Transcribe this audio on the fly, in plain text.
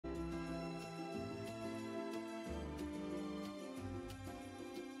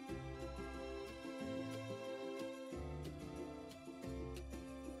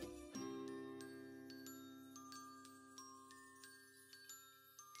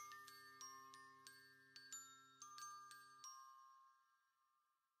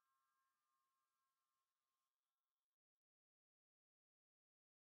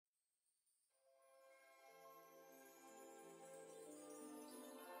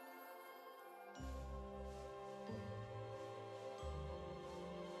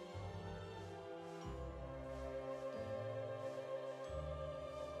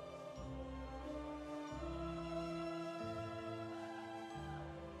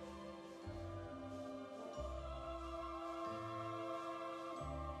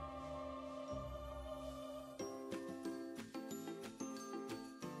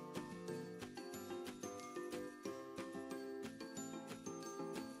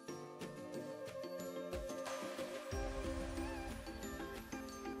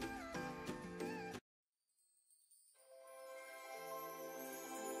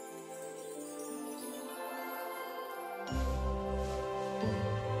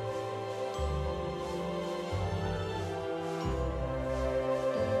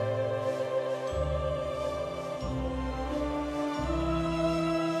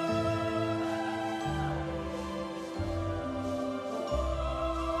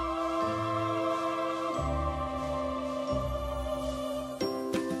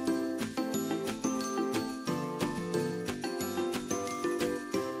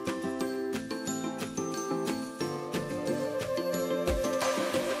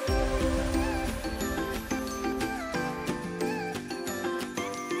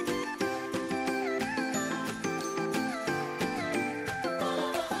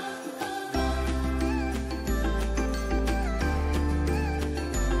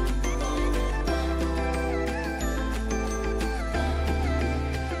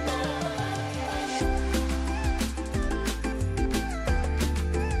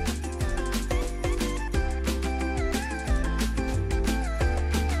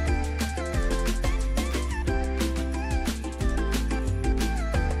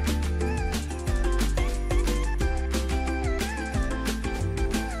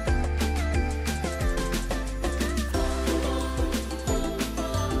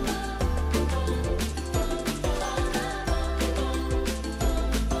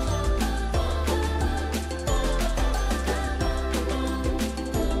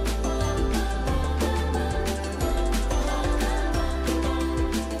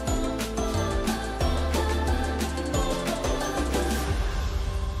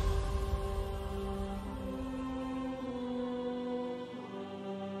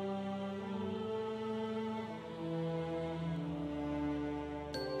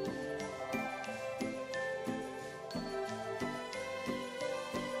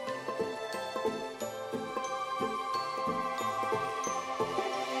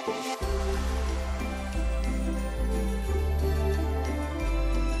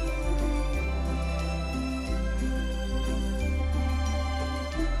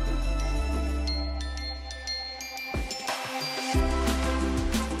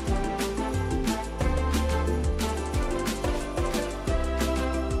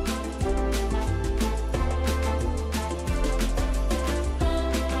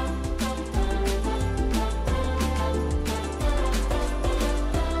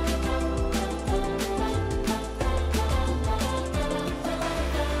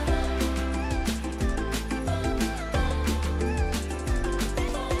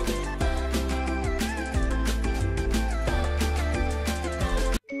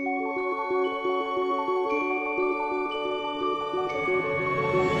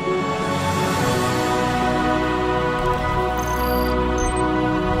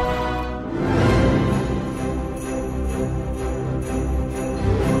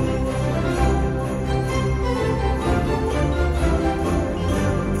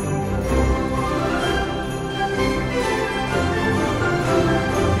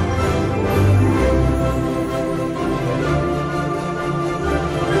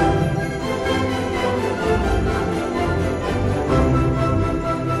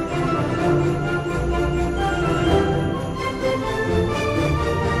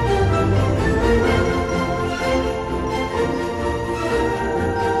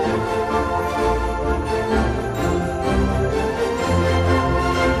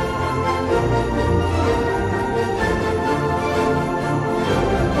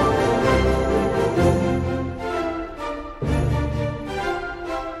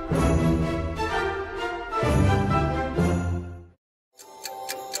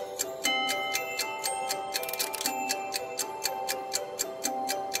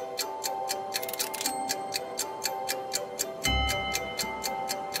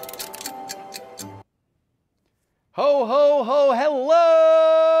Ho, ho, ho,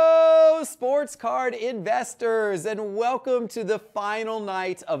 hello, sports card investors, and welcome to the final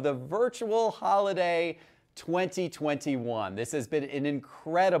night of the virtual holiday 2021. This has been an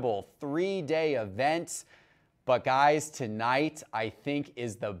incredible three-day event, but guys, tonight I think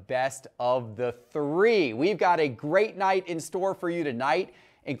is the best of the three. We've got a great night in store for you tonight,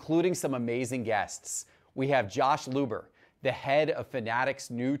 including some amazing guests. We have Josh Luber, the head of Fanatics'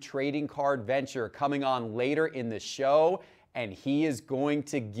 new trading card venture, coming on later in the show, and he is going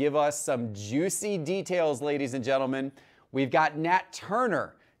to give us some juicy details, ladies and gentlemen. We've got Nat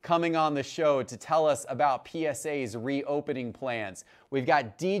Turner coming on the show to tell us about PSA's reopening plans. We've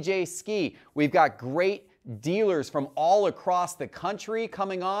got DJ Ski. We've got great dealers from all across the country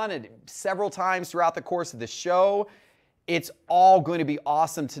coming on and several times throughout the course of the show. It's all going to be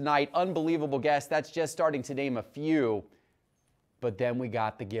awesome tonight. Unbelievable guests. That's just starting to name a few. But then we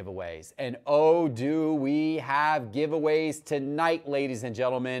got the giveaways. And oh, do we have giveaways tonight, ladies and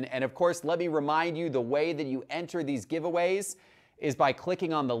gentlemen. And of course, let me remind you, the way that you enter these giveaways is by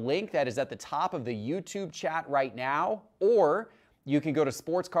clicking on the link that is at the top of the YouTube chat right now, or you can go to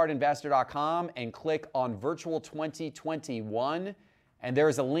sportscardinvestor.com and click on Virtual 2021, and there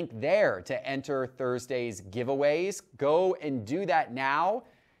is a link there to enter Thursday's giveaways. Go and do that now.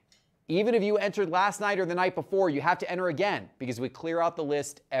 Even if you entered last night or the night before, you have to enter again because we clear out the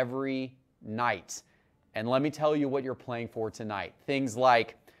list every night. And let me tell you what you're playing for tonight. Things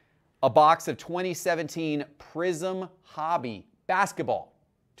like a box of 2017 Prism Hobby Basketball.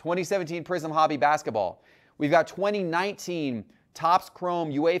 2017 Prism Hobby Basketball. We've got 2019 Topps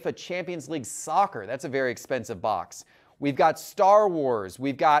Chrome UEFA Champions League Soccer. That's a very expensive box. We've got Star Wars.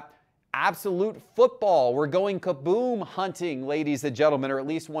 We've got Absolute Football. We're going kaboom hunting, ladies and gentlemen, or at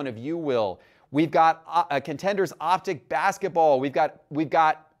least one of you will. We've got a Contenders Optic Basketball. We've got,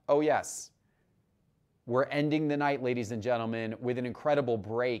 oh yes, we're ending the night, ladies and gentlemen, with an incredible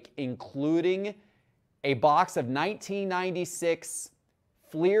break, including a box of 1996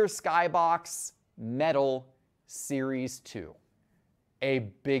 Fleer Skybox Metal Series 2. A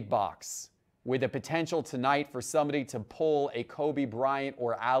big box, with a potential tonight for somebody to pull a Kobe Bryant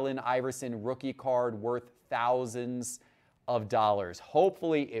or Allen Iverson rookie card worth thousands of dollars.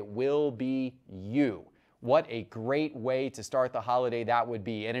 Hopefully it will be you. What a great way to start the holiday that would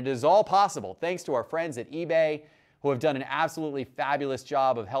be. And it is all possible thanks to our friends at eBay, who have done an absolutely fabulous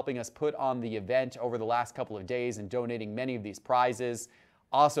job of helping us put on the event over the last couple of days and donating many of these prizes.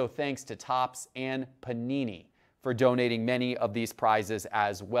 Also thanks to Topps and Panini for donating many of these prizes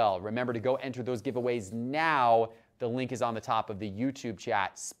as well. Remember to go enter those giveaways now. The link is on the top of the YouTube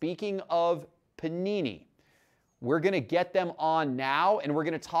chat. Speaking of Panini, we're going to get them on now, and we're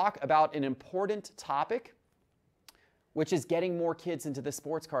going to talk about an important topic, which is getting more kids into the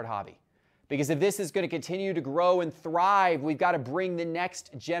sports card hobby. Because if this is going to continue to grow and thrive, we've got to bring the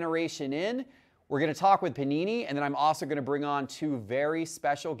next generation in. We're going to talk with Panini, and then I'm also going to bring on two very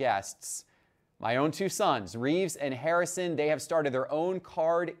special guests. My own two sons, Reeves and Harrison. They have started their own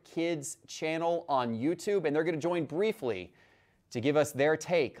Card Kids channel on YouTube, and they're going to join briefly to give us their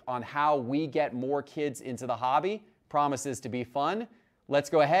take on how we get more kids into the hobby. Promises to be fun. Let's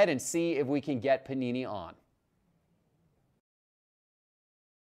go ahead and see if we can get Panini on.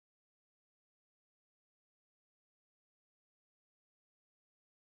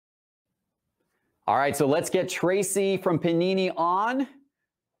 All right, so let's get Tracy from Panini on.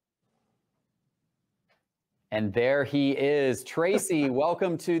 And there he is. Tracy,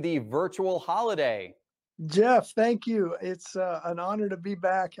 welcome to the virtual holiday. Jeff, thank you. It's an honor to be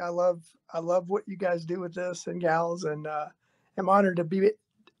back. I love what you guys do with this and gals, and I'm honored to be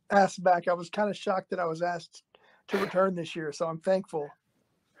asked back. I was kind of shocked that I was asked to return this year, so I'm thankful.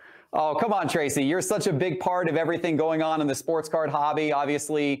 Oh, come on, Tracy. You're such a big part of everything going on in the sports card hobby.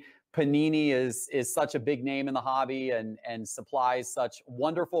 Obviously, Panini is such a big name in the hobby and supplies such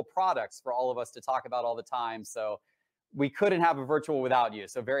wonderful products for all of us to talk about all the time. So we couldn't have a virtual without you.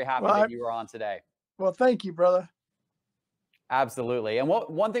 So very happy that you were on today. Well, thank you, brother. Absolutely. And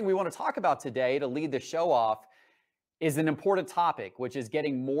one thing we want to talk about today to lead the show off is an important topic, which is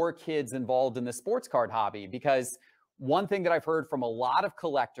getting more kids involved in the sports card hobby. Because one thing that I've heard from a lot of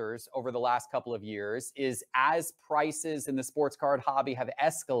collectors over the last couple of years is as prices in the sports card hobby have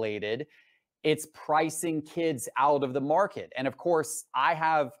escalated, it's pricing kids out of the market. And of course, I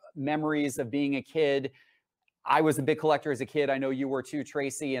have memories of being a kid. I was a big collector as a kid. I know you were too,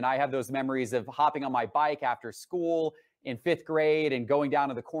 Tracy. And I have those memories of hopping on my bike after school in 5th grade and going down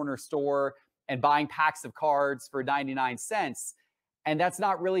to the corner store and buying packs of cards for 99 cents. And that's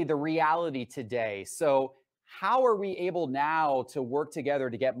not really the reality today. So how are we able now to work together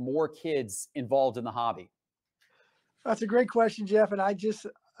to get more kids involved in the hobby? That's a great question, Jeff. And I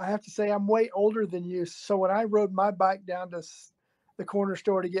have to say, I'm way older than you. So when I rode my bike down to the corner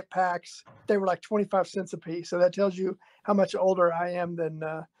store to get packs, they were like 25 cents a piece. So that tells you how much older I am than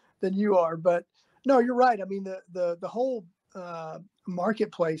you are. But no, you're right. I mean, the whole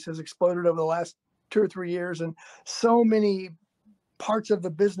marketplace has exploded over the last 2 or 3 years, and so many parts of the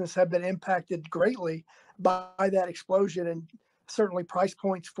business have been impacted greatly by that explosion, and certainly price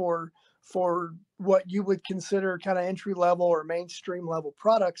points for what you would consider kind of entry level or mainstream level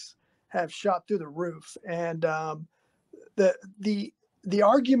products have shot through the roof. And the the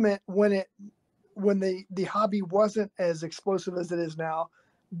argument when the hobby wasn't as explosive as it is now,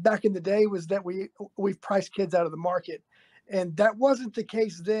 back in the day, was that we've priced kids out of the market, and that wasn't the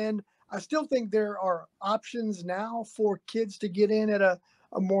case then. I still think there are options now for kids to get in at a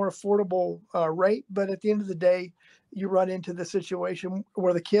more affordable rate, but at the end of the day, you run into the situation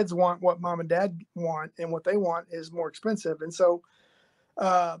where the kids want what mom and dad want, and what they want is more expensive. And so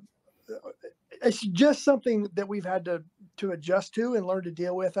uh, it's just something that we've had to adjust to and learn to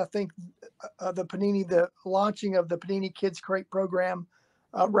deal with. I think the launching of the Panini Kids Crate program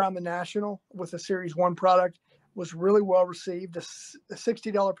around the National with a Series 1 product was really well received. A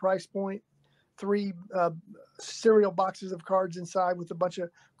 $60 price point, 3 cereal boxes of cards inside with a bunch of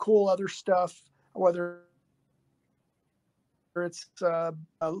cool other stuff, whether it's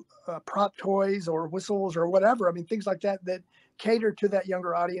prop toys or whistles or whatever. I mean, things like that that cater to that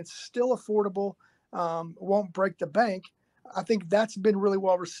younger audience, still affordable, won't break the bank. I think that's been really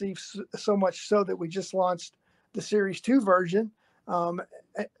well received, so much so that we just launched the Series 2 version. Um,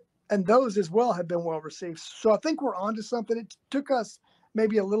 and those as well have been well received. So I think we're onto something. It took us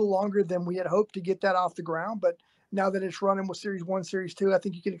maybe a little longer than we had hoped to get that off the ground, but now that it's running with Series 1, Series 2, I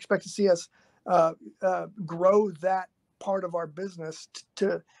think you can expect to see us grow that part of our business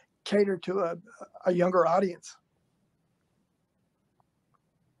to cater to a younger audience.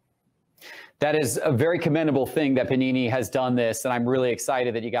 That is a very commendable thing that Panini has done this, and I'm really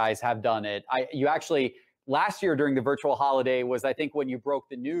excited that you guys have done it. You actually, last year during the virtual holiday was, I think, when you broke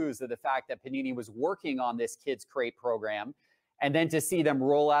the news of the fact that Panini was working on this Kids Crate program. And then to see them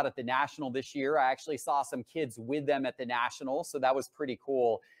roll out at the National this year, I actually saw some kids with them at the National, so that was pretty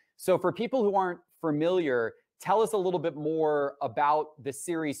cool. So for people who aren't familiar, tell us a little bit more about the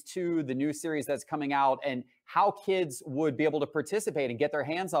Series 2, the new series that's coming out, and how kids would be able to participate and get their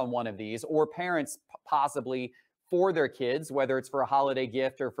hands on one of these, or parents possibly for their kids, whether it's for a holiday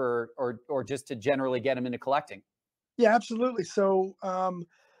gift or just to generally get them into collecting. Yeah, absolutely. So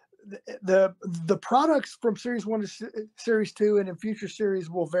the products from Series 1 to Series 2 and in future series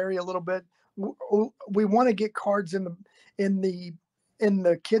will vary a little bit. We want to get cards in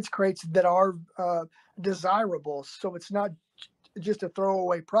the kids crates that are desirable, so it's not just a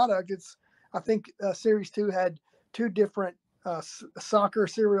throwaway product. I think Series 2 had 2 different soccer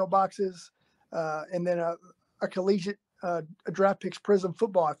cereal boxes, and then a collegiate a Draft Picks Prism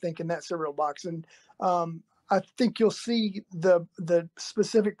football, I think, in that cereal box. And I think you'll see the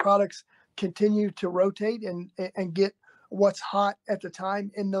specific products continue to rotate and get what's hot at the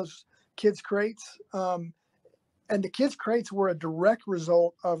time in those kids crates. And the kids crates were a direct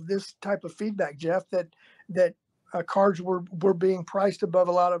result of this type of feedback, Jeff, that cards were being priced above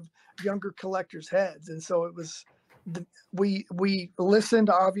a lot of younger collectors' heads. And so it was, we listened,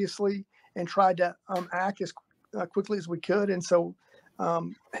 obviously, and tried to act as quickly as we could. And so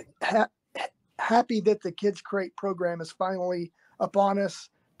happy that the Kids Crate program is finally upon us.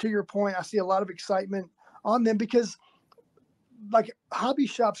 To your point, I see a lot of excitement on them because, like, hobby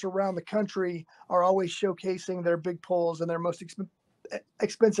shops around the country are always showcasing their big pulls and their most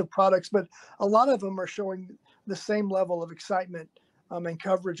expensive products, but a lot of them are showing the same level of excitement and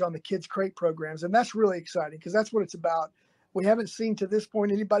coverage on the Kids Crate programs. And that's really exciting because that's what it's about. We haven't seen to this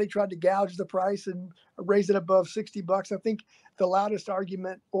point anybody tried to gouge the price and raise it above $60. I think the loudest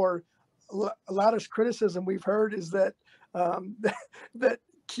argument or loudest criticism we've heard is that that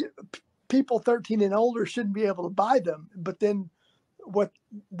people 13 and older shouldn't be able to buy them. But then what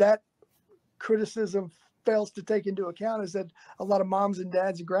that criticism fails to take into account is that a lot of moms and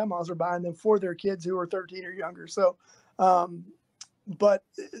dads and grandmas are buying them for their kids who are 13 or younger. So, but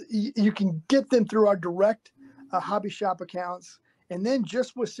you can get them through our direct hobby shop accounts. And then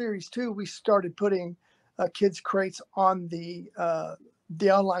just with Series 2, we started putting kids crates on the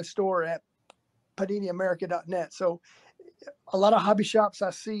online store at paniniamerica.net. So a lot of hobby shops I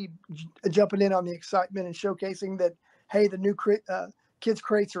see jumping in on the excitement and showcasing that, hey, the new kids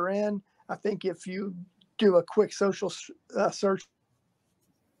crates are in. I think if you do a quick social search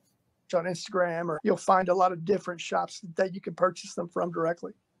on Instagram, or you'll find a lot of different shops that you can purchase them from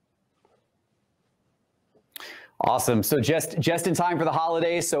directly. Awesome. So just in time for the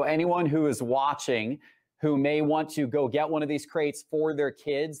holidays. So anyone who is watching who may want to go get one of these crates for their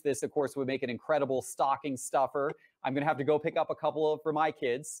kids, this of course would make an incredible stocking stuffer. I'm going to have to go pick up a couple for my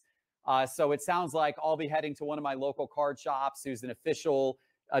kids. So it sounds like I'll be heading to one of my local card shops who's an official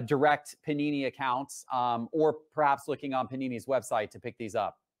direct Panini account, or perhaps looking on Panini's website to pick these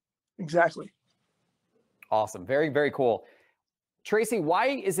up. Exactly. Awesome. Very, very cool. Tracy, why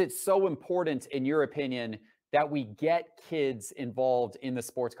is it so important, in your opinion, that we get kids involved in the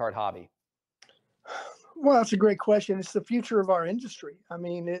sports card hobby? Well, that's a great question. It's the future of our industry. I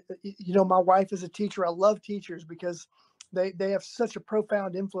mean, my wife is a teacher. I love teachers because they have such a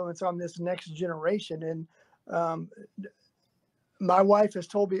profound influence on this next generation. And my wife has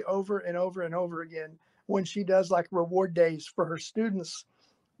told me over and over and over again, when she does like reward days for her students,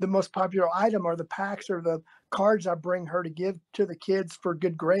 the most popular item are the packs or the cards I bring her to give to the kids for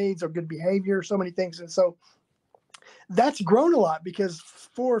good grades or good behavior, so many things. And so that's grown a lot, because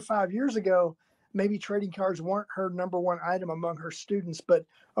 4 or 5 years ago, maybe trading cards weren't her number one item among her students, but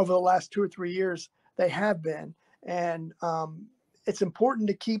over the last 2 or 3 years, they have been. And it's important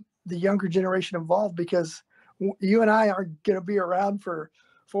to keep the younger generation involved, because you and I aren't going to be around for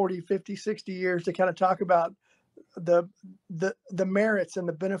 40, 50, 60 years to kind of talk about the merits and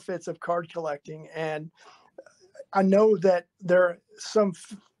the benefits of card collecting. And I know that some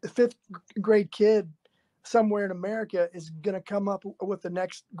fifth grade kid somewhere in America is going to come up with the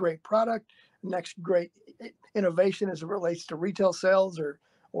next great product, next great innovation as it relates to retail sales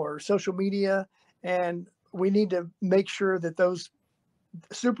or social media. And we need to make sure that those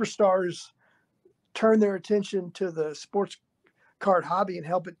superstars turn their attention to the sports card hobby and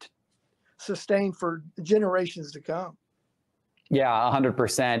help it sustain for generations to come. Yeah,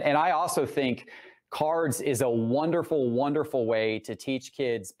 100%. And I also think cards is a wonderful, wonderful way to teach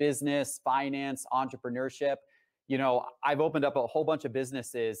kids business, finance, entrepreneurship. You know, I've opened up a whole bunch of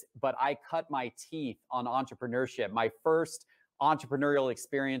businesses, but I cut my teeth on entrepreneurship. My first entrepreneurial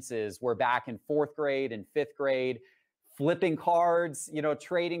experiences were back in 4th grade and 5th grade, flipping cards, you know,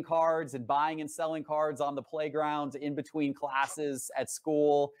 trading cards and buying and selling cards on the playground in between classes at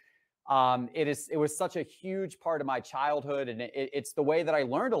school. It was such a huge part of my childhood, and it's the way that I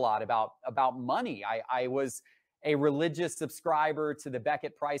learned a lot about money. I was a religious subscriber to the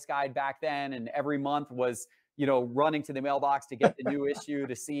Beckett Price Guide back then, and every month was, you know, running to the mailbox to get the new issue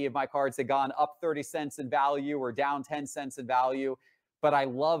to see if my cards had gone up 30 cents in value or down 10 cents in value. But I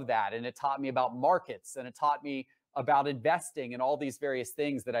love that, and it taught me about markets, and it taught me about investing and all these various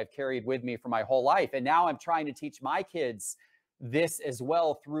things that I've carried with me for my whole life. And now I'm trying to teach my kids this as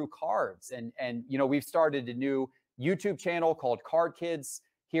well through cards. And you know, we've started a new YouTube channel called Card Kids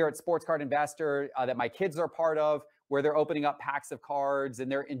here at Sports Card Investor that my kids are part of, where they're opening up packs of cards and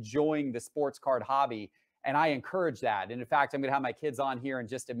they're enjoying the sports card hobby. And I encourage that. And in fact, I'm going to have my kids on here in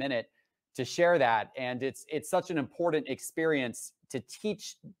just a minute to share that. And it's such an important experience to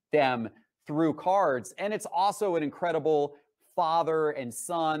teach them through cards. And it's also an incredible father and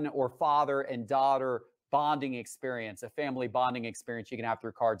son or father and daughter bonding experience, a family bonding experience you can have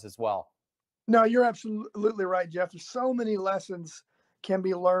through cards as well. No, you're absolutely right, Jeff. There's so many lessons can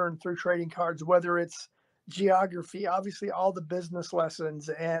be learned through trading cards, whether it's geography, obviously all the business lessons,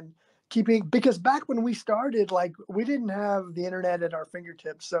 and because back when we started, like, we didn't have the internet at our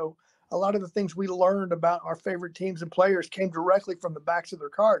fingertips. So a lot of the things we learned about our favorite teams and players came directly from the backs of their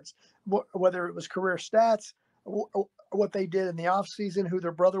cards, whether it was career stats, what they did in the off season, who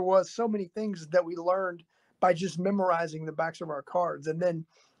their brother was, so many things that we learned by just memorizing the backs of our cards. And then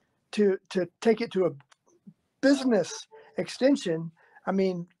to take it to a business extension, I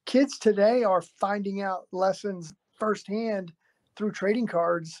mean, kids today are finding out lessons firsthand through trading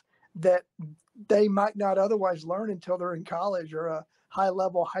cards that they might not otherwise learn until they're in college or a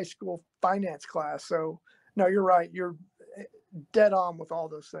high-level high school finance class. So no, you're right. You're dead on with all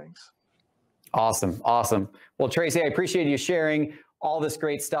those things. Awesome. Awesome. Well, Tracy, I appreciate you sharing all this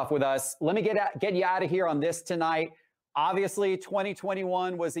great stuff with us. Let me get you out of here on this tonight. Obviously,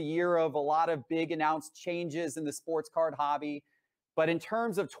 2021 was a year of a lot of big announced changes in the sports card hobby. But in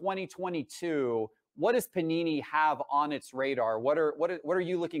terms of 2022, what does Panini have on its radar? What are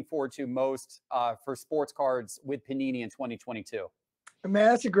you looking forward to most for sports cards with Panini in 2022? Man,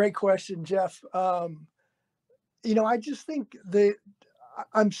 that's a great question, Jeff. You know, I just think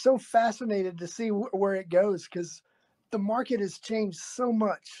I'm so fascinated to see where it goes, because the market has changed so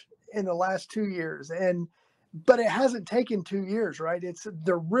much in the last 2 years, but it hasn't taken 2 years, right? It's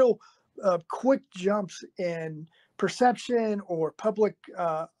the real quick jumps in perception or public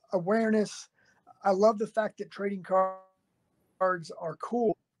awareness. I love the fact that trading cards are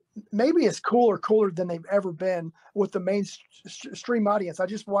cool maybe it's cooler than they've ever been with the mainstream audience. I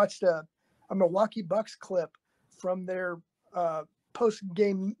just watched a Milwaukee Bucks clip from their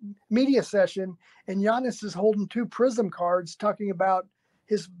post-game media session, and Giannis is holding 2 Prism cards talking about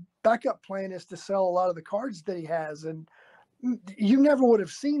his backup plan is to sell a lot of the cards that he has. And you never would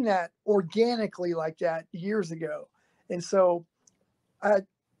have seen that organically like that years ago. And so I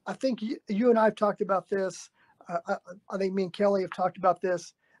think you and I have talked about this. I think me and Kelly have talked about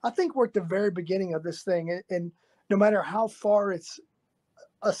this. I think we're at the very beginning of this thing. And no matter how far it's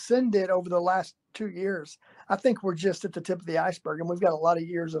ascended over the last 2 years, I think we're just at the tip of the iceberg. And we've got a lot of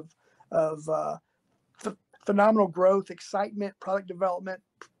years of phenomenal growth, excitement, product development.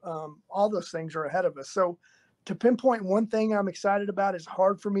 All those things are ahead of us. So to pinpoint one thing I'm excited about is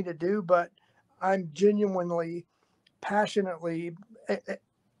hard for me to do, but I'm genuinely, passionately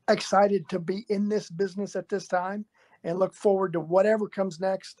excited to be in this business at this time and look forward to whatever comes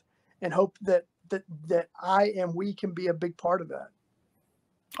next and hope that we can be a big part of that.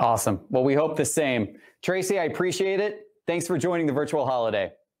 Awesome. Well, we hope the same. Tracy, I appreciate it. Thanks for joining the virtual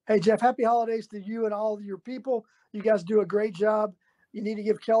holiday. Hey, Jeff, happy holidays to you and all of your people. You guys do a great job. You need to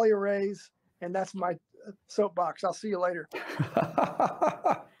give Kelly a raise, and that's my soapbox. I'll see you later.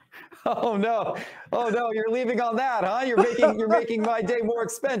 Oh no! Oh no! You're leaving on that, huh? You're making my day more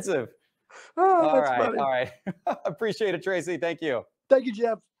expensive. Oh, all right, funny. All right. Appreciate it, Tracy. Thank you. Thank you,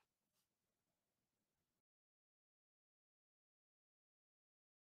 Jeff.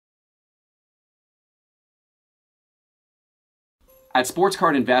 At Sports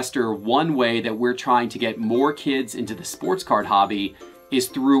Card Investor, one way that we're trying to get more kids into the sports card hobby is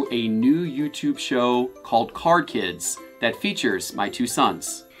through a new YouTube show called Card Kids that features my 2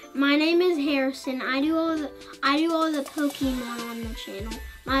 sons. My name is Harrison. I do all the Pokemon on the channel.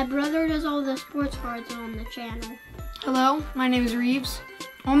 My brother does all the sports cards on the channel. Hello, my name is Reeves.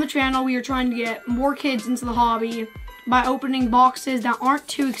 On the channel, we are trying to get more kids into the hobby by opening boxes that aren't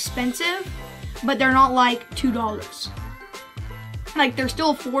too expensive, but they're not like $2. Like, they're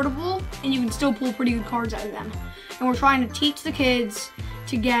still affordable, and you can still pull pretty good cards out of them. And we're trying to teach the kids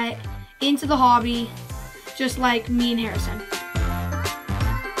to get into the hobby, just like me and Harrison.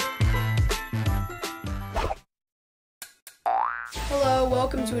 Hello,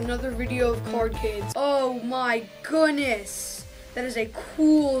 welcome to another video of Card Kids. Oh my goodness, that is a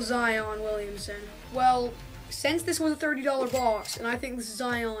cool Zion Williamson. Well, since this was a $30 box, and I think this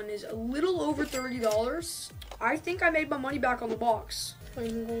Zion is a little over $30, I think I made my money back on the box.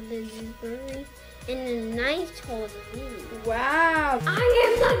 Golden Burry in a nice holder. Wow. I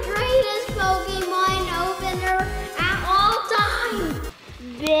am the greatest Pokemon opener at all time.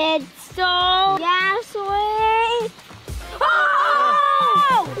 Bidstone, Gastly.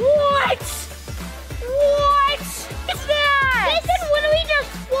 Oh! What? What is that? This is literally the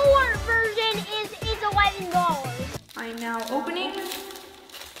sport version is $11. I am now opening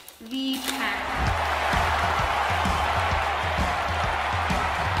the pack.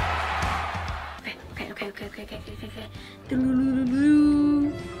 Okay.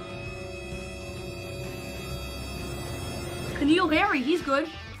 Keneal Harry, he's good.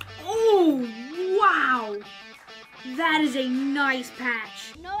 Oh, wow. That is a nice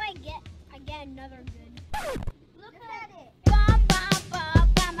patch. No, I get another good. Look at it.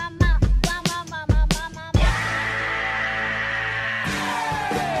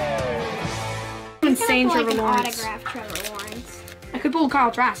 Insane Like Trevor an Lawrence. autograph Trevor Lawrence. I could pull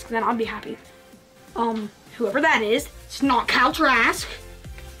Kyle Trask, then I'd be happy. Whoever that is, it's not Kyle Trask.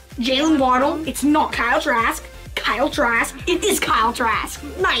 Jalen Waddle, it's not Kyle Trask. Kyle Trask, it is Kyle Trask.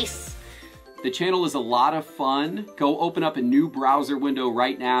 Nice. The channel is a lot of fun. Go open up a new browser window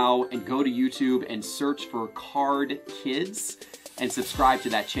right now and go to YouTube and search for Card Kids and subscribe to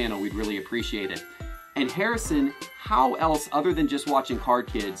that channel. We'd really appreciate it. And Harrison, how else, other than just watching Card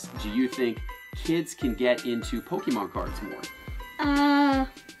Kids, do you think kids can get into Pokemon cards more?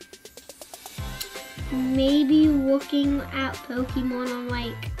 Maybe looking at Pokemon on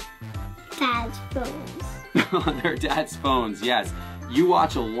like dad's phones. On their dad's phones, yes. You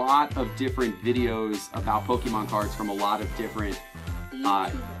watch a lot of different videos about Pokemon cards from a lot of different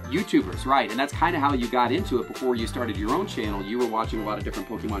YouTubers, right? And that's kind of how you got into it before you started your own channel. You were watching a lot of different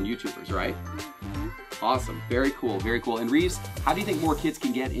Pokemon YouTubers, right? Mm-hmm. Awesome, very cool, very cool. And Reeves, how do you think more kids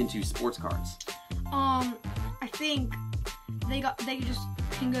can get into sports cards? I think they just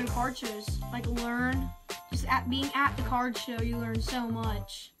can go to card shows, like learn. Just being at the card show, you learn so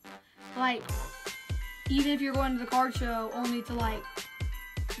much. Like, even if you're going to the card show only to like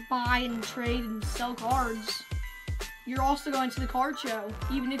buy and trade and sell cards, you're also going to the card show.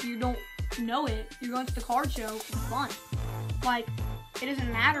 Even if you don't know it, you're going to the card show for fun. Like, it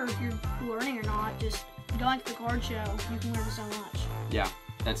doesn't matter if you're learning or not. Just go into the card show. You can learn so much. Yeah,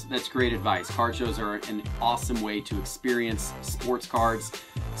 that's great advice. Card shows are an awesome way to experience sports cards.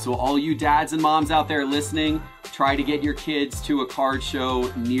 So all you dads and moms out there listening, try to get your kids to a card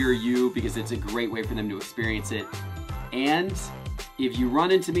show near you because it's a great way for them to experience it. And if you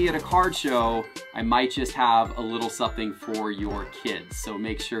run into me at a card show, I might just have a little something for your kids. So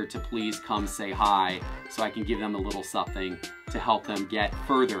make sure to please come say hi so I can give them a little something to help them get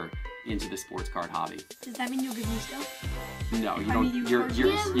further into the sports card hobby. Does that mean you'll give me stuff? No, you If I don't. meet you You're at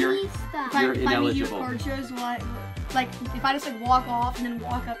you're card you're Give me stuff. You're If I meet you at ineligible. card shows, like if I just like walk off and then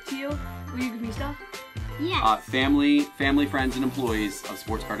walk up to you, will you give me stuff? Yes. Family, friends, and employees of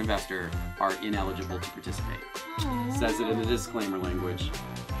Sports Card Investor are ineligible to participate. Aw. Says it in the disclaimer language.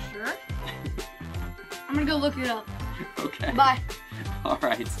 Sure. I'm gonna go look it up. Okay. Bye. All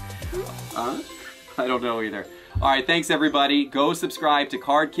right. I don't know either. All right. Thanks, everybody. Go subscribe to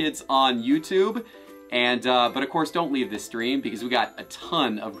Card Kids on YouTube. And, but of course, don't leave this stream because we got a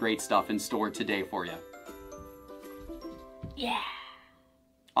ton of great stuff in store today for you. Yeah.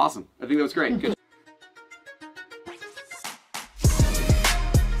 Awesome. I think that was great. Good.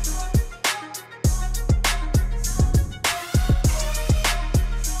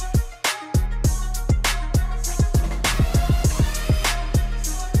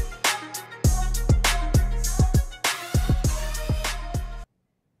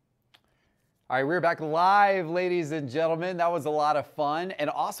 All right, we're back live, ladies and gentlemen. That was a lot of fun. And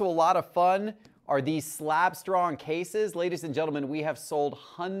also a lot of fun are these Slab Strong cases. Ladies and gentlemen, we have sold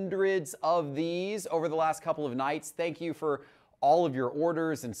hundreds of these over the last couple of nights. Thank you for all of your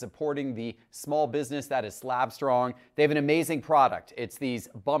orders and supporting the small business that is Slab Strong. They have an amazing product. It's these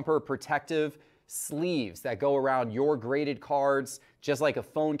bumper protective sleeves that go around your graded cards, just like a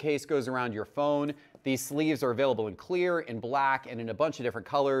phone case goes around your phone. These sleeves are available in clear, in black, and in a bunch of different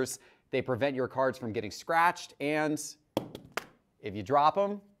colors. They prevent your cards from getting scratched, and if you drop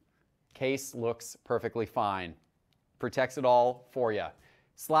them, case looks perfectly fine. Protects it all for you.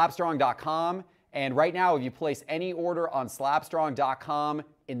 Slabstrong.com, and right now, if you place any order on Slabstrong.com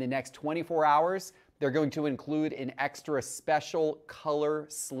in the next 24 hours, they're going to include an extra special color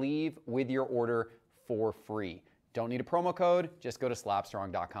sleeve with your order for free. Don't need a promo code, just go to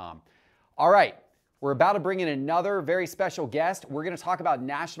Slabstrong.com. All right. We're about to bring in another very special guest. We're going to talk about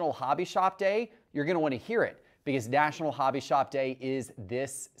National Hobby Shop Day. You're going to want to hear it because National Hobby Shop Day is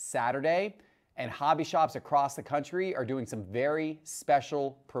this Saturday, and hobby shops across the country are doing some very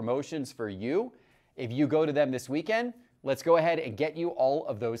special promotions for you. If you go to them this weekend, let's go ahead and get you all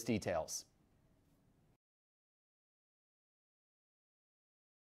of those details.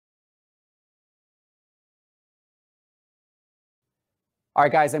 All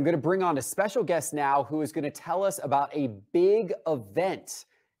right, guys, I'm going to bring on a special guest now who is going to tell us about a big event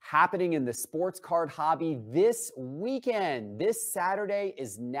happening in the sports card hobby this weekend. This Saturday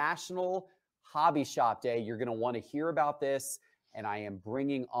is National Hobby Shop Day. You're going to want to hear about this, and I am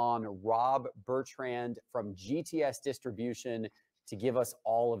bringing on Rob Bertrand from GTS Distribution to give us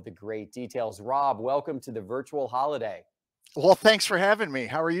all of the great details. Rob, welcome to the virtual holiday. Well, thanks for having me.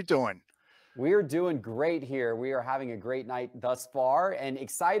 How are you doing? We're doing great here. We are having a great night thus far and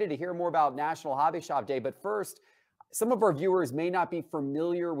excited to hear more about National Hobby Shop Day. But first, some of our viewers may not be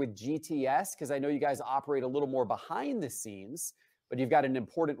familiar with GTS because I know you guys operate a little more behind the scenes, but you've got an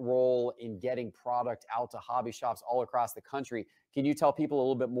important role in getting product out to hobby shops all across the country. Can you tell people a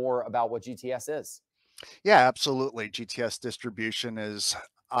little bit more about what GTS is? Yeah, absolutely. GTS Distribution is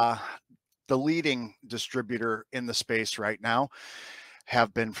the leading distributor in the space right now.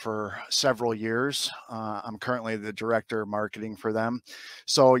 Have been for several years. I'm currently the director of marketing for them.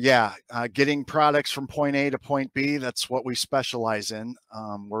 So yeah, getting products from point A to point B, that's what we specialize in.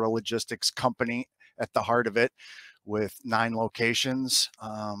 We're a logistics company at the heart of it with 9 locations.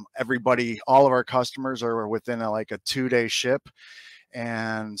 All of our customers are within like a 2-day ship.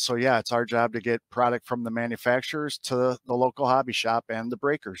 And so, yeah, it's our job to get product from the manufacturers to the local hobby shop and the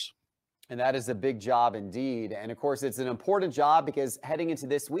breakers. And that is a big job indeed. And of course, it's an important job because heading into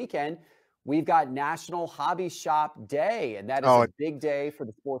this weekend, we've got National Hobby Shop Day, and that is a big day for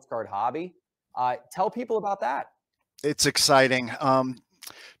the sports card hobby. Tell people about that. It's exciting.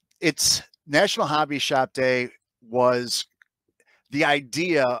 It's National Hobby Shop Day was the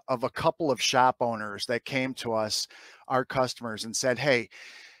idea of a couple of shop owners that came to us, our customers, and said, hey,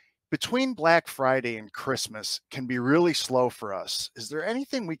 between Black Friday and Christmas can be really slow for us. Is there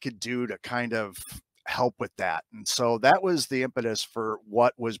anything we could do to kind of help with that? And so that was the impetus for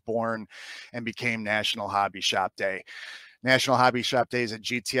what was born and became National Hobby Shop Day. National Hobby Shop Day is a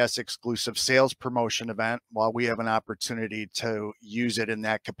GTS exclusive sales promotion event. While we have an opportunity to use it in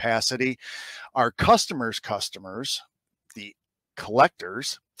that capacity, our customers, the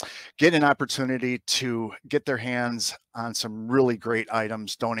collectors, get an opportunity to get their hands on some really great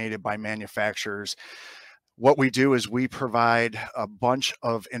items donated by manufacturers. What we do is we provide a bunch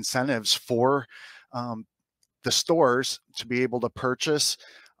of incentives for the stores to be able to purchase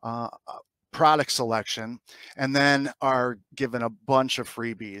product selection, and then are given a bunch of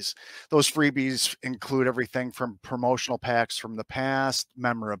freebies. Those freebies include everything from promotional packs from the past,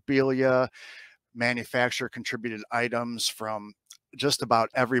 memorabilia, manufacturer contributed items from just about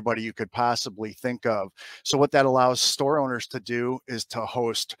everybody you could possibly think of. So what that allows store owners to do is to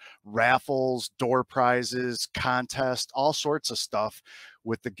host raffles, door prizes, contests, all sorts of stuff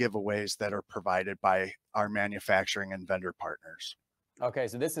with the giveaways that are provided by our manufacturing and vendor partners. Okay,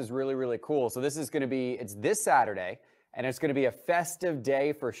 so this is really, really cool. So this is going to be, it's this Saturday, and it's going to be a festive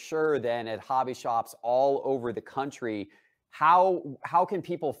day for sure then at hobby shops all over the country. How can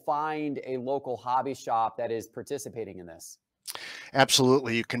people find a local hobby shop that is participating in this?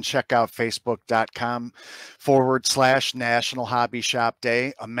 Absolutely. You can check out facebook.com/National Hobby Shop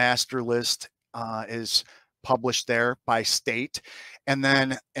Day. A master list is published there by state. And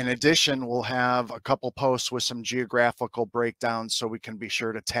then in addition, we'll have a couple posts with some geographical breakdowns so we can be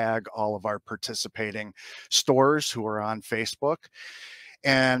sure to tag all of our participating stores who are on Facebook.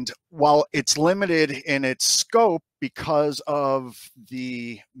 And while it's limited in its scope because of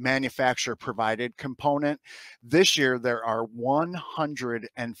the manufacturer provided component, this year there are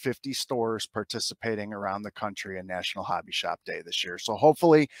 150 stores participating around the country in National Hobby Shop Day this year. So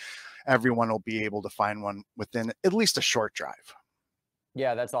hopefully everyone will be able to find one within at least a short drive.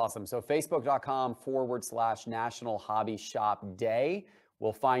 Yeah, that's awesome. So facebook.com/National Hobby Shop Day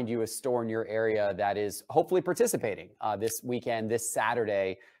will find you a store in your area that is hopefully participating this weekend, this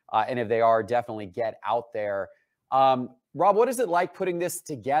Saturday. And if they are, definitely get out there. Rob, what is it like putting this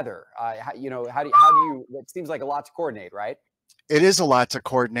together? How do you, it seems like a lot to coordinate, right? It is a lot to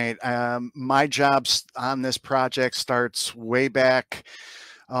coordinate. My job on this project starts way back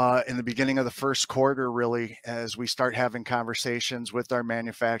in the beginning of the first quarter, really, as we start having conversations with our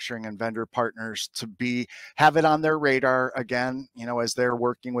manufacturing and vendor partners to have it on their radar again, as they're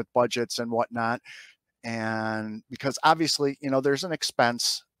working with budgets and whatnot. And because obviously, there's an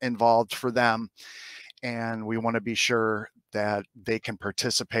expense involved for them, and we want to be sure that they can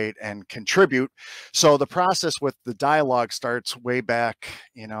participate and contribute. So the process with the dialogue starts way back,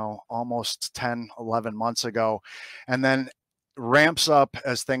 almost 10, 11 months ago, and then ramps up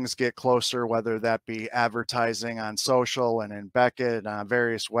as things get closer, whether that be advertising on social and in Beckett,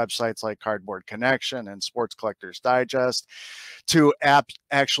 various websites like Cardboard Connection and Sports Collectors Digest, to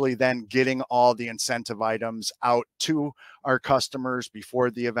actually then getting all the incentive items out to our customers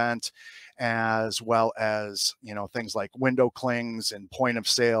before the event, as well as, things like window clings and point of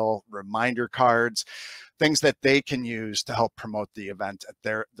sale reminder cards, things that they can use to help promote the event at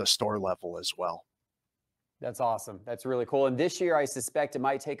the store level as well. That's awesome. That's really cool. And this year, I suspect it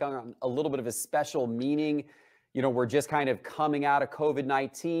might take on a little bit of a special meaning. We're just kind of coming out of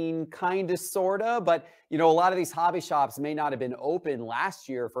COVID-19, kind of, sort of, but, a lot of these hobby shops may not have been open last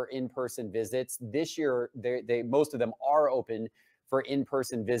year for in-person visits. This year, most of them are open for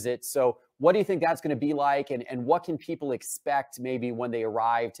in-person visits. So what do you think that's going to be like? And what can people expect maybe when they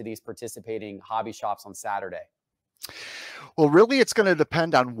arrive to these participating hobby shops on Saturday? Well, really, it's going to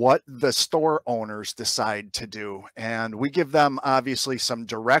depend on what the store owners decide to do. And we give them obviously some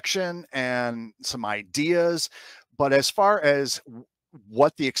direction and some ideas. But as far as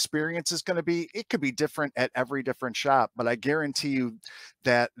what the experience is going to be, it could be different at every different shop. But I guarantee you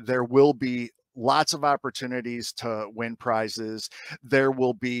that there will be lots of opportunities to win prizes. There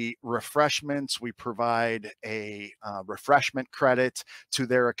will be refreshments. We provide a refreshment credit to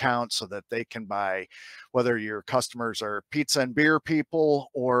their account so that they can buy, whether your customers are pizza and beer people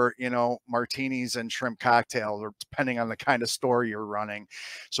or, martinis and shrimp cocktails, or depending on the kind of store you're running.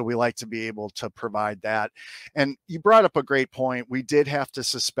 So we like to be able to provide that. And you brought up a great point. We did have to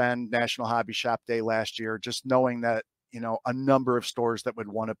suspend National Hobby Shop Day last year, just knowing that a number of stores that would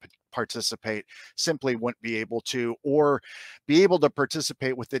want to participate simply wouldn't be able to, or be able to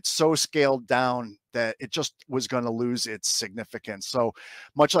participate with it so scaled down that it just was going to lose its significance. So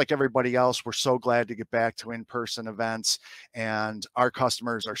much like everybody else, we're so glad to get back to in-person events, and our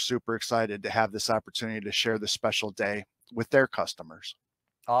customers are super excited to have this opportunity to share this special day with their customers.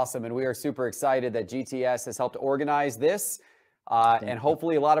 Awesome. And we are super excited that GTS has helped organize this. And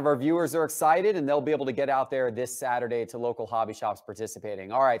hopefully a lot of our viewers are excited and they'll be able to get out there this Saturday to local hobby shops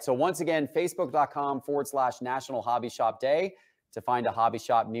participating. All right, so once again, facebook.com/National Hobby Shop Day to find a hobby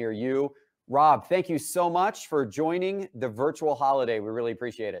shop near you. Rob, thank you so much for joining the virtual holiday. We really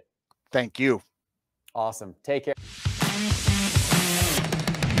appreciate it. Thank you. Awesome. Take care.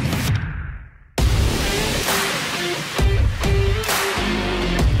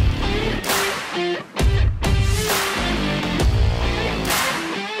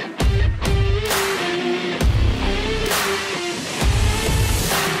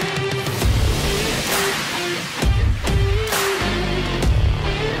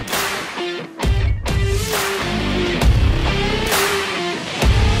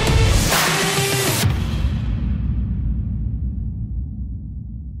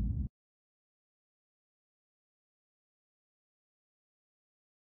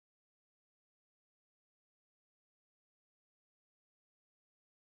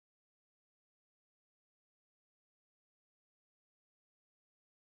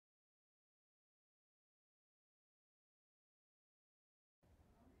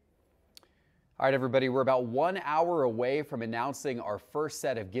 All right, everybody, we're about 1 hour away from announcing our first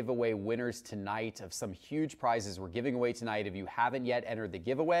set of giveaway winners tonight of some huge prizes we're giving away tonight. If you haven't yet entered the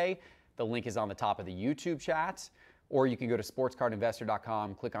giveaway, the link is on the top of the YouTube chat, or you can go to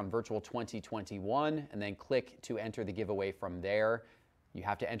sportscardinvestor.com, click on Virtual 2021, and then click to enter the giveaway from there. You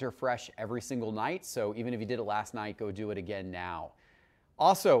have to enter fresh every single night, so even if you did it last night, go do it again now.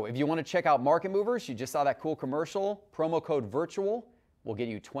 Also, if you want to check out Market Movers, you just saw that cool commercial, promo code VIRTUAL will get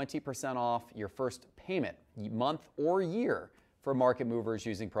you 20% off your first payment, month or year, for Market Movers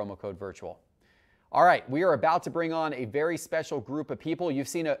using promo code VIRTUAL. All right, we are about to bring on a very special group of people. You've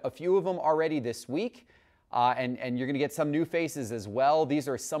seen a few of them already this week, and you're going to get some new faces as well. These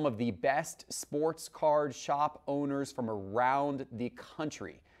are some of the best sports card shop owners from around the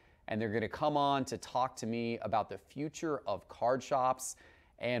country, and they're going to come on to talk to me about the future of card shops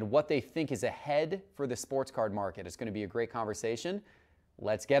and what they think is ahead for the sports card market. It's going to be a great conversation.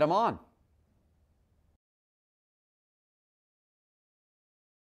 Let's get them on.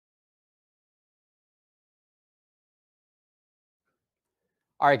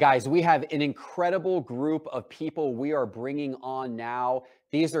 All right, guys, we have an incredible group of people we are bringing on now.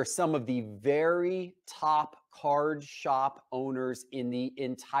 These are some of the very top card shop owners in the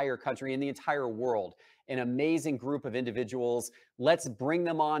entire country, in the entire world. An amazing group of individuals. Let's bring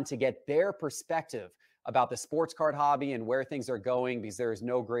them on to get their perspective about the sports card hobby and where things are going, because there is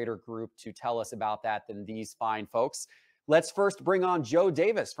no greater group to tell us about that than these fine folks. Let's first bring on Joe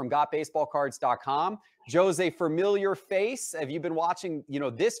Davis from GotBaseballCards.com. Joe's a familiar face. Have you been watching,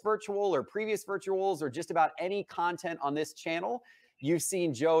 this virtual or previous virtuals or just about any content on this channel? You've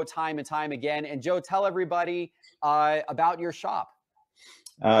seen Joe time and time again. And Joe, tell everybody about your shop.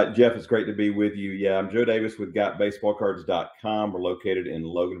 Jeff, it's great to be with you. Yeah, I'm Joe Davis with GotBaseballCards.com. We're located in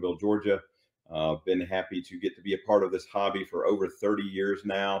Loganville, Georgia. Been happy to get to be a part of this hobby for over 30 years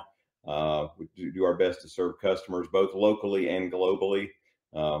now. We do our best to serve customers both locally and globally,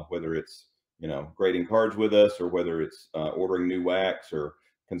 whether it's, grading cards with us or whether it's ordering new wax or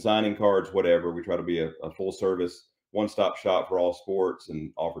consigning cards, whatever. We try to be a full service, one-stop shop for all sports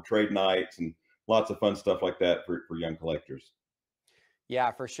and offer trade nights and lots of fun stuff like that for young collectors. Yeah,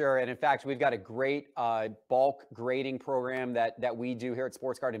 for sure. And in fact, we've got a great bulk grading program that we do here at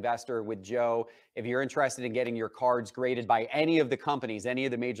Sports Card Investor with Joe. If you're interested in getting your cards graded by any of the companies, any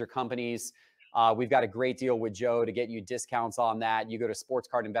of the major companies, we've got a great deal with Joe to get you discounts on that. You go to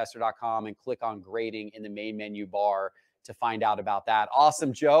sportscardinvestor.com and click on grading in the main menu bar to find out about that.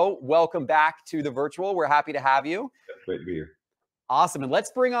 Awesome, Joe. Welcome back to the virtual. We're happy to have you. Great to be here. Awesome. And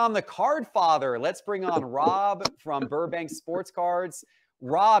let's bring on the card father. Let's bring on Rob from Burbank Sports Cards.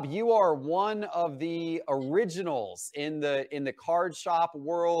 Rob, you are one of the originals in the card shop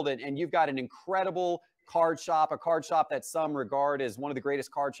world, and you've got an incredible card shop, a card shop that some regard as one of the greatest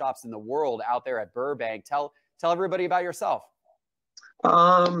card shops in the world out there at Burbank. Tell everybody about yourself.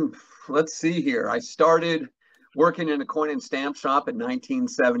 Let's see here. I started working in a coin and stamp shop in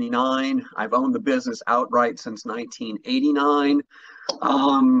 1979. I've owned the business outright since 1989.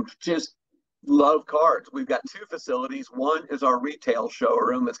 Just love cards. We've got two facilities. One is our retail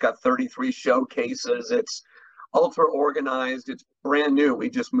showroom. It's got 33 showcases. It's ultra organized. It's brand new. We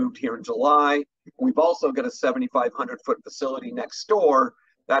just moved here in July. We've also got a 7,500-foot facility next door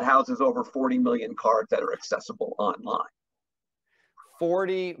that houses over 40 million cards that are accessible online.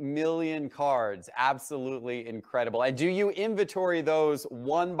 40 million cards. Absolutely incredible. And do you inventory those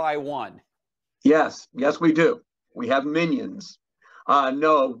one by one? Yes, we do. We have minions.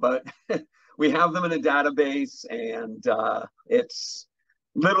 No, but we have them in a database, and it's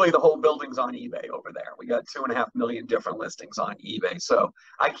literally the whole building's on eBay over there. We got 2.5 million different listings on eBay. So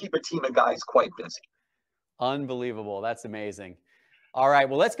I keep a team of guys quite busy. Unbelievable. That's amazing. All right,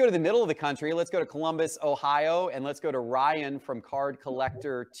 well, let's go to the middle of the country. Let's go to Columbus, Ohio, and let's go to Ryan from Card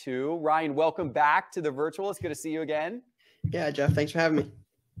Collector 2. Ryan, welcome back to the virtual. It's good to see you again. Yeah, Jeff, thanks for having me.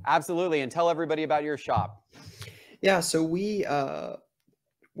 Absolutely, and tell everybody about your shop. Yeah, so we are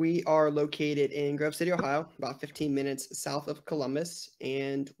located in Grove City, Ohio, about 15 minutes south of Columbus.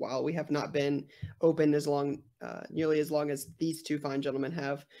 And while we have not been open nearly as long as these two fine gentlemen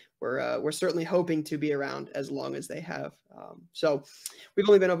have, we're certainly hoping to be around as long as they have. So we've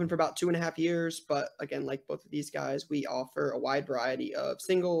only been open for about 2.5 years, but again, like both of these guys, we offer a wide variety of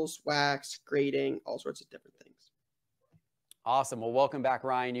singles, wax, grading, all sorts of different things. Awesome. Well, welcome back,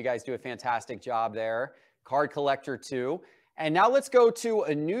 Ryan. You guys do a fantastic job there. Card Collector 2. And now let's go to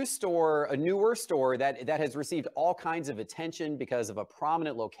a newer store that has received all kinds of attention because of a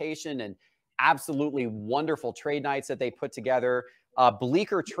prominent location and absolutely wonderful trade nights that they put together.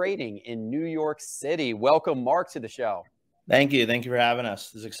 Bleecker Trading in New York City. Welcome, Mark, to the show. Thank you. Thank you for having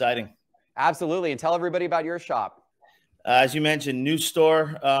us. This is exciting. Absolutely. And tell everybody about your shop. As you mentioned, new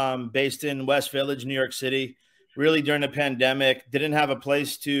store based in West Village, New York City. Really, during the pandemic, didn't have a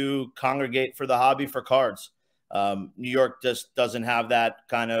place to congregate for the hobby for cards. New York just doesn't have that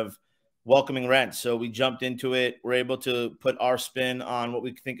kind of welcoming rent. So we jumped into it. We're able to put our spin on what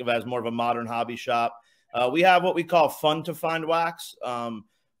we think of as more of a modern hobby shop. We have what we call fun to find wax.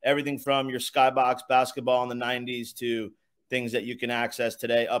 Everything from your Skybox basketball in the 90s to things that you can access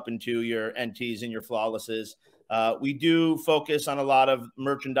today up into your NTs and your Flawlesses. We do focus on a lot of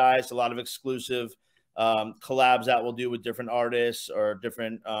merchandise, a lot of exclusive collabs that we'll do with different artists or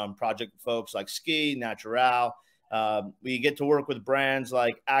different project folks like Ski, Natural. We get to work with brands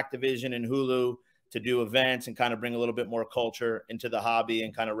like Activision and Hulu to do events and kind of bring a little bit more culture into the hobby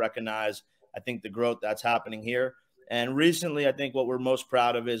and kind of recognize, I think, the growth that's happening here. And recently, I think what we're most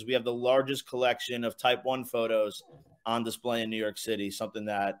proud of is we have the largest collection of Type 1 photos on display in New York City, something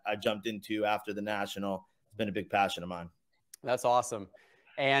that I jumped into after the National. It's been a big passion of mine. That's awesome.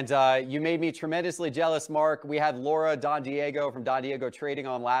 And you made me tremendously jealous, Mark. We had Laura Don Diego from Don Diego Trading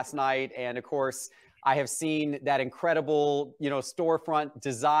on last night. And of course, I have seen that incredible, storefront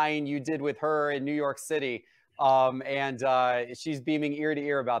design you did with her in New York City. And she's beaming ear to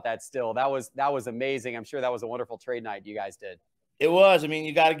ear about that still. That was amazing. I'm sure that was a wonderful trade night you guys did. It was. I mean,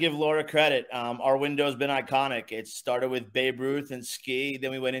 you got to give Laura credit. Our window's been iconic. It started with Babe Ruth and Ski. Then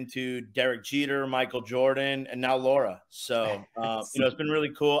we went into Derek Jeter, Michael Jordan, and now Laura. So, it's been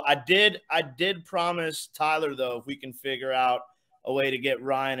really cool. I did promise Tyler, though, if we can figure out a way to get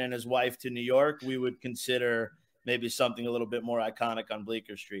Ryan and his wife to New York, we would consider maybe something a little bit more iconic on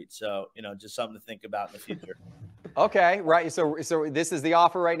Bleecker Street. So, just something to think about in the future. Okay, right. So this is the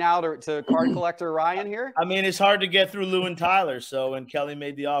offer right now to card collector Ryan here? I mean, it's hard to get through Lou and Tyler. So when Kelly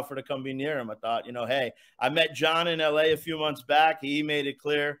made the offer to come be near him, I thought, hey, I met John in LA a few months back. He made it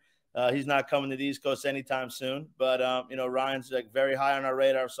clear he's not coming to the East Coast anytime soon. But, Ryan's very high on our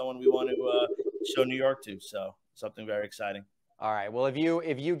radar, someone we want to show New York to. So something very exciting. All right. Well, if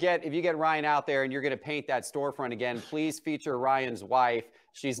you get Ryan out there and you're going to paint that storefront again, please feature Ryan's wife.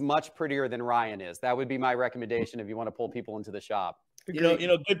 She's much prettier than Ryan is. That would be my recommendation if you want to pull people into the shop.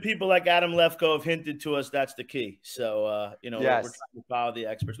 Good people like Adam Lefko have hinted to us that's the key. So, yes. We're trying to follow the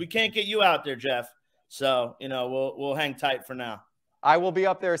experts. We can't get you out there, Jeff. So, we'll hang tight for now. I will be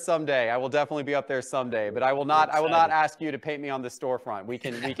up there someday. I will definitely be up there someday, but I will not ask you to paint me on the storefront.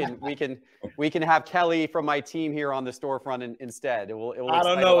 We can have Kelly from my team here on the storefront instead. It will I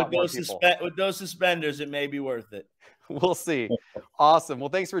don't know, with those suspenders, it may be worth it. We'll see. Awesome. Well,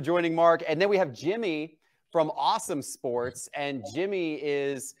 thanks for joining, Mark. And then we have Jimmy from Awesome Sports, and Jimmy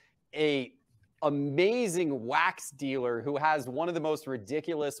is a amazing wax dealer who has one of the most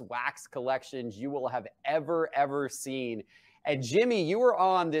ridiculous wax collections you will have ever seen. And Jimmy, you were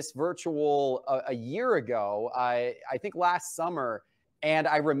on this virtual a year ago, I think last summer. And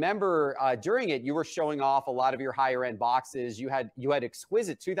I remember during it, you were showing off a lot of your higher end boxes. You had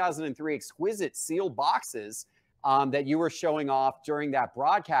exquisite 2003 exquisite sealed boxes that you were showing off during that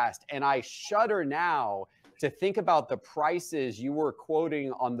broadcast. And I shudder now to think about the prices you were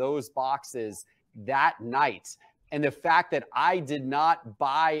quoting on those boxes that night. And the fact that I did not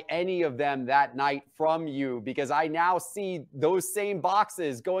buy any of them that night from you, because I now see those same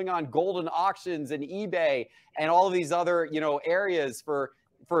boxes going on Golden Auctions and eBay and all of these other, areas for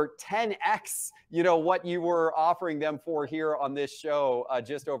 10x, what you were offering them for here on this show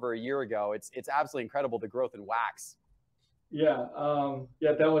just over a year ago. It's absolutely incredible, the growth in wax. Yeah,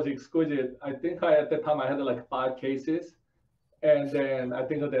 yeah, that was exquisite. I think at the time I had like 5 cases, and then I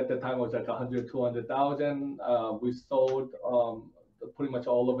think at the time it was like 100, 200,000. We sold pretty much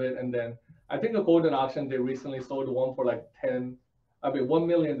all of it, and then I think the Golden Auction they recently sold one for like $1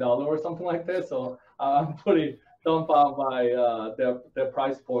 million or something like that. So I'm pretty dumbfounded by their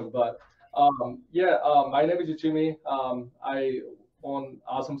price point. But yeah, my name is Jimmy. I own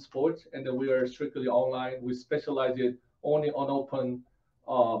Awesome Sports, and then we are strictly online. We specialize in only on open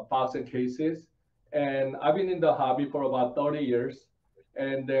boxing cases. And I've been in the hobby for about 30 years,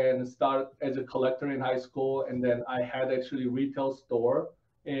 and then started as a collector in high school. And then I had actually retail store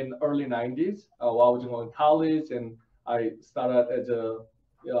in early 90s while I was going to college. And I started as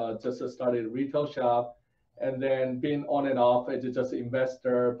just started a retail shop, and then been on and off as just an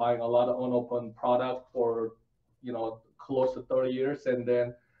investor, buying a lot of unopened product for, close to 30 years. And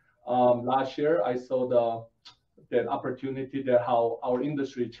then last year I saw that opportunity that how our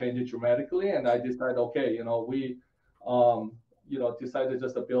industry changed dramatically, and I decided, okay, we decided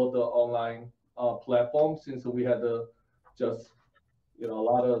just to build the online platform, since we had just a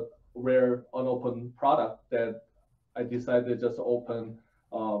lot of rare unopened product that I decided just to open.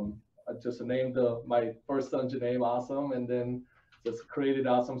 I just named my first son's name Awesome, and then just created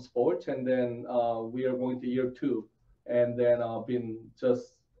Awesome Sports, and then we are going to year 2, and then been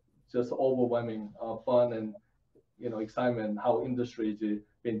just overwhelming fun and excitement how industry has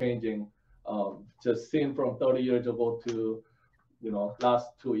been changing, just seeing from 30 years ago to last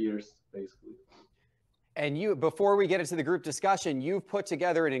 2 years basically. And before we get into the group discussion, you've put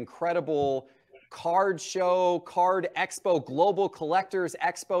together an incredible card show, card expo, global collectors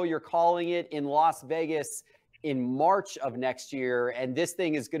expo, you're calling it, in Las Vegas in March of next year. And this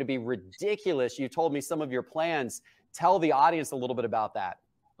thing is going to be ridiculous. You told me some of your plans. Tell the audience a little bit about that.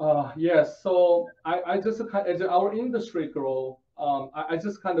 Yes. So I just, as our industry grow, I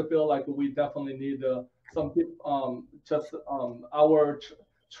just kind of feel like we definitely need some our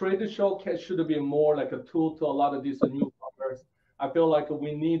trade show should be more like a tool to a lot of these newcomers. I feel like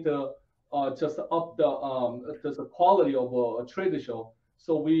we need to just up the quality of a trade show.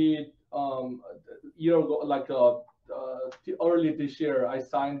 So we year ago, like early this year, I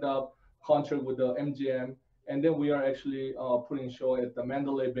signed up contract with the MGM. And then we are actually putting a show at the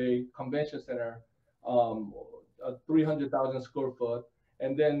Mandalay Bay Convention Center, 300,000 square foot.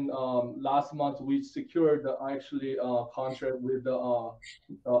 And then last month we secured actually contract with the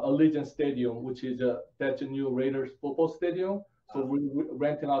Allegiant Stadium, which is that's a new Raiders football stadium. So we're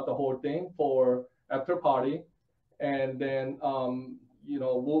renting out the whole thing for after party, and then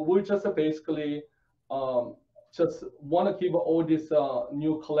we're just basically just want to give all this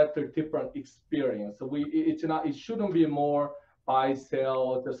new collector different experience. So it shouldn't be more buy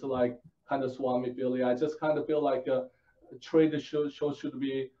sell, just like kind of Swami Billy. I just kind of feel like a trade show should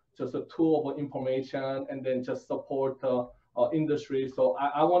be just a tool of information, and then just support industry. So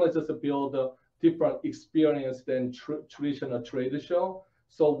I want to just build a different experience than traditional trade show.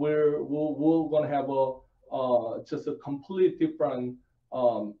 So we're going to have just a complete different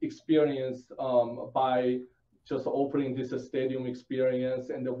experience by just offering this stadium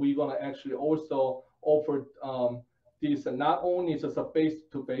experience. And we're going to actually also offer this not only just a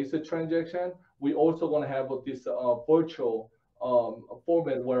face-to-face transaction, we also going to have this virtual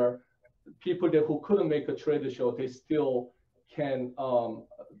format where people who couldn't make a trade show, they still can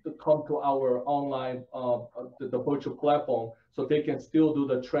come to our online the virtual platform, so they can still do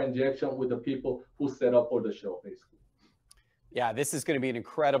the transaction with the people who set up for the show basically. Yeah, this is going to be an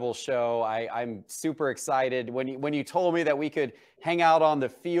incredible show. I'm super excited. When you told me that we could hang out on the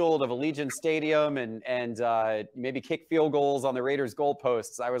field of Allegiant Stadium and maybe kick field goals on the Raiders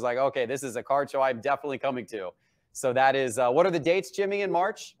goalposts, I was like, okay, this is a card show I'm definitely coming to. So that is, what are the dates, Jimmy, in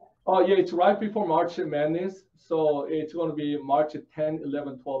March? Oh, yeah, it's right before March Madness. So it's going to be March 10,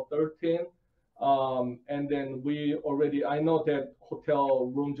 11, 12, 13. And then I know that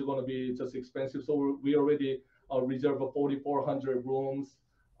hotel rooms are going to be just expensive. So we already reserve 4,400 rooms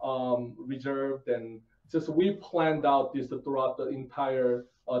reserved, and just we planned out this throughout the entire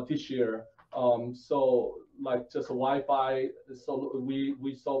this year. So like just Wi-Fi, so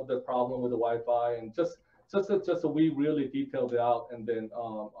we solved the problem with the Wi-Fi, and just we really detailed it out, and then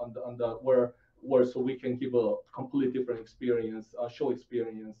on the where so we can give a completely different experience, show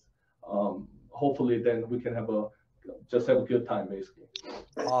experience. Hopefully, then we can have a good time basically.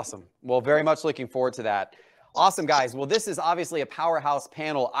 Awesome. Well, very much looking forward to that. Awesome, guys. Well, this is obviously a powerhouse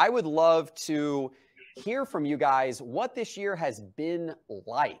panel. I would love to hear from you guys what this year has been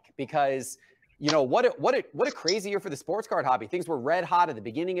like, because you know, what a crazy year for the sports card hobby. Things were red hot at the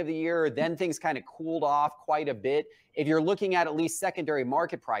beginning of the year. Then things kind of cooled off quite a bit. If you're looking at least secondary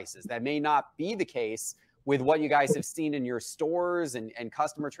market prices, that may not be the case with what you guys have seen in your stores and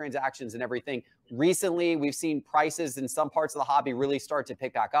customer transactions and everything. Recently, we've seen prices in some parts of the hobby really start to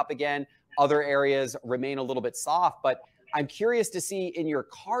pick back up again. Other areas remain a little bit soft, but I'm curious to see in your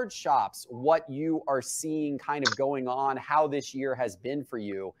card shops what you are seeing kind of going on, how this year has been for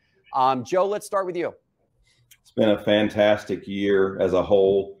you. Joe, let's start with you. It's been a fantastic year as a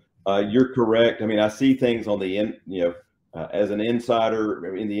whole. You're correct. I mean, I see things on the as an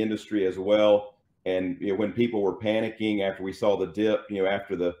insider in the industry as well. And when people were panicking after we saw the dip,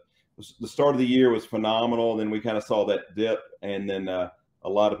 after the start of the year was phenomenal, then we kind of saw that dip, and then a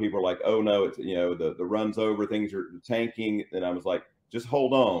lot of people are like, "Oh no, it's the run's over, things are tanking." And I was like, "Just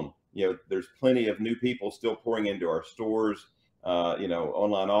hold on. There's plenty of new people still pouring into our stores.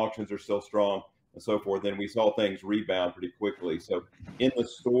 Online auctions are still strong and so forth." Then we saw things rebound pretty quickly. So in the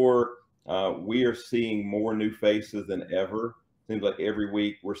store, we are seeing more new faces than ever. Seems like every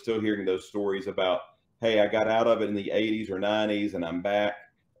week we're still hearing those stories about, hey, I got out of it in the 80s or 90s and I'm back,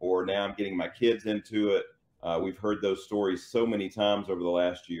 or now I'm getting my kids into it. We've heard those stories so many times over the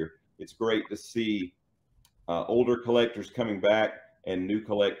last year. It's great to see older collectors coming back and new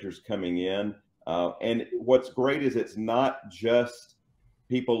collectors coming in. And what's great is it's not just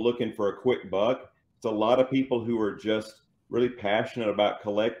people looking for a quick buck. It's a lot of people who are just really passionate about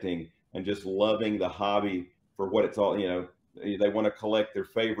collecting and just loving the hobby for what it's all, they want to collect their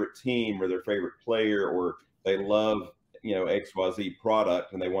favorite team or their favorite player, or they love, XYZ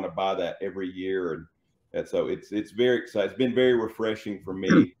product and they want to buy that every year. And so it's very exciting. It's been very refreshing for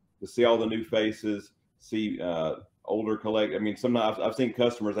me to see all the new faces, see older collect. I mean, sometimes I've seen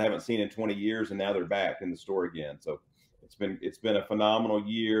customers I haven't seen in 20 years and now they're back in the store again. So it's been a phenomenal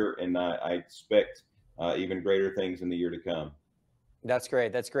year, and I expect even greater things in the year to come. That's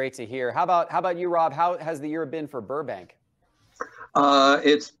great. That's great to hear. How about you, Rob? How has the year been for Burbank?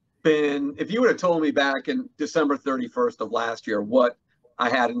 It's been, if you would have told me back in December 31st of last year what I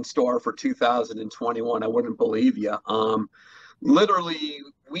had in store for 2021, I wouldn't believe you. Literally,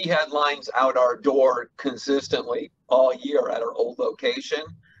 we had lines out our door consistently all year at our old location.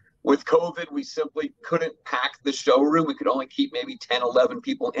 With COVID, we simply couldn't pack the showroom. We could only keep maybe 10, 11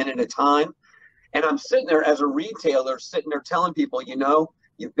 people in at a time. And I'm sitting there as a retailer, telling people,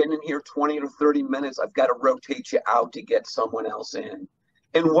 you've been in here 20 to 30 minutes. I've got to rotate you out to get someone else in.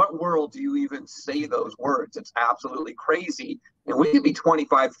 In what world do you even say those words? It's absolutely crazy. And we could be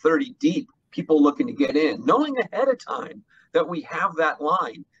 25, 30 deep, people looking to get in, knowing ahead of time that we have that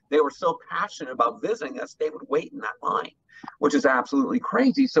line. They were so passionate about visiting us, they would wait in that line, which is absolutely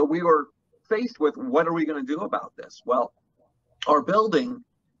crazy. So we were faced with, what are we going to do about this? Well, our building,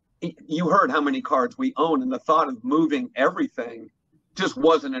 you heard how many cards we own, and the thought of moving everything just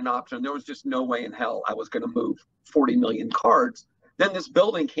wasn't an option. There was just no way in hell I was going to move 40 million cards. Then this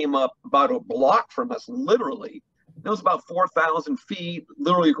building came up about a block from us, literally. It was about 4,000 feet.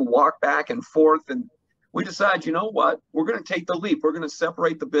 Literally, you could walk back and forth. And we decided, you know what? We're going to take the leap. We're going to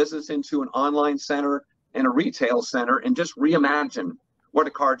separate the business into an online center and a retail center and just reimagine what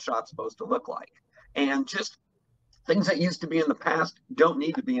a card shop's supposed to look like. And just things that used to be in the past don't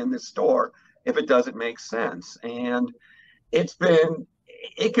need to be in this store if it doesn't make sense. And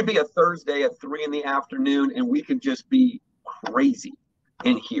it could be a Thursday at 3 in the afternoon and we could just be crazy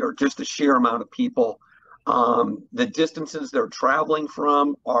in here. Just the sheer amount of people, the distances they're traveling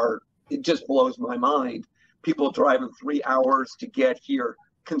from it just blows my mind. People driving 3 hours to get here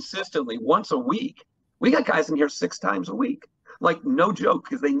consistently once a week. We got guys in here 6 times a week, like no joke,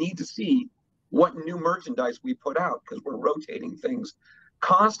 because they need to see what new merchandise we put out, because we're rotating things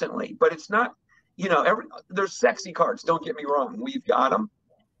constantly. But it's not, there's sexy cards, don't get me wrong, we've got them.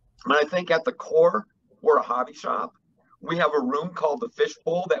 And I think at the core, we're a hobby shop. We have a room called the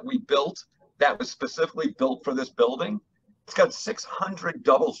Fishbowl that we built, that was specifically built for this building. It's got 600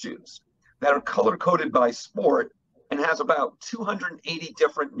 double shoes that are color-coded by sport and has about 280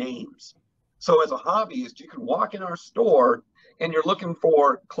 different names. So as a hobbyist, you can walk in our store and you're looking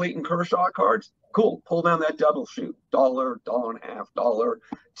for Clayton Kershaw cards. Cool, pull down that double shoe, $1, $1.50,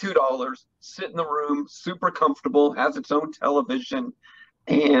 $2, sit in the room, super comfortable, has its own television.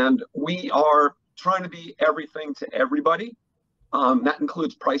 And we are trying to be everything to everybody. That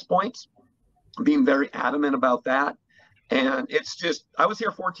includes price points, being very adamant about that. And it's just, I was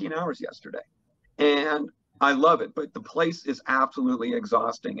here 14 hours yesterday and I love it, but the place is absolutely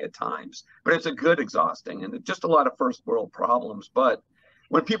exhausting at times, but it's a good exhausting and just a lot of first world problems. But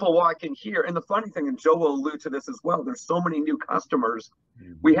when people walk in here, and the funny thing, and Joe will allude to this as well, there's so many new customers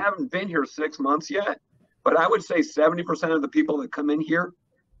We haven't been here 6 months yet, but I would say 70% of the people that come in here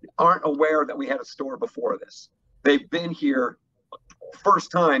aren't aware that we had a store before this. They've been here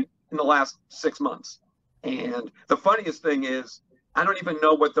first time in the last 6 months. And the funniest thing is, I don't even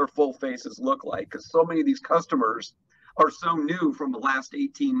know what their full faces look like, because so many of these customers are so new from the last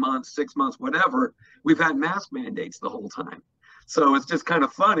 18 months, 6 months, whatever. We've had mask mandates the whole time. So it's just kind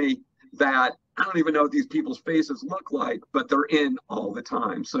of funny that I don't even know what these people's faces look like, but they're in all the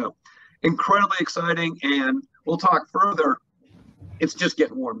time. So incredibly exciting. And we'll talk further. It's just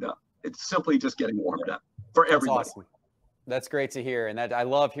getting warmed up. It's simply just getting warmed up for everybody. That's awesome. That's great to hear. And that I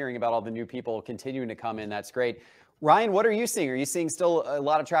love hearing about all the new people continuing to come in. That's great. Ryan, what are you seeing? Are you seeing still a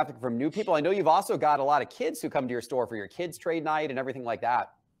lot of traffic from new people? I know you've also got a lot of kids who come to your store for your kids trade night and everything like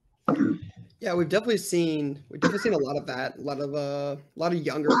that. Yeah, we've definitely seen a lot of that. A lot of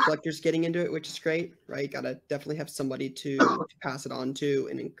younger collectors getting into it, which is great, right? Got to definitely have somebody to pass it on to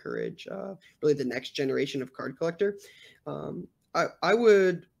and encourage really the next generation of card collector. I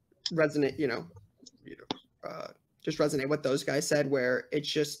would resonate, just resonate what those guys said, where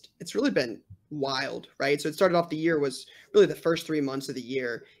it's really been wild, right? So it started off, the year was really the first 3 months of the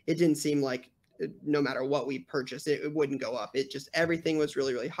year. It didn't seem like no matter what we purchased, it wouldn't go up. It just, everything was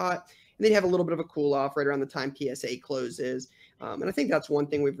really, really hot. And then you have a little bit of a cool off right around the time PSA closes. And I think that's one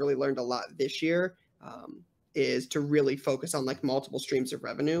thing we've really learned a lot this year, is to really focus on like multiple streams of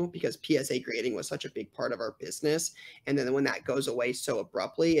revenue, because PSA grading was such a big part of our business. And then when that goes away so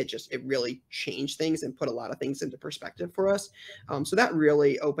abruptly, it really changed things and put a lot of things into perspective for us. So that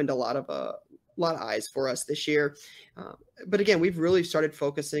really opened a lot of eyes for us this year. But again, we've really started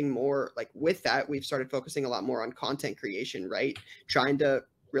focusing more, like with that, we've started focusing a lot more on content creation, right? Trying to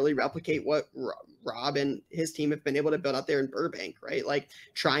really replicate what Rob and his team have been able to build out there in Burbank, right? Like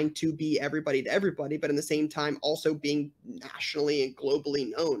trying to be everybody to everybody, but in the same time also being nationally and globally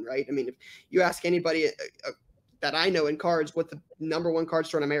known, right? I mean, if you ask anybody that I know in cards what the #1 card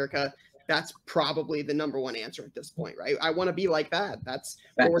store in America, that's probably the #1 answer at this point, right? I want to be like that. That's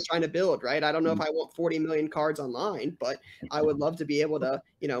what we're trying to build, right? I don't know if I want 40 million cards online, but I would love to be able to,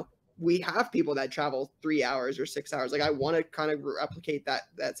 we have people that travel 3 hours or 6 hours. Like I want to kind of replicate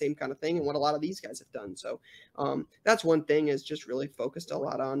that same kind of thing, and what a lot of these guys have done. So that's one thing, is just really focused a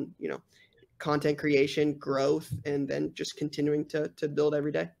lot on, content creation, growth, and then just continuing to build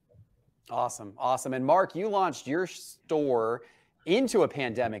every day. Awesome. Awesome. And Mark, you launched your store into a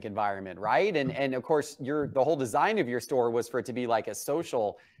pandemic environment, right? And of course, the whole design of your store was for it to be like a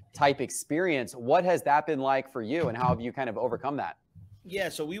social type experience. What has that been like for you, and how have you kind of overcome that? Yeah,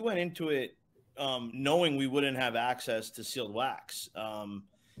 so we went into it knowing we wouldn't have access to sealed wax,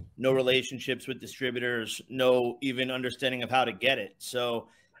 no relationships with distributors, no even understanding of how to get it. So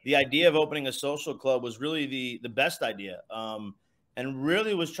the idea of opening a social club was really the best idea, and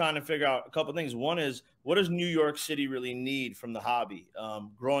really was trying to figure out a couple of things. One is, what does New York City really need from the hobby?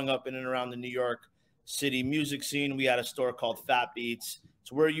 Growing up in and around the New York City music scene, we had a store called Fat Beats.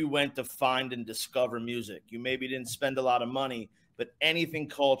 It's where you went to find and discover music. You maybe didn't spend a lot of money, but anything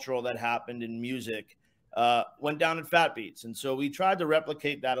cultural that happened in music went down at Fat Beats. And so we tried to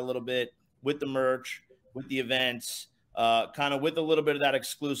replicate that a little bit with the merch, with the events, kind of with a little bit of that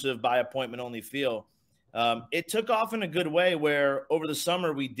exclusive by appointment only feel. It took off in a good way, where over the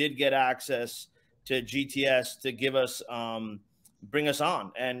summer we did get access to GTS to give us, bring us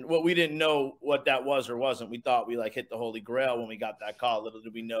on. And what we didn't know what that was or wasn't. We thought we like hit the Holy Grail when we got that call. Little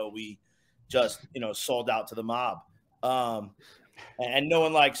did we know we just, sold out to the mob. And no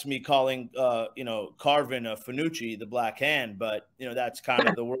one likes me calling, Carvin a Fanucci, the Black Hand, but, that's kind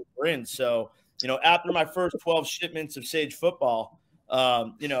of the world we're in. So, after my first 12 shipments of Sage football,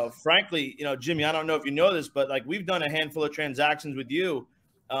 frankly, Jimmy, I don't know if you know this, but like we've done a handful of transactions with you,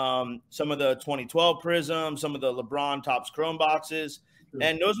 some of the 2012 Prism, some of the LeBron Topps Chrome boxes.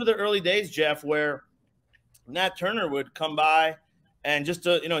 And those were the early days, Jeff, where Nat Turner would come by and just,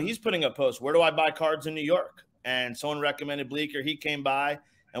 he's putting a post, where do I buy cards in New York? And someone recommended Bleecker. He came by,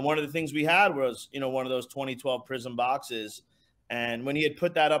 and one of the things we had was, one of those 2012 Prism boxes. And when he had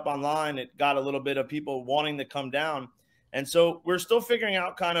put that up online, it got a little bit of people wanting to come down. And so we're still figuring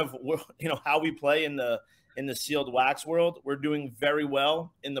out kind of, how we play in the sealed wax world. We're doing very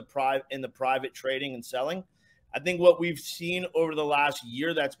well in the private trading and selling. I think what we've seen over the last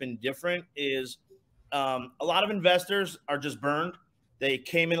year that's been different is a lot of investors are just burned. They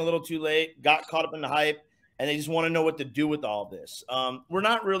came in a little too late, got caught up in the hype, and they just want to know what to do with all this. We're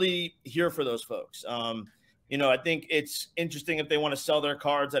not really here for those folks. I think it's interesting if they want to sell their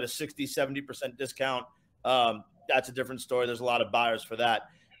cards at a 60, 70% discount. That's a different story. There's a lot of buyers for that.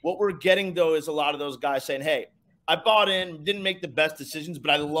 What we're getting, though, is a lot of those guys saying, hey, I bought in, didn't make the best decisions,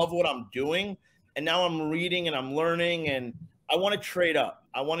 but I love what I'm doing. And now I'm reading and I'm learning, and I want to trade up.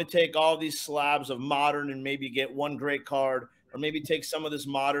 I want to take all these slabs of modern and maybe get one great card, or maybe take some of this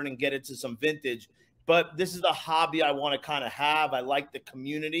modern and get it to some vintage. But this is the hobby I want to kind of have. I like the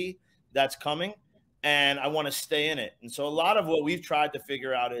community that's coming, and I want to stay in it. And so a lot of what we've tried to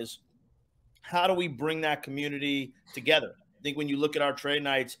figure out is, how do we bring that community together? I think when you look at our trade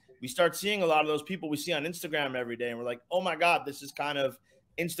nights, we start seeing a lot of those people we see on Instagram every day, and we're like, oh my God, this is kind of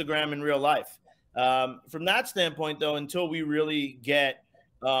Instagram in real life. From that standpoint, though, until we really get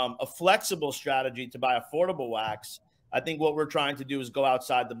a flexible strategy to buy affordable wax, I think what we're trying to do is go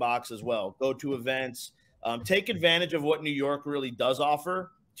outside the box as well. Go to events, take advantage of what New York really does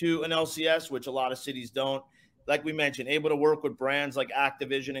offer to an LCS, which a lot of cities don't. Like we mentioned, able to work with brands like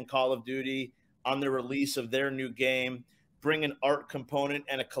Activision and Call of Duty on the release of their new game, bring an art component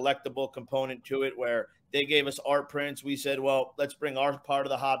and a collectible component to it, where they gave us art prints. We said, well, let's bring our part of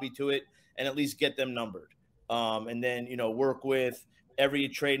the hobby to it and at least get them numbered. And then, you know, work with every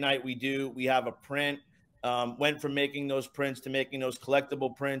trade night we do. We have a print. Went from making those prints to making those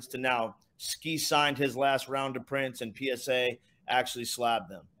collectible prints to now Ski signed his last round of prints and PSA actually slabbed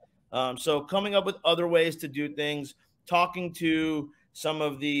them. So coming up with other ways to do things, talking to some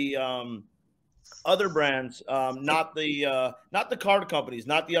of the other brands, not the card companies,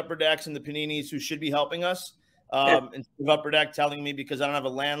 not the Upper Decks and the Paninis who should be helping us. Instead of Upper Deck telling me because I don't have a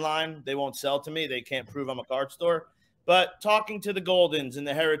landline, they won't sell to me. They can't prove I'm a card store. But talking to the Goldens and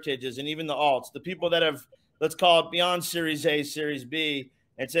the Heritages and even the Alts, the people that have, let's call it beyond Series A, Series B,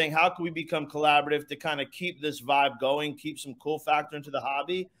 and saying, how can we become collaborative to kind of keep this vibe going, keep some cool factor into the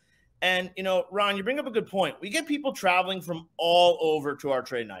hobby? And, you know, Ron, you bring up a good point. We get people traveling from all over to our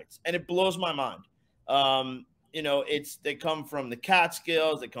trade nights, and it blows my mind. You know, they come from the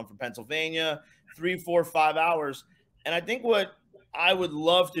Catskills, they come from Pennsylvania, 3, 4, 5 hours. And I think what I would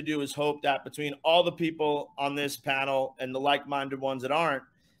love to do is hope that between all the people on this panel and the like-minded ones that aren't,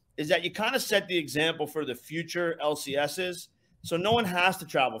 is that you kind of set the example for the future LCSs. So no one has to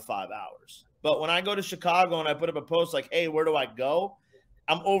travel 5 hours. But when I go to Chicago and I put up a post like, hey, where do I go?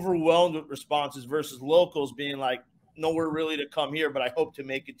 I'm overwhelmed with responses versus locals being like, nowhere really to come here, but I hope to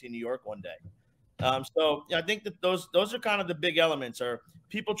make it to New York one day. So I think that those are kind of the big elements, are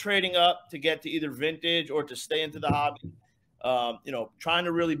people trading up to get to either vintage or to stay into the hobby. You know, trying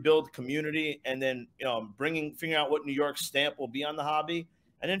to really build community, and then, you know, figuring out what New York's stamp will be on the hobby,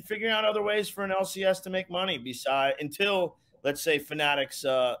 and then figuring out other ways for an LCS to make money until, let's say, Fanatics,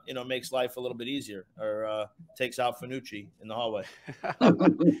 you know, makes life a little bit easier, or takes out Fanucci in the hallway.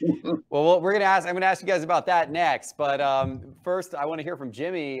 Well, I'm going to ask you guys about that next. But first, I want to hear from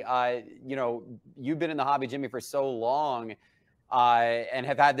Jimmy. You know, you've been in the hobby, Jimmy, for so long, and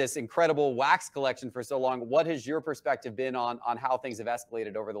have had this incredible wax collection for so long. What has your perspective been on how things have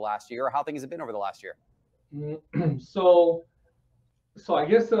escalated over the last year, or how things have been over the last year? So I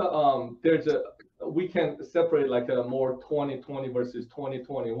guess we can separate like a more 2020 versus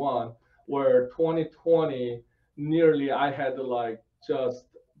 2021, where 2020 nearly I had like just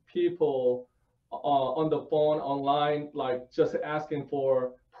people on the phone, online, like just asking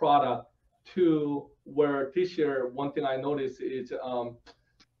for product, to where this year one thing I noticed is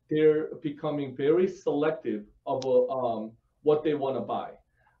they're becoming very selective of what they want to buy.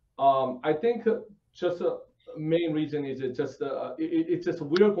 I think just a main reason is it's just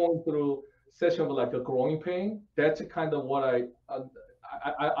we're going through session of like a growing pain. That's kind of what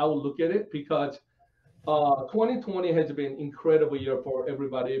I would look at it, because 2020 has been an incredible year for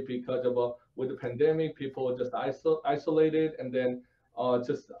everybody because of with the pandemic, people just isolated, and then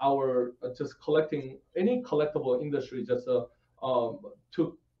just collecting any collectible industry just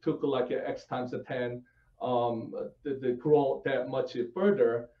took like X times 10 the growth that much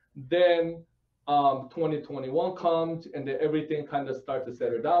further. Then 2021 comes, and then everything kind of starts to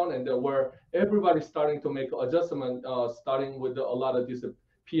settle down, and then where everybody's starting to make adjustment, starting with a lot of these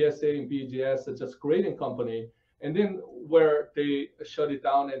PSA and BGS, just grading company, and then where they shut it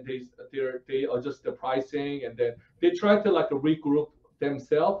down and they adjust the pricing, and then they try to like regroup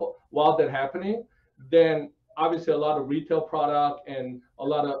themselves while that's happening. Then obviously a lot of retail product and a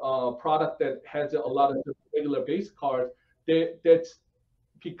lot of product that has a lot of regular base cards, that's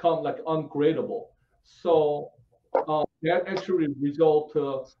become like ungradable. So that actually result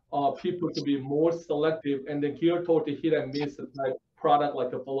to people to be more selective and then geared toward the hit and miss type product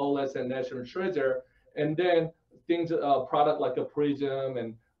like a Flawless and National Treasure, and then things product like a Prism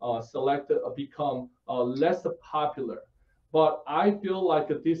and Select become less popular. But I feel like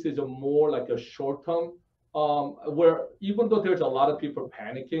this is a more like a short term, where even though there's a lot of people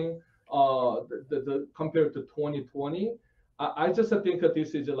panicking, compared to 2020. I just think that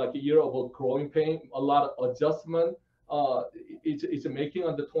this is like a year of growing pain, a lot of adjustment it's making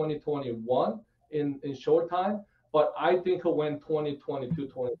on the 2021 in short time. But I think when 2022,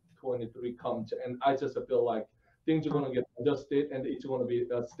 2023 comes, and I just feel like things are going to get adjusted and it's going to be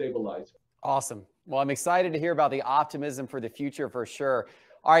stabilized. Awesome. Well, I'm excited to hear about the optimism for the future for sure.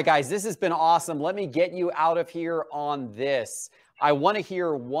 All right, guys, this has been awesome. Let me get you out of here on this. I want to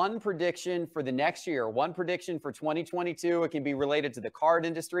hear one prediction for the next year, one prediction for 2022. It can be related to the card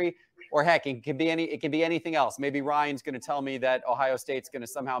industry, or heck, it can be anything else. Maybe Ryan's going to tell me that Ohio State's going to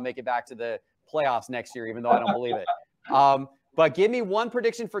somehow make it back to the playoffs next year, even though I don't believe it. But give me one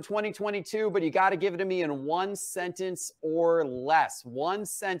prediction for 2022, but you got to give it to me in one sentence or less. One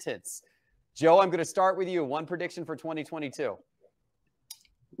sentence. Joe, I'm going to start with you. One prediction for 2022.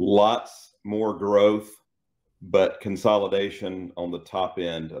 Lots more growth, but consolidation on the top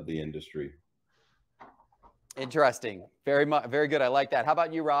end of the industry. Interesting. Very good. I like that. How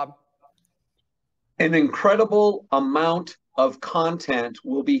about you, Rob? An incredible amount of content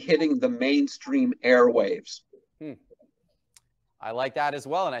will be hitting the mainstream airwaves. I like that as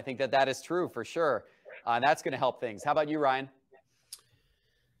well, and I think that that is true for sure. That's going to help things. How about you, Ryan?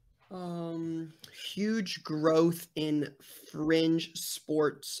 Huge growth in fringe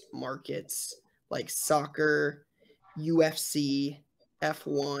sports markets like soccer, UFC,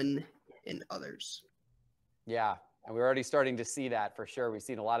 F1, and others. Yeah, and we're already starting to see that for sure. We've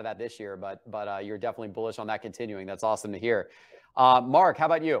seen a lot of that this year, but you're definitely bullish on that continuing. That's awesome to hear. Mark, how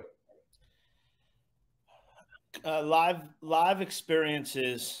about you? Live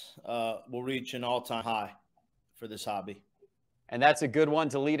experiences will reach an all-time high for this hobby. And that's a good one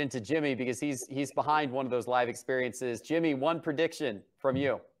to lead into Jimmy, because he's behind one of those live experiences. Jimmy, one prediction from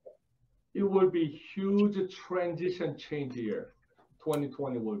you. It will be huge transition change year.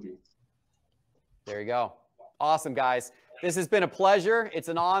 2020 will be. There you go. Awesome, guys. This has been a pleasure. It's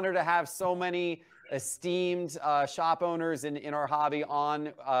an honor to have so many esteemed shop owners in our hobby on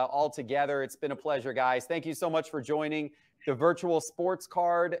all together. It's been a pleasure, guys. Thank you so much for joining the Virtual Sports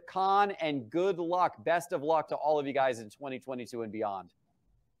Card Con, and good luck. Best of luck to all of you guys in 2022 and beyond.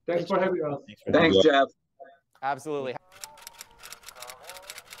 Thanks for having us. Thanks, Jeff. Absolutely.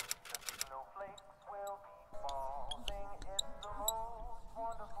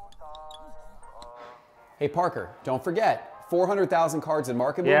 Hey, Parker, don't forget, 400,000 cards in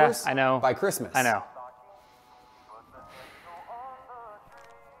Market Movers I know. by Christmas. I know.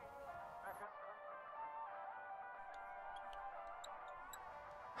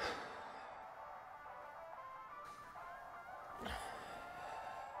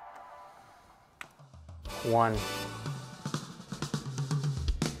 One.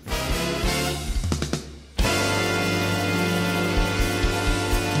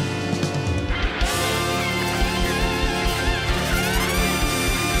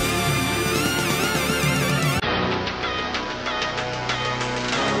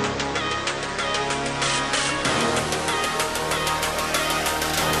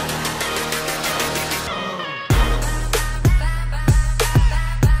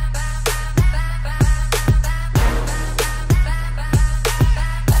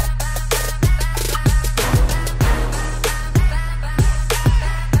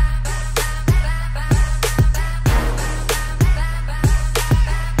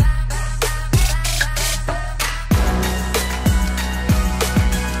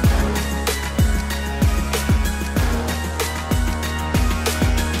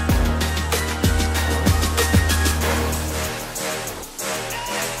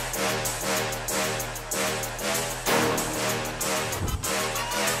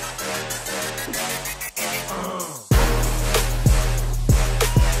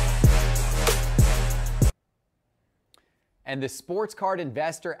 And the Sports Card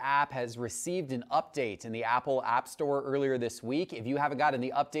Investor app has received an update in the Apple App Store earlier this week. If you haven't gotten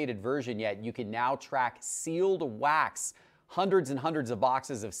the updated version yet, you can now track sealed wax. Hundreds and hundreds of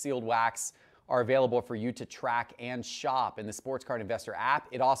boxes of sealed wax are available for you to track and shop in the Sports Card Investor app.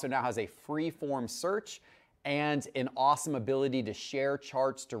 It also now has a free-form search and an awesome ability to share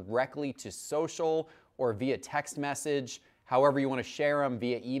charts directly to social or via text message. However you want to share them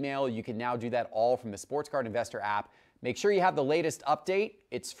via email, you can now do that all from the Sports Card Investor app. Make sure you have the latest update.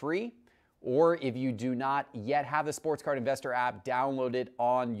 It's free. Or if you do not yet have the Sports Card Investor app, download it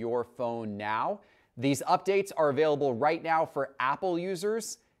on your phone now. These updates are available right now for Apple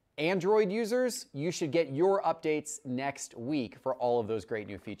users. Android users, you should get your updates next week for all of those great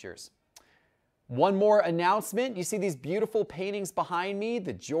new features. One more announcement. You see these beautiful paintings behind me,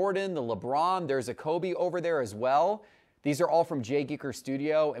 the Jordan, the LeBron, there's a Kobe over there as well. These are all from Jay Geeker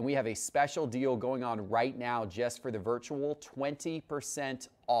Studio, and we have a special deal going on right now just for the virtual, 20%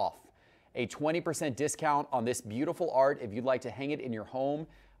 off. A 20% discount on this beautiful art if you'd like to hang it in your home,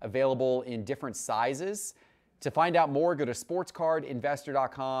 available in different sizes. To find out more, go to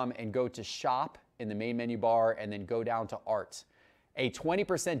sportscardinvestor.com and go to shop in the main menu bar and then go down to art. A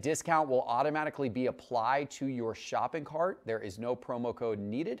 20% discount will automatically be applied to your shopping cart. There is no promo code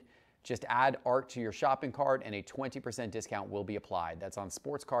needed. Just add art to your shopping cart and a 20% discount will be applied. That's on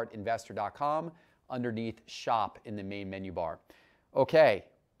sportscardinvestor.com underneath shop in the main menu bar. Okay,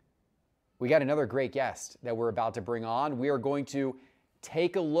 we got another great guest that we're about to bring on. We are going to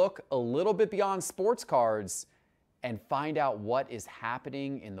take a look a little bit beyond sports cards and find out what is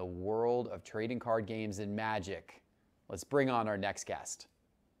happening in the world of trading card games and Magic. Let's bring on our next guest.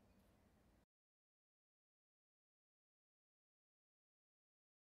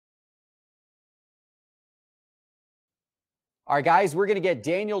 All right, guys, we're going to get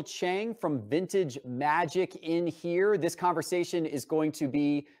Daniel Chang from Vintage Magic in here. This conversation is going to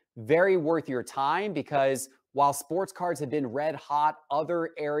be very worth your time because while sports cards have been red hot,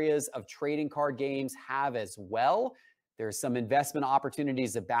 other areas of trading card games have as well. There's some investment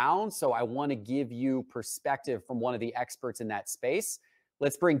opportunities abound, so I want to give you perspective from one of the experts in that space.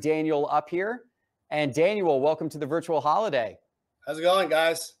 Let's bring Daniel up here. And Daniel, welcome to the virtual holiday. How's it going,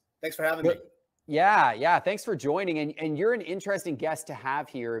 guys? Thanks for having me. Yeah. Thanks for joining. And you're an interesting guest to have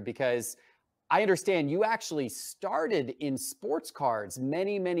here because I understand you actually started in sports cards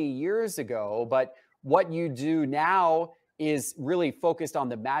many, many years ago, but what you do now is really focused on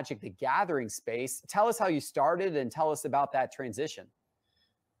the Magic the Gathering space. Tell us how you started and tell us about that transition.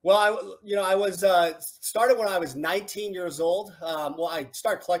 Well, I was started when I was 19 years old. Well, I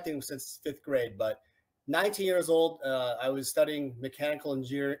started collecting since 5th grade, but 19 years old, I was studying mechanical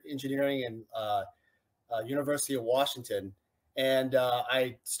engineering in University of Washington. And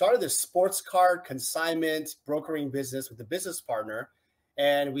I started this sports card consignment brokering business with a business partner.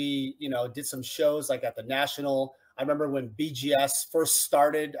 And we, did some shows like at the National. I remember when BGS first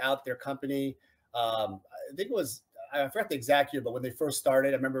started out their company. I think it was, I forgot the exact year, but when they first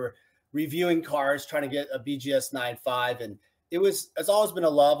started, I remember reviewing cards, trying to get a BGS 9.5. And it's always been a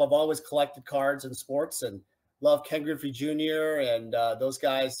love. I've always collected cards in sports and love Ken Griffey Jr. and those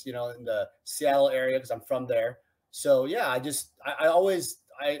guys, in the Seattle area because I'm from there. So yeah,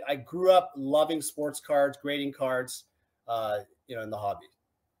 I grew up loving sports cards, grading cards, in the hobby.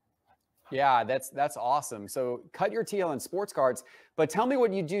 Yeah, that's awesome. So cut your teeth on sports cards, but tell me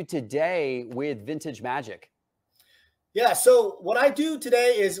what you do today with Vintage Magic. Yeah, so what I do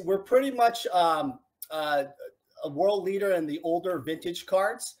today is we're pretty much a world leader in the older vintage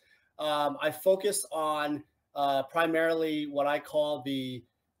cards. I focus on primarily what I call the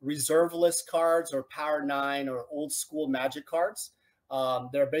reserve list cards or Power 9 or old school Magic cards.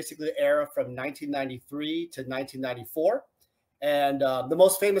 They're basically the era from 1993 to 1994. And the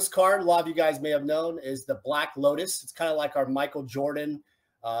most famous card, a lot of you guys may have known, is the Black Lotus. It's kind of like our Michael Jordan,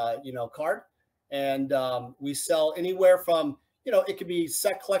 card. And we sell anywhere from, it could be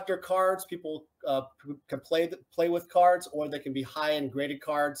set collector cards. People can play with cards, or they can be high-end graded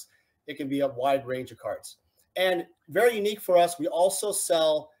cards. It can be a wide range of cards. And very unique for us, we also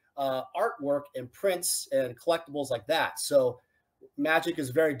sell artwork and prints and collectibles like that. So Magic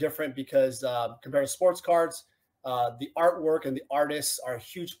is very different because compared to sports cards, the artwork and the artists are a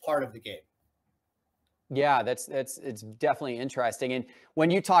huge part of the game. Yeah, it's definitely interesting. And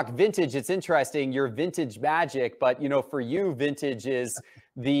when you talk vintage, it's interesting. You're Vintage Magic, but for you, vintage is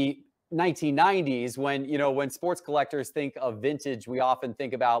the 1990s. When sports collectors think of vintage, we often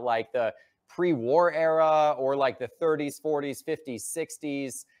think about like the pre-war era or like the 30s, 40s, 50s,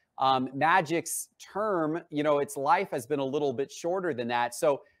 60s. Magic's term, its life has been a little bit shorter than that.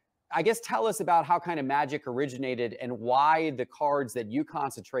 So I guess tell us about how kind of Magic originated and why the cards that you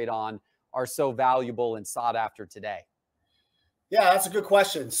concentrate on are so valuable and sought after today. Yeah, that's a good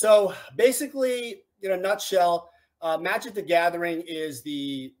question. So basically, in a nutshell, Magic the Gathering is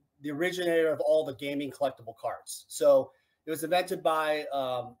the originator of all the gaming collectible cards. So it was invented by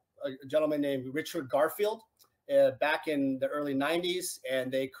a gentleman named Richard Garfield back in the early 90s, and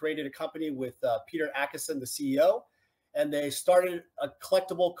they created a company with Peter Adkison, the CEO, and they started a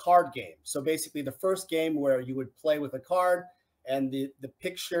collectible card game. So basically the first game where you would play with a card and the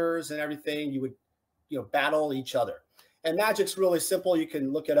pictures and everything, you would, battle each other. And Magic's really simple. You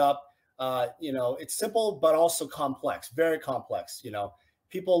can look it up. It's simple, but also complex, very complex.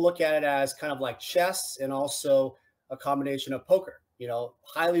 People look at it as kind of like chess and also a combination of poker,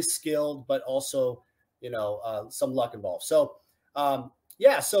 highly skilled, but also, some luck involved. So,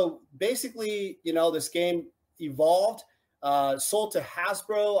 so basically, this game evolved sold to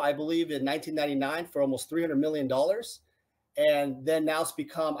Hasbro, I believe, in 1999 for almost $300 million. And then now it's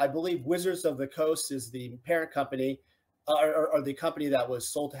become, I believe, Wizards of the Coast is the parent company, or the company that was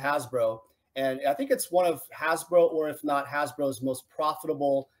sold to Hasbro. And I think it's one of Hasbro, or if not Hasbro's most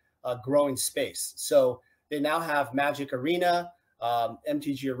profitable growing space. So they now have Magic Arena,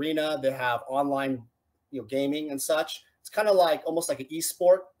 MTG Arena. They have online, gaming and such. It's kind of like almost like an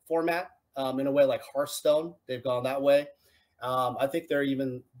esport format in a way, like Hearthstone. They've gone that way. I think they're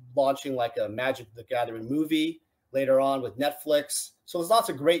even launching like a Magic the Gathering movie later on with Netflix. So there's lots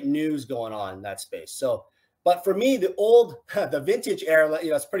of great news going on in that space. So, but for me, the vintage era,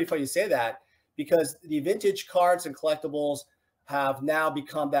 it's pretty funny you say that, because the vintage cards and collectibles have now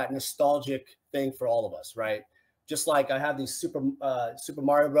become that nostalgic thing for all of us, right? Just like I have these Super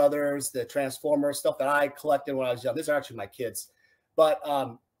Mario Brothers, the Transformers, stuff that I collected when I was young. These are actually my kids. But,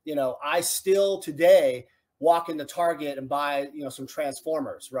 I still today walk into Target and buy, some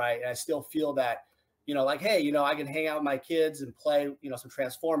Transformers, right? And I still feel that, like, hey, I can hang out with my kids and play, some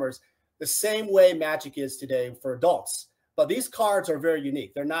Transformers the same way Magic is today for adults. But these cards are very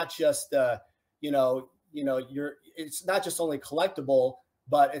unique. They're not just, it's not just only collectible,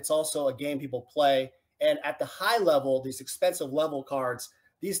 but it's also a game people play. And at the high level, these expensive level cards,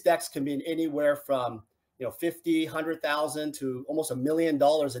 these decks can be anywhere from, 50, 100,000 to almost $1 million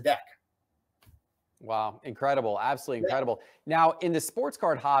a deck. Wow, incredible. Absolutely incredible. Yeah. Now, in the sports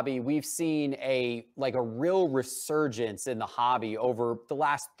card hobby, we've seen a real resurgence in the hobby over the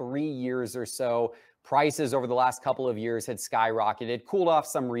last 3 years or so. Prices over the last couple of years had skyrocketed, cooled off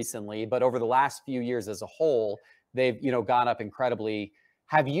some recently, but over the last few years as a whole, they've, gone up incredibly.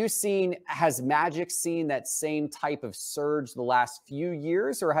 Has Magic seen that same type of surge the last few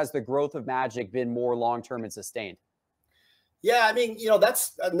years, or has the growth of Magic been more long-term and sustained? Yeah, I mean,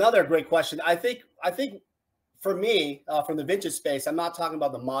 that's another great question. I think for me, from the vintage space, I'm not talking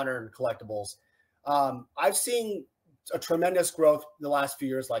about the modern collectibles. I've seen a tremendous growth the last few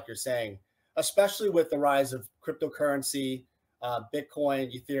years, like you're saying, especially with the rise of cryptocurrency, Bitcoin,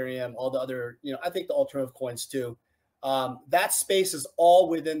 Ethereum, all the other, I think the alternative coins too. That space is all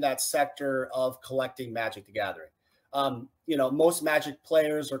within that sector of collecting Magic the Gathering. Most Magic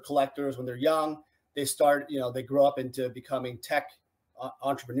players or collectors, when they're young, they start, they grow up into becoming tech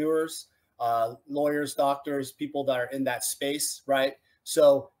entrepreneurs, lawyers, doctors, people that are in that space, right?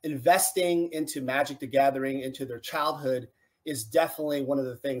 So investing into Magic the Gathering, into their childhood, is definitely one of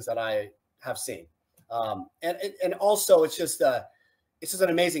the things that I have seen. And also it's just an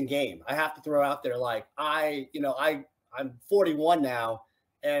amazing game. I have to throw out there, like I'm 41 now,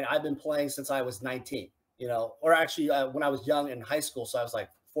 and I've been playing since I was 19, or actually when I was young in high school. So I was like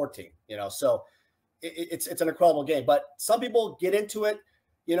 14, so it's an incredible game. But some people get into it,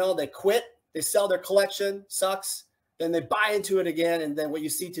 they quit, they sell their collection, sucks. Then they buy into it again. And then what you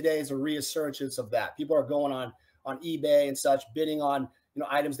see today is a resurgence of that. People are going on eBay and such, bidding on,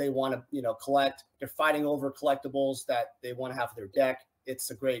 items they want to, collect. They're fighting over collectibles that they want to have for their deck. It's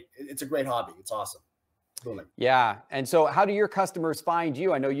a great hobby. It's awesome. Booming. Yeah. And so how do your customers find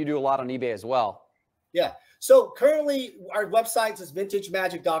you? I know you do a lot on eBay as well. Yeah. So currently our website is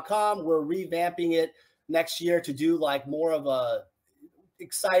vintagemagic.com. We're revamping it next year to do like more of a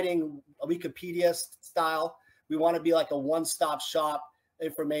exciting Wikipedia style. We want to be like a one-stop shop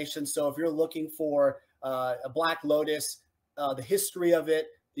information. So if you're looking for a Black Lotus, the history of it,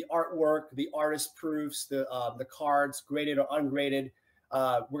 the artwork, the artist proofs, the cards, graded or ungraded,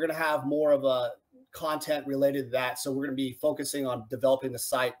 we're going to have more of a content related to that. So we're going to be focusing on developing the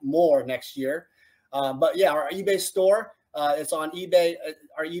site more next year. But yeah, our eBay store, it's on eBay.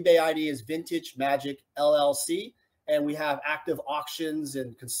 Our eBay ID is Vintage Magic LLC, and we have active auctions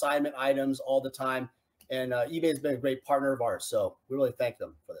and consignment items all the time. And eBay has been a great partner of ours, so we really thank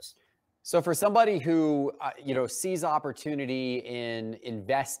them for this. So for somebody who sees opportunity in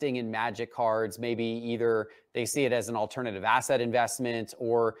investing in Magic cards, maybe either they see it as an alternative asset investment,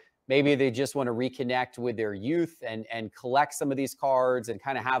 or maybe they just want to reconnect with their youth and collect some of these cards and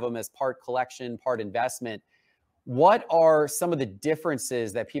kind of have them as part collection, part investment. What are some of the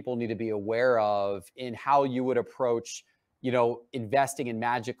differences that people need to be aware of in how you would approach, investing in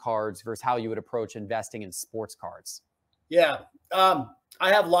Magic cards versus how you would approach investing in sports cards? Yeah.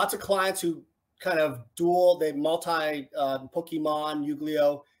 I have lots of clients who kind of they multi Pokemon,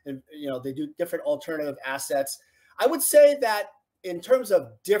 Yu-Gi-Oh, and they do different alternative assets. I would say that in terms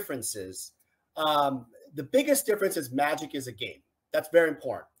of differences, the biggest difference is Magic is a game. That's very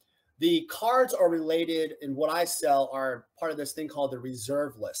important. The cards are related, and what I sell are part of this thing called the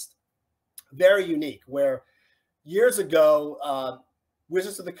reserve list. Very unique, where years ago,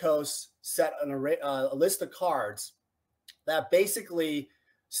 Wizards of the Coast set a list of cards that basically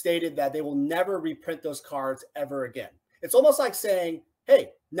stated that they will never reprint those cards ever again. It's almost like saying,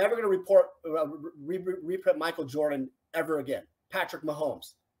 hey, never going to reprint Michael Jordan ever again, Patrick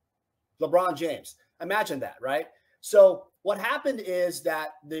Mahomes, LeBron James. Imagine that, right? So what happened is that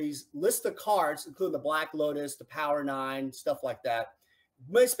these list of cards, including the Black Lotus, the Power 9, stuff like that,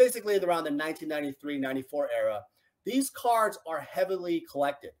 basically around the 1993-94 era, these cards are heavily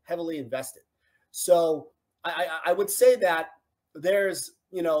collected, heavily invested. So I would say that there's,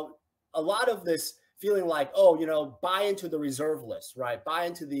 you know, a lot of this feeling like, oh, you know, buy into the reserve list, right? Buy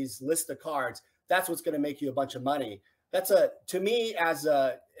into these list of cards. That's what's going to make you a bunch of money. To me as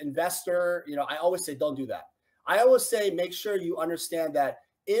a investor, you know, I always say, don't do that. I always say, make sure you understand that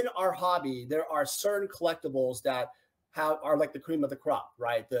in our hobby, there are certain collectibles that are like the cream of the crop,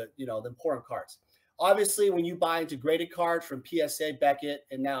 right? The important cards. Obviously, when you buy into graded cards from PSA, Beckett,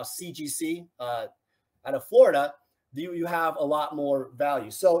 and now CGC out of Florida, you have a lot more value.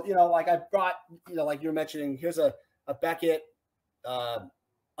 So, you know, like I brought, you know, like you're mentioning, here's a Beckett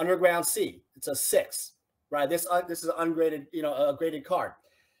Underground C. It's a 6, right? This is an ungraded, you know, a graded card.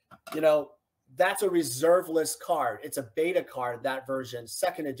 You know, that's a reserve list card. It's a beta card, that version,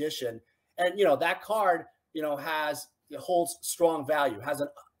 2nd edition. And, you know, that card, you know, holds strong value, has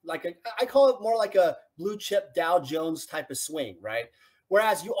I call it more like a blue chip Dow Jones type of swing, right?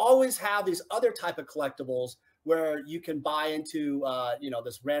 Whereas you always have these other type of collectibles where you can buy into, you know,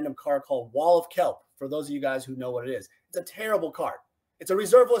 this random card called Wall of Kelp. For those of you guys who know what it is, it's a terrible card. It's a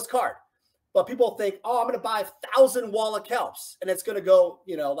reserve list card, but people think, oh, I'm going to buy 1,000 Wall of Kelps, and it's going to go,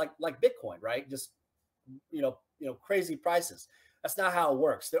 you know, like Bitcoin, right? Just, you know, crazy prices. That's not how it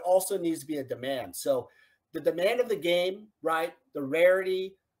works. There also needs to be a demand. So the demand of the game, right? The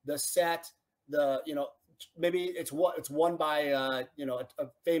rarity, the set, you know, maybe it's won by, you know, a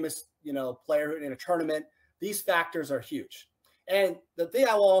famous, you know, player in a tournament. These factors are huge. And the thing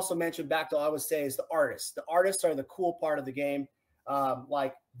I will also mention back to what I would say is the artists. The artists are the cool part of the game.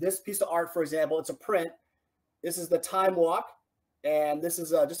 Like this piece of art, for example, it's a print. This is the Time Walk. And this is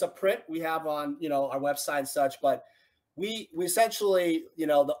just a print we have on, you know, our website and such. But we essentially, you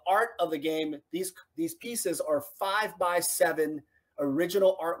know, the art of the game, these pieces are 5x7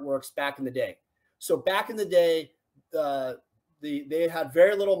 original artworks back in the day. So back in the day, they had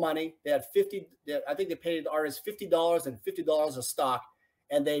very little money. They had I think they paid the artists $50 and $50 a stock,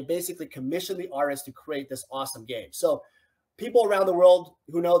 and they basically commissioned the artist to create this awesome game. So people around the world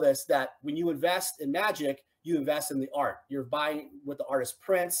who know this, that when you invest in Magic, you invest in the art. You're buying with the artist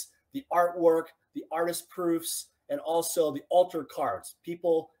prints, the artwork, the artist proofs, and also the altered cards.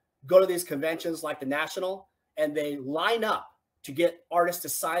 People go to these conventions like the National, and they line up to get artists to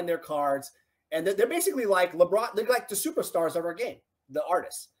sign their cards. And they're basically like LeBron. They're like the superstars of our game, the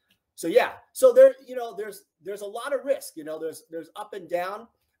artists. So yeah, so there, you know, there's a lot of risk. You know, there's up and down.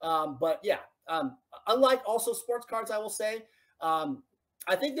 But yeah, unlike also sports cards, I will say,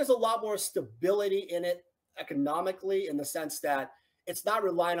 I think there's a lot more stability in it economically, in the sense that it's not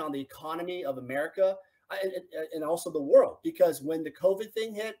relying on the economy of America and also the world. Because when the COVID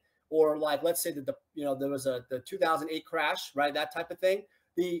thing hit, or like let's say that there was the 2008 crash, right? That type of thing.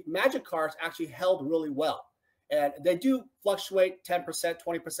 The Magic cards actually held really well. And they do fluctuate 10%,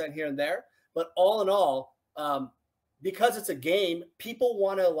 20% here and there. But all in all, because it's a game, people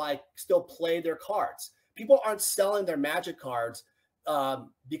want to like still play their cards. People aren't selling their Magic cards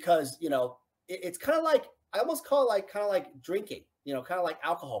because, you know, it's kind of like, I almost call it kind of like drinking, you know, kind of like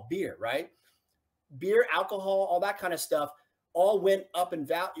alcohol, beer, right? Beer, alcohol, all that kind of stuff all went up in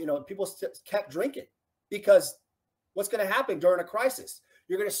value. You know, people kept drinking because what's going to happen during a crisis?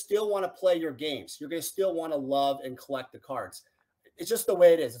 You're going to still want to play your games. You're going to still want to love and collect the cards. It's just the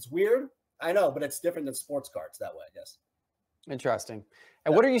way it is. It's weird, I know, but it's different than sports cards that way, I guess. Interesting.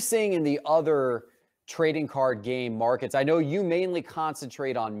 And what are you seeing in the other trading card game markets? I know you mainly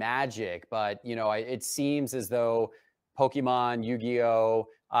concentrate on Magic, but you know, it seems as though Pokemon, Yu-Gi-Oh,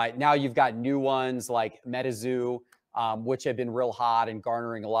 now you've got new ones like MetaZoo, which have been real hot and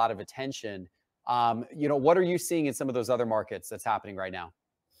garnering a lot of attention. You know, what are you seeing in some of those other markets that's happening right now?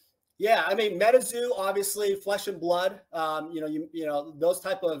 Yeah, I mean, MetaZoo, obviously, Flesh and Blood, you know, those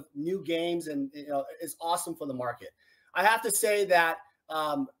type of new games, and you know, is awesome for the market. I have to say that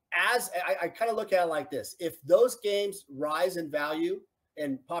as I kind of look at it like this: if those games rise in value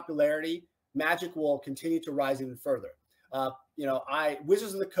and popularity, Magic will continue to rise even further. You know,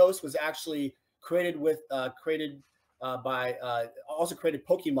 Wizards of the Coast was actually created by also created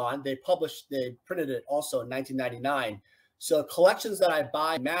Pokemon. They printed it also in 1999. So collections that I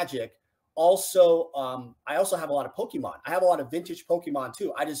buy Magic, also I also have a lot of Pokemon. I have a lot of vintage Pokemon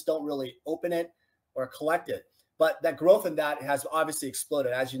too. I just don't really open it or collect it. But that growth in that has obviously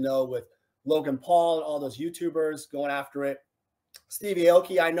exploded, as you know, with Logan Paul and all those YouTubers going after it. Stevie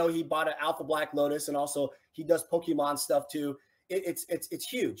Aoki, I know he bought an Alpha Black Lotus, and also he does Pokemon stuff too. It's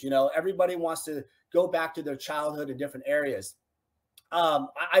huge. You know, everybody wants to go back to their childhood in different areas.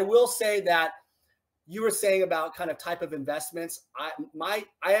 I will say that you were saying about kind of type of investments. I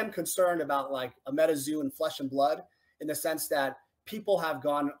am concerned about like a MetaZoo and Flesh and Blood, in the sense that people have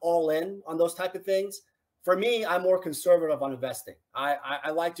gone all in on those type of things. For me, I'm more conservative on investing.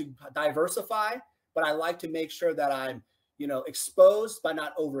 I like to diversify, but I like to make sure that I'm, you know, exposed but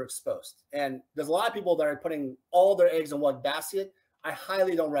not overexposed. And there's a lot of people that are putting all their eggs in one basket. I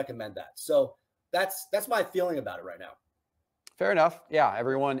highly don't recommend that. So that's my feeling about it right now. Fair enough. Yeah,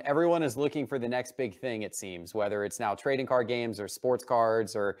 everyone is looking for the next big thing, it seems, whether it's now trading card games or sports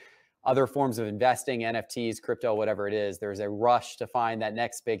cards or other forms of investing, NFTs, crypto, whatever it is. There's a rush to find that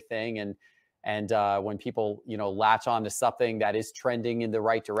next big thing. And when people, you know, latch on to something that is trending in the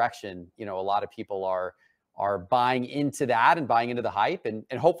right direction, you know, a lot of people are buying into that and buying into the hype, and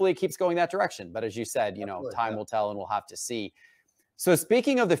hopefully it keeps going that direction. But as you said, you know, time will tell, and we'll have to see. So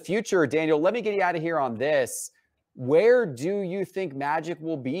speaking of the future, Daniel, let me get you out of here on this. Where do you think Magic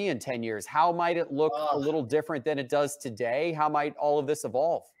will be in 10 years? How might it look a little different than it does today? How might all of this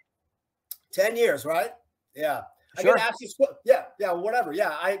evolve? 10 years, right? Yeah. Sure. I get asked this, whatever. Yeah,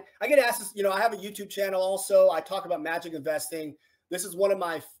 I get asked this, you know, I have a YouTube channel also. I talk about Magic investing. This is one of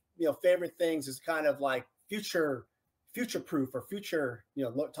my, you know, favorite things, is kind of like future proof or future, you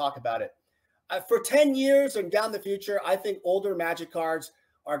know, talk about it. For 10 years and down the future, I think older Magic cards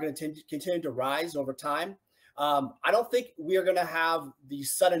are going to continue to rise over time. I don't think we are going to have the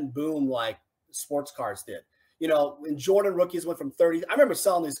sudden boom like sports cards did. You know, when Jordan rookies went from 30, I remember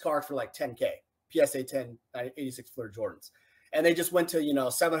selling these cards for like 10K, PSA 10, 86 footer Jordans. And they just went to, you know,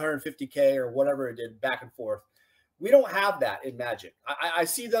 750K or whatever it did, back and forth. We don't have that in Magic. I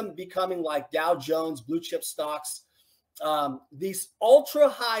see them becoming like Dow Jones, blue chip stocks. These ultra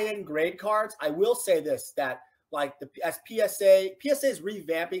high-end grade cards, I will say this, that like as PSA is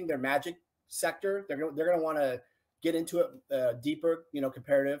revamping their Magic sector. They're going to want to get into it deeper, you know,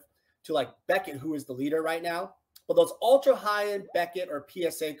 comparative to like Beckett, who is the leader right now. But those ultra high-end Beckett or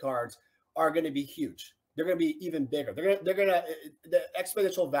PSA cards are going to be huge. They're going to be even bigger. The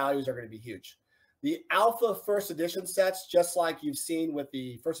exponential values are going to be huge. The alpha first edition sets, just like you've seen with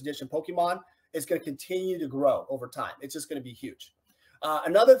the first edition Pokemon, is going to continue to grow over time. It's just going to be huge.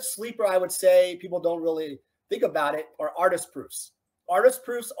 Another sleeper, I would say, people don't really think about it, are artist proofs. Artist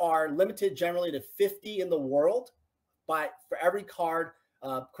proofs are limited generally to 50 in the world for every card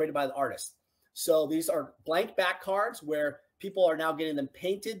created by the artist. So these are blank back cards where people are now getting them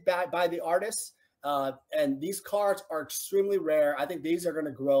painted by the artists. And these cards are extremely rare. I think these are going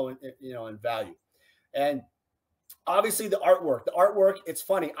to grow in value. And obviously the artwork, it's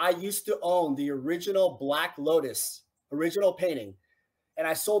funny. I used to own the original Black Lotus, original painting, and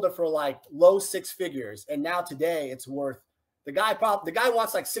I sold it for like low six figures. And now today it's worth, the guy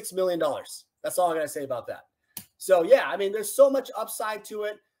wants like $6 million. That's all I got to say about that. So yeah, I mean, there's so much upside to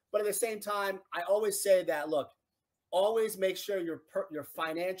it, but at the same time, I always say that, look, always make sure your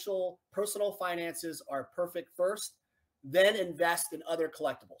personal finances are perfect first, then invest in other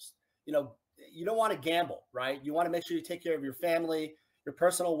collectibles. You know, you don't want to gamble, right? You want to make sure you take care of your family, your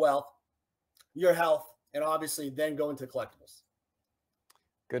personal wealth, your health, and obviously then go into collectibles.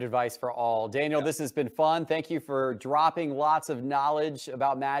 Good advice for all. Daniel, This has been fun. Thank you for dropping lots of knowledge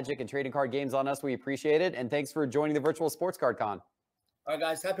about Magic and trading card games on us. We appreciate it. And thanks for joining the Virtual Sports Card Con. All right,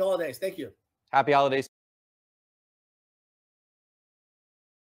 guys. Happy holidays. Thank you. Happy holidays.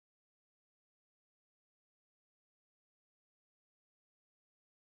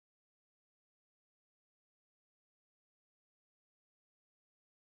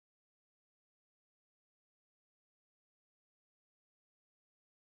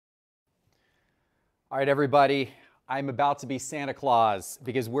 All right, everybody, I'm about to be Santa Claus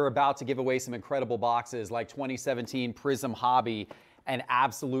because we're about to give away some incredible boxes like 2017 Prism Hobby and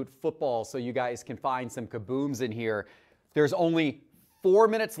Absolute Football, so you guys can find some kabooms in here. There's only 4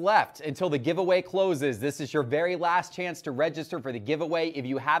 minutes left until the giveaway closes. This is your very last chance to register for the giveaway. If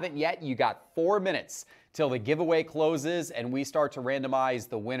you haven't yet, you got 4 minutes till the giveaway closes and we start to randomize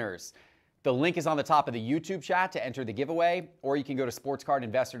the winners. The link is on the top of the YouTube chat to enter the giveaway, or you can go to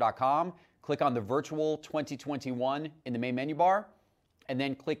sportscardinvestor.com. Click on the Virtual 2021 in the main menu bar, and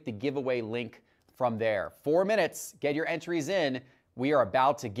then click the giveaway link from there. 4 minutes, get your entries in. We are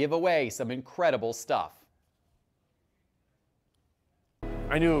about to give away some incredible stuff.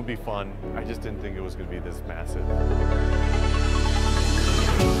 I knew it would be fun. I just didn't think it was going to be this massive.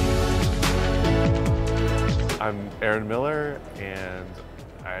 I'm Aaron Miller, and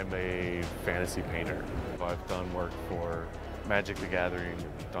I'm a fantasy painter. I've done work for Magic the Gathering,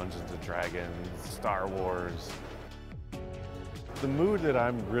 Dungeons & Dragons, Star Wars. The mood that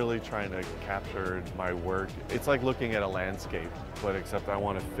I'm really trying to capture in my work, it's like looking at a landscape, but except I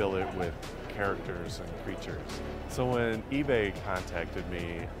want to fill it with characters and creatures. So when eBay contacted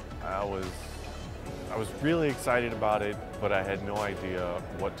me, I was really excited about it, but I had no idea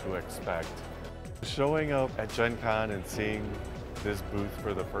what to expect. Showing up at Gen Con and seeing this booth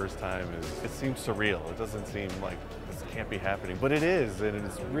for the first time, it seems surreal. It doesn't seem like this can't be happening, but it is, and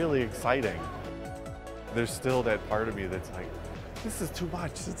it's really exciting. There's still that part of me that's like, this is too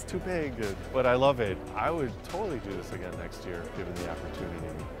much, it's too big, but I love it. I would totally do this again next year, given the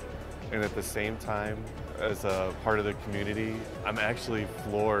opportunity. And at the same time, as a part of the community, I'm actually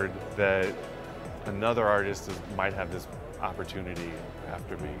floored that another artist might have this opportunity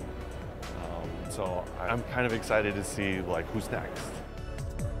after me. So I'm kind of excited to see like who's next.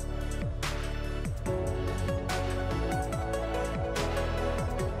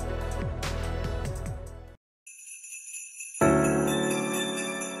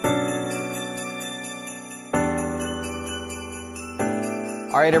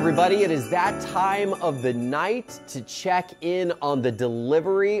 All right, everybody, it is that time of the night to check in on the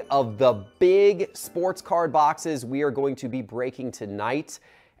delivery of the big sports card boxes we are going to be breaking tonight.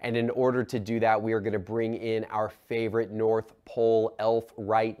 And in order to do that, we are going to bring in our favorite North Pole elf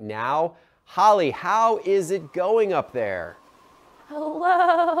right now. Holly, how is it going up there?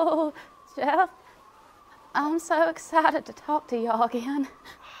 Hello, Jeff. I'm so excited to talk to y'all again.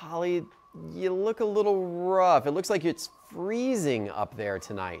 Holly, you look a little rough. It looks like it's freezing up there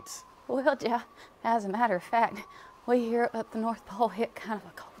tonight. Well, Jeff, as a matter of fact, we here at the North Pole hit kind of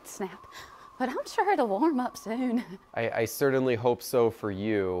a cold snap, but I'm sure it'll warm up soon. I certainly hope so for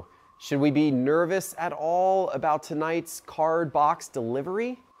you. Should we be nervous at all about tonight's card box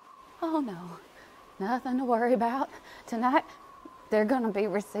delivery? Oh no, nothing to worry about. Tonight, they're gonna be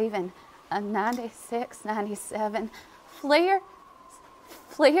receiving a 96-97 Fleer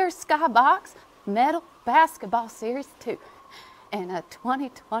Skybox Metal Basketball Series 2 and a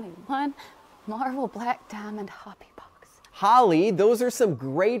 2021 Marvel Black Diamond Hobby Box. Holly, those are some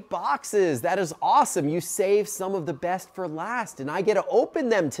great boxes. That is awesome. You saved some of the best for last, and I get to open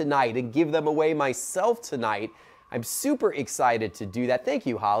them tonight and give them away myself tonight. I'm super excited to do that. Thank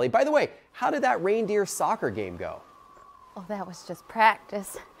you, Holly. By the way, how did that reindeer soccer game go? Well, that was just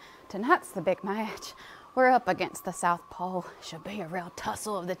practice. Tonight's the big match. We're up against the South Pole. Should be a real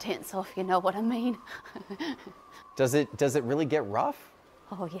tussle of the tinsel, if you know what I mean. Does it really get rough?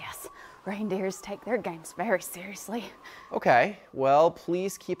 Oh yes, reindeers take their games very seriously. Okay, well,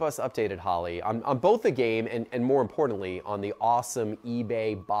 please keep us updated, Holly, on both the game and more importantly, on the awesome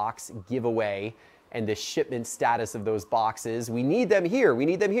eBay box giveaway and the shipment status of those boxes. We need them here. We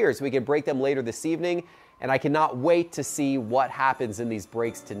need them here so we can break them later this evening. And I cannot wait to see what happens in these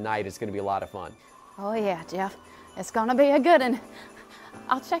breaks tonight. It's going to be a lot of fun. Oh yeah, Jeff, it's gonna be a good one.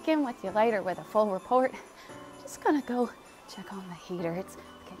 I'll check in with you later with a full report. Just gonna go check on the heater. It's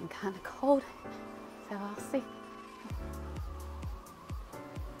getting kind of cold, so I'll see.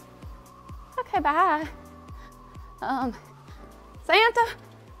 Okay, bye. Santa?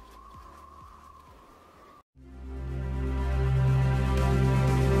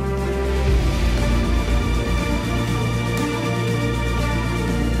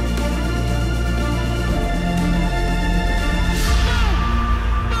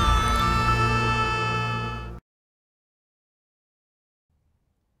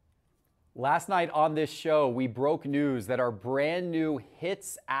 Last night on this show, we broke news that our brand new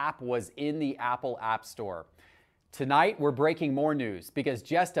Hits app was in the Apple App Store. Tonight, we're breaking more news because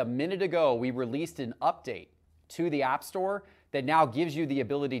just a minute ago, we released an update to the App Store that now gives you the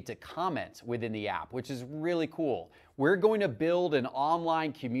ability to comment within the app, which is really cool. We're going to build an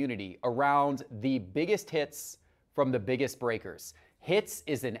online community around the biggest hits from the biggest breakers. Hits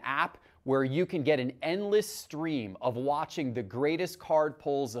is an app where you can get an endless stream of watching the greatest card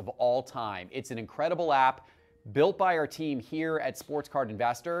pulls of all time. It's an incredible app built by our team here at Sports Card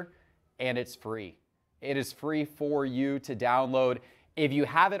Investor, and it's free. It is free for you to download. If you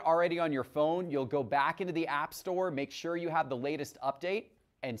have it already on your phone, you'll go back into the App Store, make sure you have the latest update,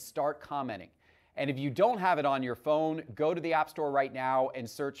 and start commenting. And if you don't have it on your phone, go to the App Store right now and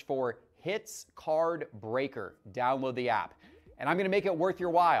search for Hits Card Breaker. Download the app. And I'm going to make it worth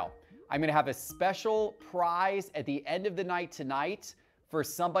your while. I'm going to have a special prize at the end of the night tonight for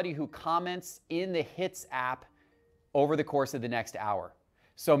somebody who comments in the Hits app over the course of the next hour.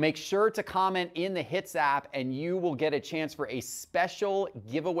 So make sure to comment in the Hits app and you will get a chance for a special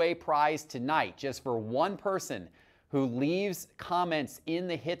giveaway prize tonight, just for one person who leaves comments in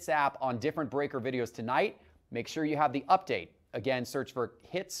the Hits app on different breaker videos tonight. Make sure you have the update. Again, search for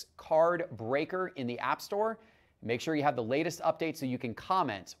Hits Card Breaker in the App Store. Make sure you have the latest update so you can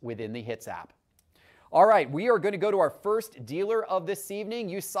comment within the Hits app. All right, we are going to go to our first dealer of this evening.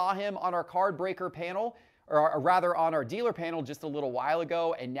 You saw him on our card breaker panel, or rather on our dealer panel just a little while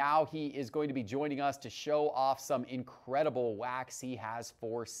ago, and now he is going to be joining us to show off some incredible wax he has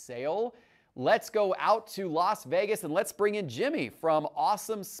for sale. Let's go out to Las Vegas and let's bring in Jimmy from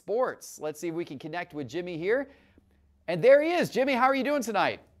Awesome Sports. Let's see if we can connect with Jimmy here. And there he is. Jimmy, how are you doing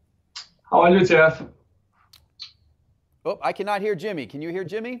tonight? How are you, Jeff? Oh, I cannot hear Jimmy. Can you hear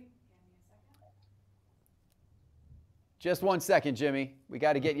Jimmy? Just one second, Jimmy. We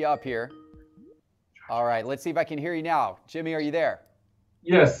got to get you up here. All right, let's see if I can hear you now. Jimmy, are you there?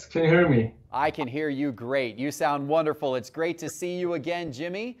 Yes, can you hear me? I can hear you great. You sound wonderful. It's great to see you again,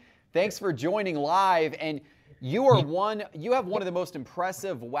 Jimmy. Thanks for joining live. And you have one of the most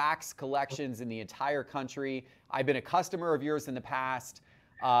impressive wax collections in the entire country. I've been a customer of yours in the past,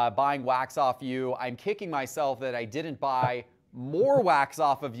 buying wax off you. I'm kicking myself that I didn't buy more wax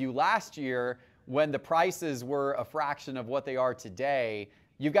off of you last year when the prices were a fraction of what they are today.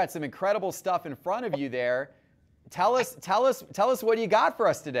 You've got some incredible stuff in front of you there. Tell us what you got for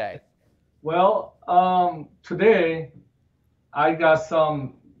us today. Well, today I got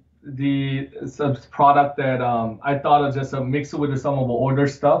some product that I thought of just mix it with some of the older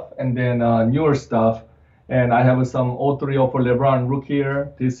stuff and then newer stuff. And I have some 0304 LeBron rookie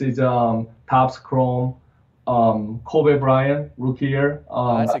year. This is Topps Chrome Kobe Bryant rookie year.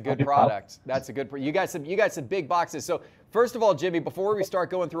 That's a good product. That's a good. You got some big boxes. So first of all, Jimmy, before we start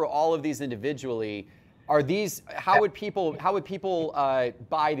going through all of these individually, are these how would people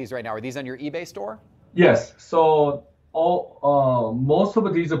buy these right now? Are these on your eBay store? Yes. So most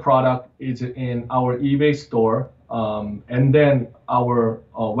of these product is in our eBay store, and then our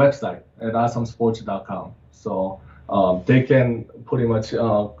website at awesomesports.com. So they can pretty much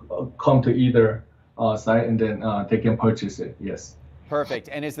come to either site and then they can purchase it. Yes. Perfect.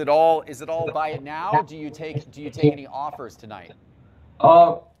 And is it all buy it now? Do you take any offers tonight?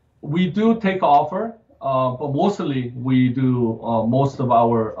 We do take offer, but mostly we do most of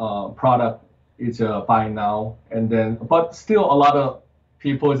our product is buy now, and then but still a lot of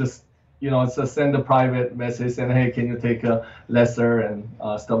people just send a private message and hey, can you take a lesser and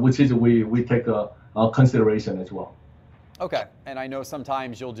stuff, which is we take a consideration as well. Okay. And I know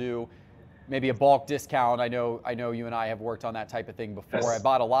sometimes you'll do maybe a bulk discount. I know you and I have worked on that type of thing before. Yes. I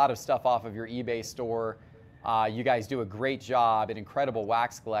bought a lot of stuff off of your eBay store. You guys do a great job, an incredible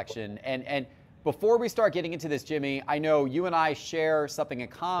wax collection. And before we start getting into this, Jimmy, I know you and I share something in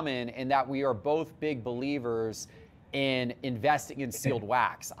common in that we are both big believers in investing in sealed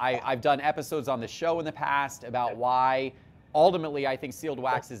wax. I've done episodes on the show in the past about why ultimately I think sealed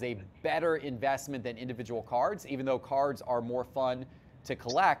wax is a better investment than individual cards, even though cards are more fun to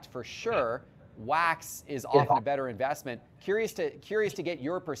collect for sure. Wax is often a better investment. Curious to get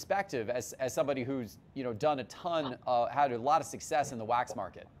your perspective as somebody who's done a ton, had a lot of success in the wax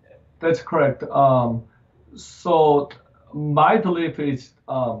market. That's correct. So my belief is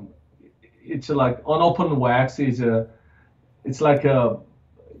it's like unopened wax is it's like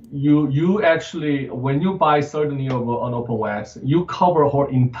you actually when you buy certain year of unopened wax, you cover her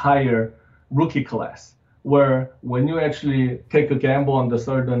entire rookie class. Where when you actually take a gamble on the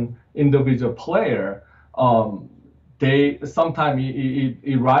certain individual player, they sometimes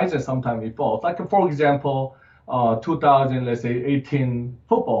it rises, sometimes it falls. Like for example, 2018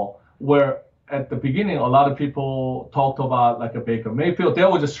 football, where at the beginning a lot of people talked about like a Baker Mayfield. There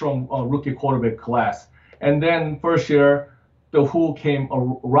was a strong rookie quarterback class, and then first year the who came a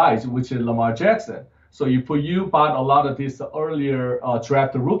rise, which is Lamar Jackson. So if you bought a lot of this earlier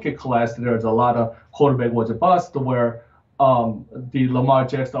draft rookie class, there's a lot of quarterback was a bust where the Lamar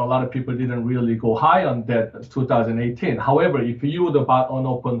Jackson, a lot of people didn't really go high on that 2018. However, if you would have bought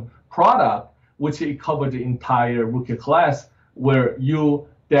unopened product, which it covered the entire rookie class, where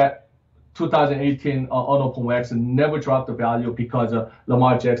that 2018 unopened wax never dropped the value because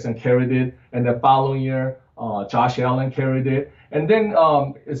Lamar Jackson carried it, and the following year, Josh Allen carried it. And then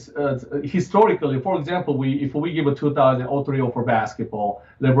historically, for example, if we give a 2003 for basketball,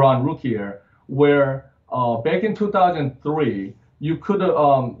 LeBron rookie year, where back in 2003, you could have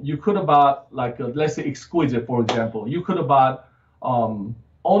bought like let's say Exquisite, for example. You could have bought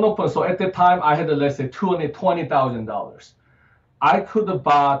unopened. So at the time, I had let's say $220,000. I could have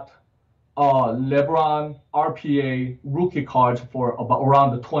bought LeBron RPA rookie cards for about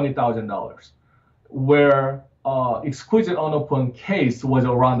around $20,000, where exquisite unopened case was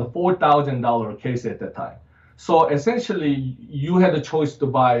around the $4,000 case at that time. So essentially, you had a choice to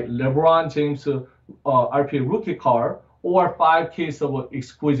buy LeBron James RPA rookie card or 5 cases of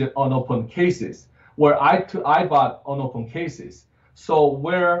exquisite unopened cases, where I bought unopened cases. So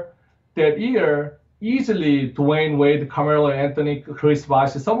where that year, easily Dwayne Wade, Carmelo Anthony, Chris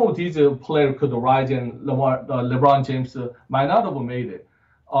Bosh, some of these players could rise and LeBron James might not have made it.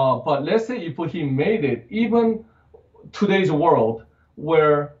 But let's say if he made it, even today's world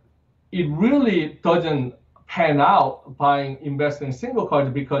where it really doesn't pan out buying investing in single cards,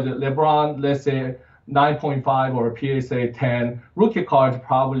 because LeBron, let's say 9.5 or PSA 10, rookie cards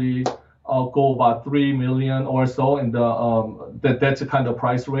probably go about 3 million or so, and that's the kind of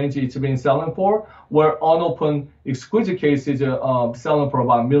price range it's been selling for, where unopened exquisite cases selling for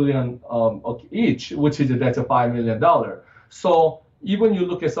about $1 million each, which is that's a $5 million. So even you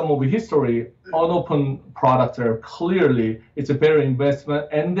look at some of the history, unopened products are clearly, it's a better investment,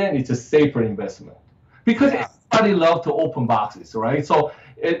 and then it's a safer investment. Because everybody loves to open boxes, right? So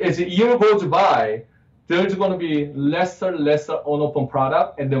as the year goes by, there's going to be lesser unopened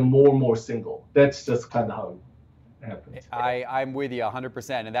product, and then more single. That's just kind of how it happens. I'm with you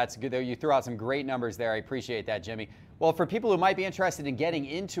 100%, and that's good. You threw out some great numbers there. I appreciate that, Jimmy. Well, for people who might be interested in getting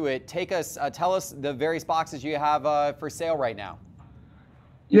into it, tell us the various boxes you have for sale right now.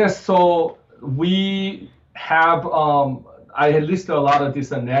 Yes, so we have, I listed a lot of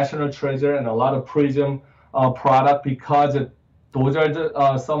this National Treasure and a lot of Prism product, because those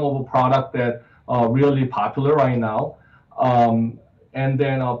are some of the product that really popular right now. And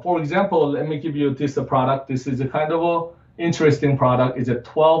then, for example, let me give you this product. This is a kind of a interesting product. It's a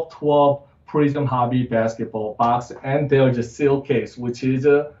 12-12 Prism Hobby basketball box, and there's a seal case, which is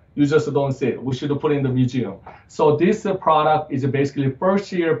you just don't see it. We should put it in the museum. So this product is basically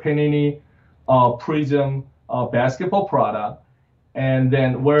first-year Panini Prism basketball product, and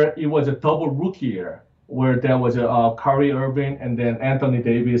then where it was a double rookie year, where there was Kyrie Irving, and then Anthony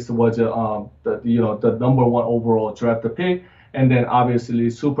Davis was the #1 overall draft pick, and then obviously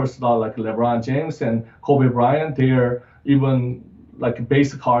superstar like LeBron James and Kobe Bryant. They're even like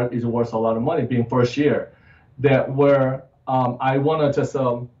base card is worth a lot of money, being first year. That where I want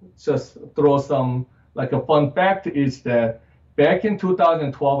to just throw some like a fun fact is that back in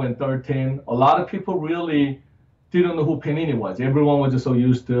 2012 and 13, a lot of people really didn't know who Panini was. Everyone was just so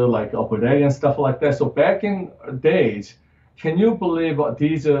used to like Upper Deck and stuff like that. So back in days, can you believe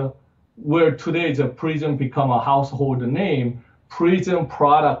these where today's Prism become a household name? Prism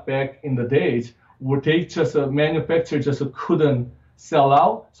product back in the days where they just manufacturer just couldn't sell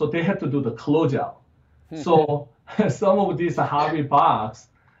out, so they had to do the closeout. So some of these hobby box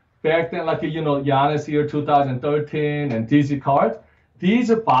back then, like Giannis year 2013 and DC cards,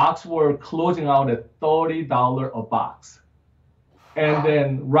 these box were closing out at $30 a box. And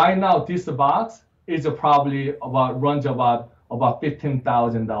then right now, this box is probably runs about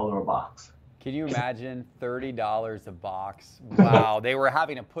 $15,000 a box. Can you imagine $30 a box? Wow, they were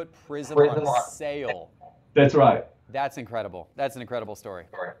having to put Prism on sale. That's right. That's incredible. That's an incredible story.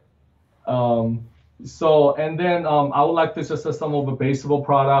 So, and then I would like to just some of the baseball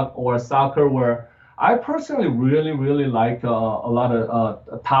product or soccer, where I personally really like a lot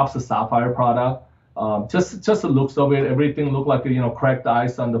of Topps Sapphire product. Just the looks of it, everything look like cracked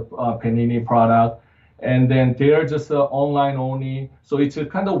ice on the Panini product, and then they're just online only, so it's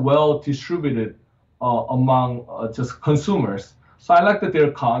kind of well distributed among just consumers. So I like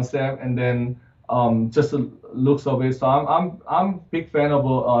their concept, and then just the looks of it. So I'm big fan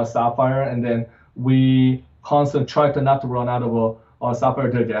of Sapphire, and then we constantly try to not to run out of Sapphire.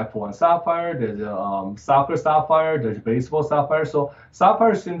 There's F1 Sapphire, there's soccer Sapphire, there's baseball Sapphire. So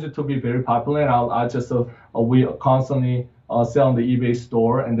Sapphire seems to be very popular, and I just we constantly sell on the eBay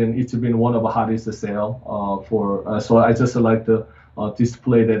store, and then it's been one of the hottest sale for. So I just like to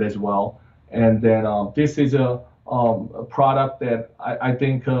display that as well. And then this is a product that I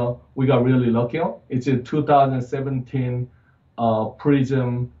think we got really lucky on. It's a 2017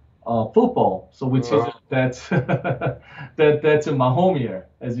 Prism football, so which is that's my home year,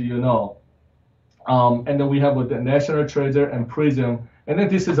 as you know. And then we have the National Treasure and Prism, and then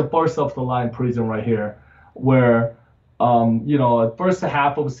this is the first of the line Prism right here, where first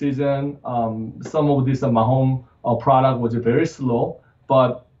half of the season, some of this Mahomes product was very slow,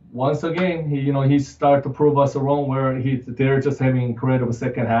 but once again, he started to prove us wrong, where they're just having incredible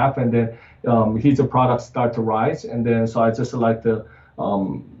second half, and then his product start to rise, and then so I just like to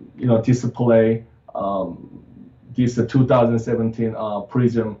display this 2017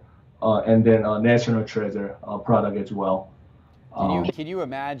 Prism and then National Treasure product as well. Can you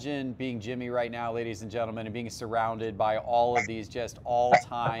imagine being Jimmy right now, ladies and gentlemen, and being surrounded by all of these just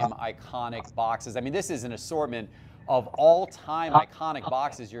all-time iconic boxes? I mean, this is an assortment of all-time iconic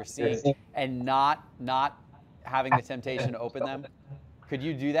boxes you're seeing, and not having the temptation to open them. Could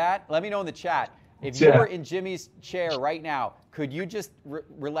you do that? Let me know in the chat. If you were in Jimmy's chair right now, could you just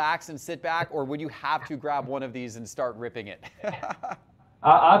relax and sit back, or would you have to grab one of these and start ripping it?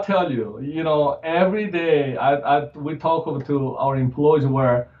 I'll tell you, every day we talk to our employees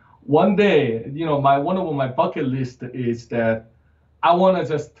where one day, one of my bucket list is that I want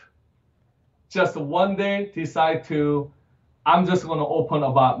to just one day decide I'm just going to open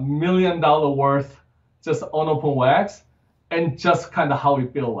about $1 million worth just unopened wax, and just kind of how we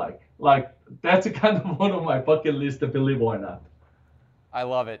feel like. Like, that's kind of one of my bucket list, believe it or not. I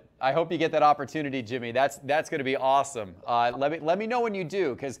love it. I hope you get that opportunity, Jimmy. That's going to be awesome. Let me know when you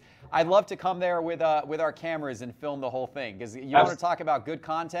do, because I'd love to come there with our cameras and film the whole thing. Because you want to talk about good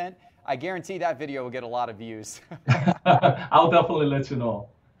content, I guarantee that video will get a lot of views. I'll definitely let you know.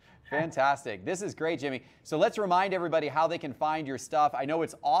 Fantastic. This is great, Jimmy. So let's remind everybody how they can find your stuff. I know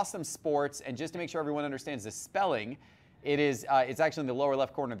it's Awesome Sports, and just to make sure everyone understands the spelling, it's actually in the lower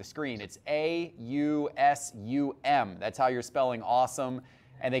left corner of the screen. It's AUSUM. That's how you're spelling awesome.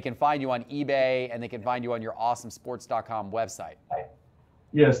 And they can find you on eBay, and they can find you on your awesomesports.com website.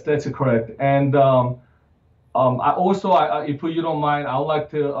 Yes, that's correct. And I also, if you don't mind, I would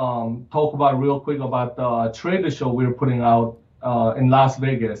like to talk about real quick about the trade show we're putting out in Las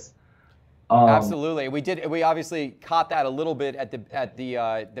Vegas. Absolutely, we obviously caught that a little bit at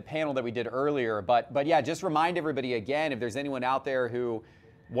the panel that we did earlier, but yeah, just remind everybody again, if there's anyone out there who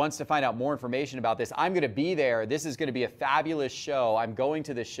wants to find out more information about this, I'm going to be there. This is going to be a fabulous show. I'm going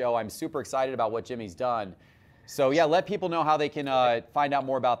to this show. I'm super excited about what Jimmy's done. So yeah, let people know how they can find out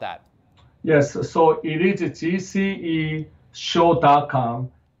more about that. Yes, so it is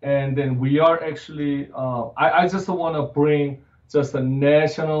GCEshow.com, and then we are actually. I just want to bring just a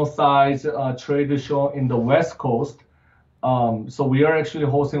national size trade show in the West Coast. So we are actually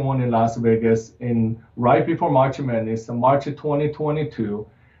hosting one in Las Vegas right before March Madness, March 2022.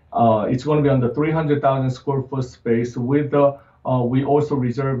 It's going to be on the 300,000 square foot space with we also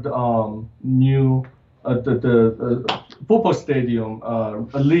reserved new the football stadium,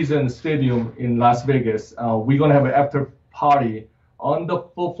 Allegiant Stadium in Las Vegas. We're going to have an after party on the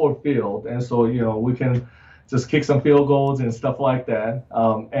football field, and so we can just kick some field goals and stuff like that.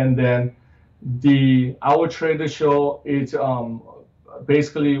 And then our trader show is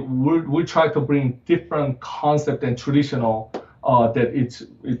basically we try to bring different concept and traditional that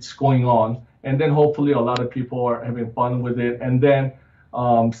it's going on, and then hopefully a lot of people are having fun with it. And then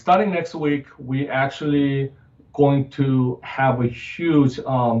starting next week, we actually going to have a huge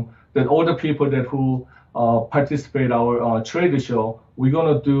that all the people who participate our trader show, we're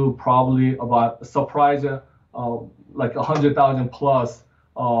gonna do probably about a surprise. Like 100,000 plus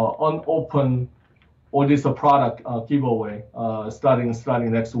unopened or this product giveaway starting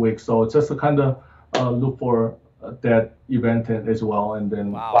next week. So just to kind of look for that event as well. And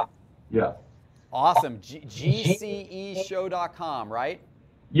then wow, yeah, awesome. GCEshow.com, right?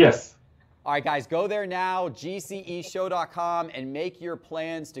 Yes. All right, guys, go there now, GCEshow.com, and make your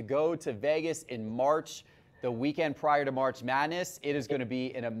plans to go to Vegas in March, the weekend prior to March Madness. It is going to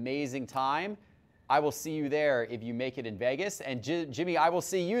be an amazing time. I will see you there if you make it in Vegas. And Jimmy, I will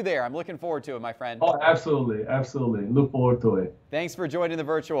see you there. I'm looking forward to it, my friend. Oh, absolutely. Absolutely. Look forward to it. Thanks for joining the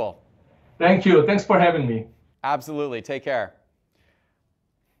virtual. Thank you. Thanks for having me. Absolutely. Take care.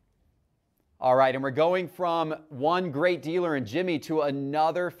 All right. And we're going from one great dealer in Jimmy to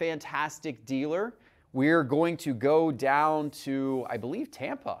another fantastic dealer. We're going to go down to, I believe,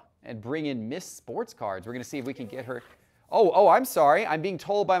 Tampa and bring in Miss Sports Cards. We're going to see if we can get her. Oh, I'm sorry. I'm being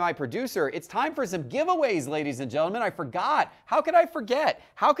told by my producer, it's time for some giveaways, ladies and gentlemen. I forgot. How could I forget?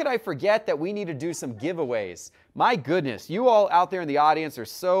 How could I forget that we need to do some giveaways? My goodness, you all out there in the audience are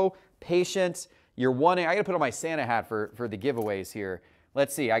so patient. You're wanting, I got to put on my Santa hat for the giveaways here.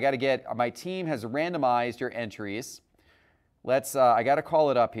 Let's see. I got to get, my team has randomized your entries. Let's, I got to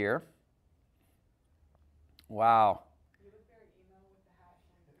call it up here. Wow.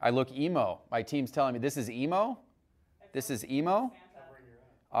 I look emo. My team's telling me this is emo. This is emo?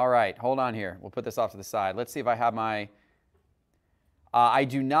 All right, hold on here. We'll put this off to the side. Let's see if I have my... I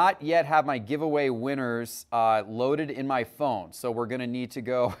do not yet have my giveaway winners loaded in my phone. So we're going to need to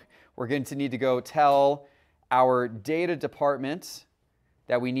go tell our data department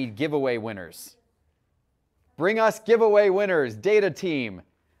that we need giveaway winners. Bring us giveaway winners, data team.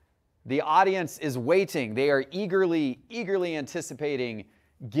 The audience is waiting. They are eagerly anticipating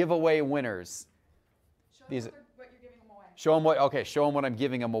giveaway winners. These. Show them what I'm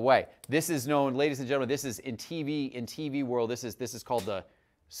giving them away. This is known, ladies and gentlemen, this is in TV world, this is called the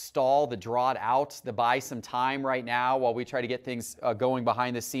stall, the draw it out, the buy some time right now while we try to get things going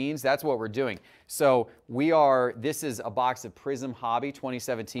behind the scenes. That's what we're doing. So this is a box of Prism Hobby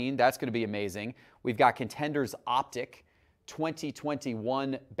 2017. That's going to be amazing. We've got Contenders Optic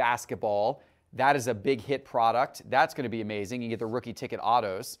 2021 basketball. That is a big hit product. That's going to be amazing. You get the rookie ticket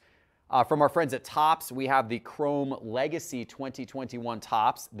autos. From our friends at Topps, we have the Chrome Legacy 2021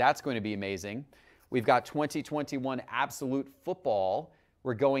 Topps. That's going to be amazing. We've got 2021 Absolute Football.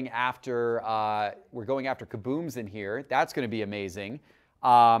 We're going after Kabooms in here. That's going to be amazing.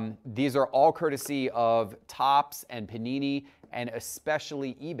 These are all courtesy of Topps and Panini, and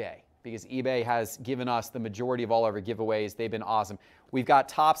especially eBay, because eBay has given us the majority of all of our giveaways. They've been awesome. We've got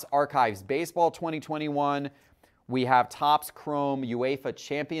Topps Archives Baseball 2021. We have Topps Chrome UEFA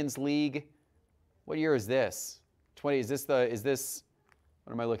Champions League. What year is this? What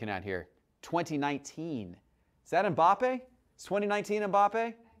am I looking at here? 2019. Is that Mbappe? Is 2019 Mbappe? I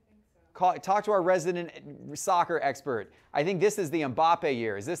think so. Talk to our resident soccer expert. I think this is the Mbappe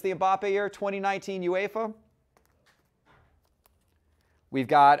year. Is this the Mbappe year, 2019 UEFA? We've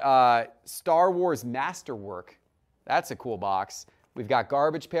got Star Wars Masterwork. That's a cool box. We've got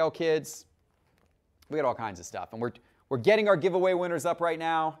Garbage Pail Kids. We got all kinds of stuff. And we're getting our giveaway winners up right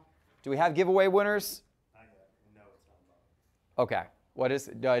now. Do we have giveaway winners? No, it's not Mbappe. Okay. What is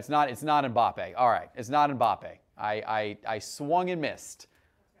it? No, it's not Mbappe. All right. It's not Mbappe. I swung and missed.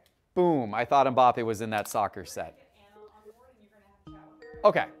 Boom. I thought Mbappe was in that soccer set.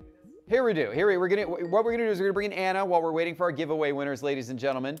 Okay. Here we do. What we're gonna do is we're gonna bring in Anna while we're waiting for our giveaway winners, ladies and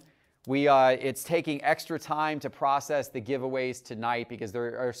gentlemen. It's taking extra time to process the giveaways tonight because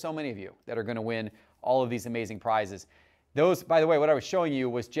there are so many of you that are gonna win all of these amazing prizes. Those, by the way, what I was showing you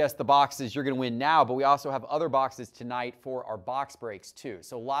was just the boxes you're going to win now, but we also have other boxes tonight for our box breaks too.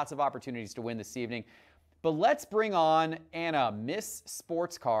 So lots of opportunities to win this evening. But let's bring on Anna, Miss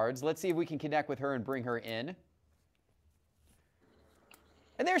Sports Cards. Let's see if we can connect with her and bring her in.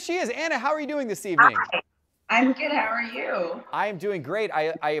 And there she is. Anna, how are you doing this evening? Hi. I'm good. How are you? I am doing great.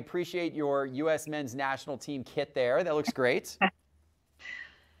 I appreciate your U.S. men's national team kit there. That looks great.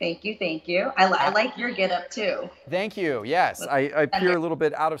 Thank you, thank you. I like your get-up too. Thank you. Yes, I appear a little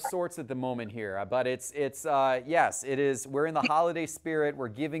bit out of sorts at the moment here, but yes, it is. We're in the holiday spirit. We're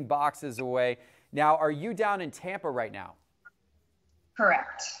giving boxes away. Now, are you down in Tampa right now?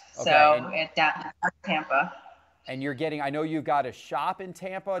 Correct. Okay, so down in Tampa. And you're getting. I know you've got a shop in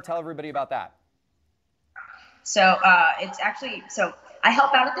Tampa. Tell everybody about that. So it's actually I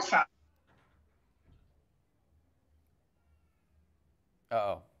help out at the shop.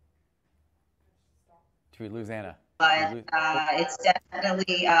 Uh-oh. Did we lose Anna? But it's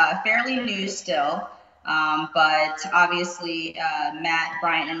definitely fairly new still. But obviously, Matt,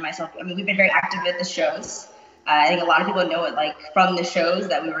 Brian, and myself, I mean, we've been very active at the shows. I think a lot of people know it like from the shows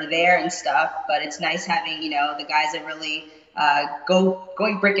that we were there and stuff, but it's nice having, the guys that really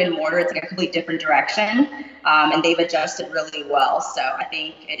going brick and mortar. It's like a completely different direction. And they've adjusted really well. So I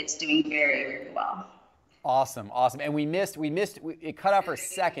think it's doing very, very well. Awesome. And we missed, it cut off for a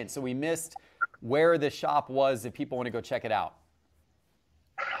second, so we missed where the shop was if people want to go check it out.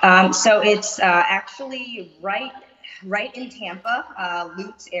 So it's actually right in Tampa,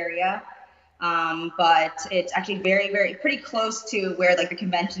 Lutz area. But it's actually very, pretty close to where like the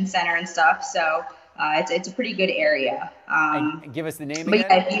convention center and stuff. So it's a pretty good area. And give us the name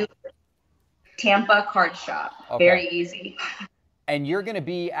again. Tampa Card Shop. Okay. Very easy. And you're going to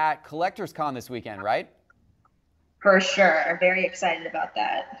be at Collectors Con this weekend, right? For sure. Very excited about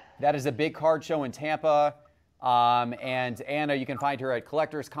that. That is a big card show in Tampa. And Anna, you can find her at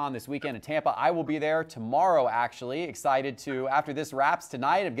Collectors Con this weekend in Tampa. I will be there tomorrow, actually. Excited to, after this wraps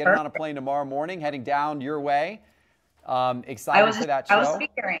tonight, I'm getting on a plane tomorrow morning, heading down your way. Excited for that show.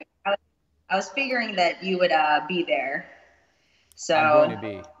 I was figuring that you would be there. So I'm going to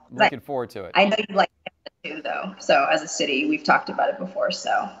be. I'm looking forward to it. I know you like it too, though. So as a city, we've talked about it before.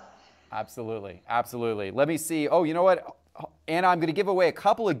 So absolutely. Let me see. Oh, you know what, Anna, I'm going to give away a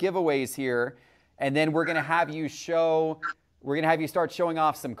couple of giveaways here. And then we're going to have you start showing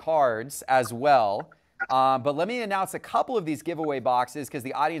off some cards as well. But let me announce a couple of these giveaway boxes because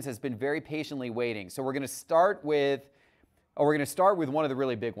the audience has been very patiently waiting. So we're going to start with one of the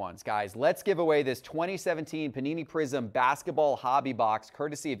really big ones, guys. Let's give away this 2017 Panini Prism Basketball Hobby Box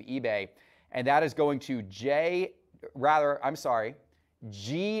courtesy of eBay. And that is going to GL Hoppe.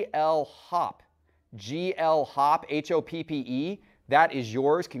 GL Hoppe, H-O-P-P-E. That is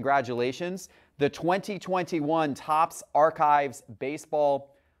yours. Congratulations. The 2021 Topps Archives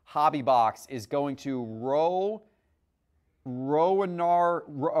Baseball hobby box is going to Rowan Ryder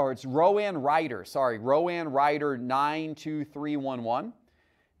 92311.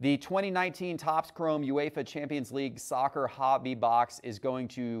 The 2019 Topps Chrome UEFA Champions League Soccer Hobby Box is going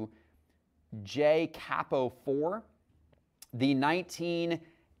to J Capo 4. The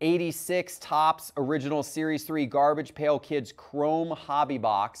 1986 Topps Original Series 3 Garbage Pail Kids Chrome Hobby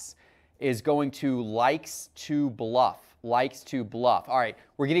Box is going to Likes to Bluff. Likes to Bluff. All right,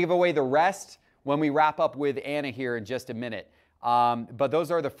 we're going to give away the rest when we wrap up with Anna here in just a minute. But those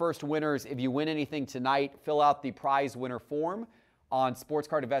are the first winners. If you win anything tonight, fill out the prize winner form on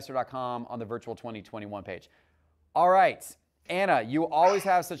sportscardinvestor.com on the Virtual 2021 page. All right, Anna, you always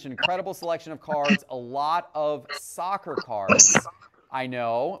have such an incredible selection of cards, a lot of soccer cards, I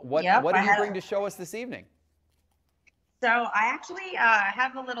know. What do you bring to show us this evening? So I actually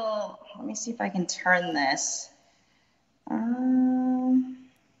have a little, let me see if I can turn this.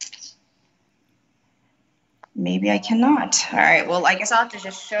 Maybe I cannot. All right, well, I guess I'll have to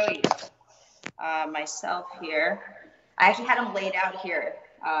just show you myself here. I actually had them laid out here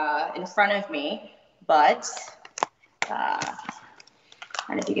in front of me, but I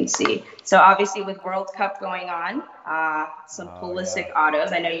don't know if you can see. So obviously with World Cup going on, some Pulisic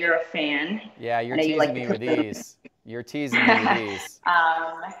autos. I know you're a fan. Yeah, you're teasing me with these. You're teasing me with these.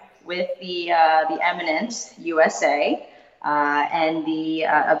 With the Eminence USA and the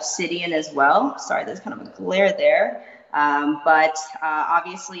Obsidian as well. Sorry, there's kind of a glare there. But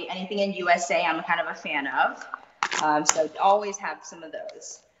obviously anything in USA I'm kind of a fan of. So always have some of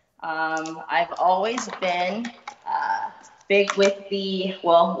those. I've always been big with the,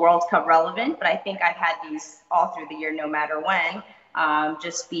 World Cup relevant, but I think I've had these all through the year, no matter when.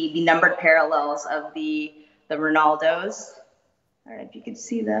 Just the numbered parallels of the Ronaldos. I don't know if you can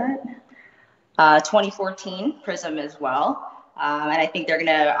see that. 2014 Prism as well. And I think they're going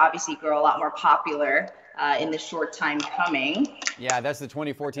to obviously grow a lot more popular in the short time coming. Yeah, that's the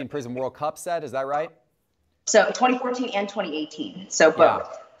 2014 Prism World Cup set. Is that right? So 2014 and 2018. So both.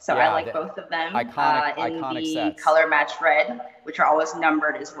 Yeah. So I like both of them. Iconic the sets. Color match red, which are always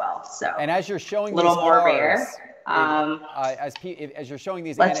numbered as well. So and as you're showing a little these more cards, rare. As you're showing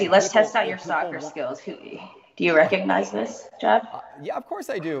these, let's see. Let's test out your soccer skills. Do you recognize this, Jeb? Yeah, of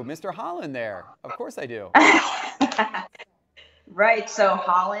course I do. Mr. Holland there. Of course I do. Right. So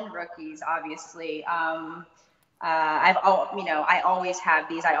Holland rookies, obviously. I always have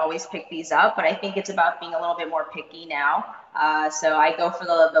these. I always pick these up, but I think it's about being a little bit more picky now. So I go for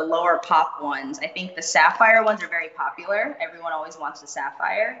the lower pop ones. I think the sapphire ones are very popular. Everyone always wants the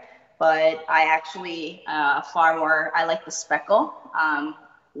sapphire, but I actually I like the speckle.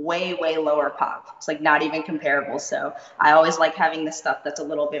 Way lower pop. It's like not even comparable. So I always like having the stuff that's a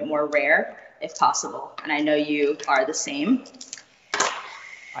little bit more rare if possible. And I know you are the same.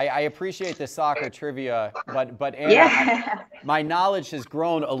 I appreciate the soccer trivia, but Anna, my knowledge has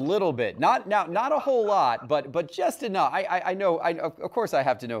grown a little bit. Not a whole lot, but just enough. I know. Of course, I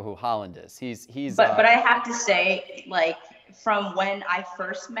have to know who Holland is. He's. But I have to say, like from when I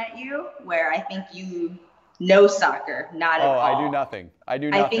first met you, where I think you know soccer, not at all. Oh, I do nothing. I do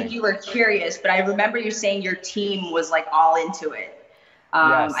nothing. I think you were curious, but I remember you saying your team was like all into it.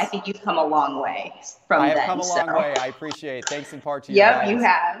 Yes. I think you've come a long way from I then. have come a long way. I appreciate it. Thanks in part to you. Yep, you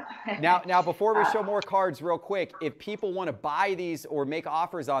have. Now, before we show more cards real quick, if people want to buy these or make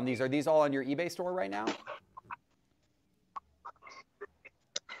offers on these, are these all on your eBay store right now?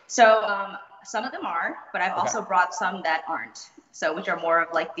 So some of them are, but I've also brought some that aren't. So which are more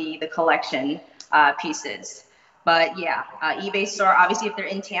of like the collection pieces. But yeah, eBay store, obviously if they're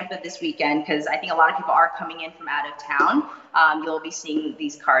in Tampa this weekend, because I think a lot of people are coming in from out of town, you'll be seeing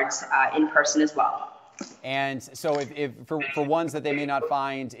these cards in person as well. And so if for ones that they may not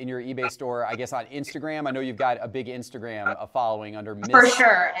find in your eBay store, I guess on Instagram, I know you've got a big Instagram following under Miss For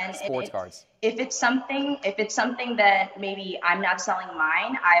sure. And Sports Cards. If it's something that maybe I'm not selling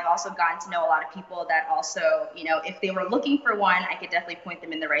mine, I've also gotten to know a lot of people that also, if they were looking for one, I could definitely point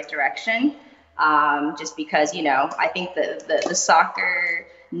them in the right direction. Just because, I think the soccer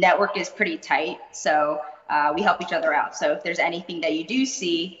network is pretty tight. So we help each other out. So if there's anything that you do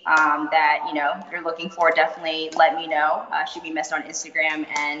see that, you're looking for, definitely let me know. Shoot me a message on Instagram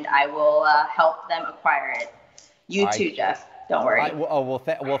and I will help them acquire it. You too, Jeff. Don't worry. Well,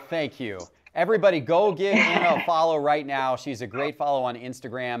 thank you. Everybody go give Anna a follow right now. She's a great follow on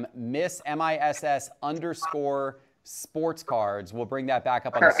Instagram, Miss_Sports Cards. We'll bring that back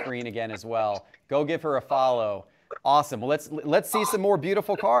up on the screen again as well. Go give her a follow. Awesome. Well, let's see some more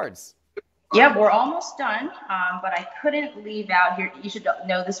beautiful cards. Yeah, we're almost done, but I couldn't leave out here. You should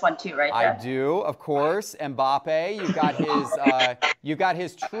know this one too, right, Jeff? I do, of course. Mbappe, you've got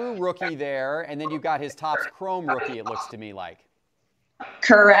his true rookie there, and then you've got his Topps Chrome rookie, it looks to me like.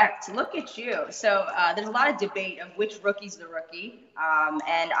 Correct. Look at you. So there's a lot of debate of which rookie's the rookie,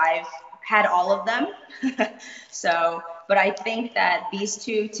 and I've had all of them. But I think that these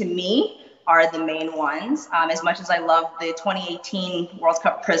two, to me, are the main ones. As much as I love the 2018 World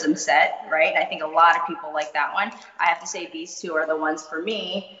Cup Prism set, right? I think a lot of people like that one. I have to say these two are the ones for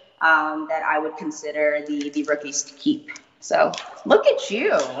me that I would consider the rookies to keep. So look at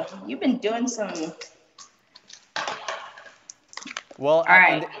you. You've been doing some... Well,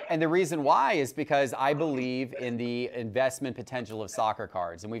 and the reason why is because I believe in the investment potential of soccer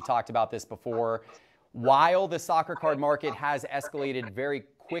cards. And we've talked about this before. While the soccer card market has escalated very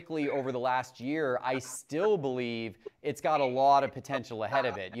quickly over the last year, I still believe it's got a lot of potential ahead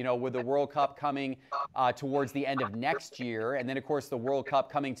of it. You know, with the World Cup coming towards the end of next year, and then, of course, the World Cup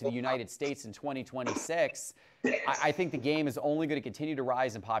coming to the United States in 2026, I think the game is only going to continue to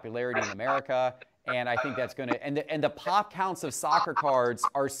rise in popularity in America. And I think that's going to, and the pop counts of soccer cards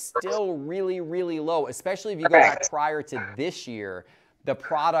are still really, really low, especially if you go back prior to this year. The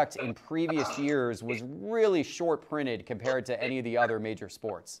product in previous years was really short printed compared to any of the other major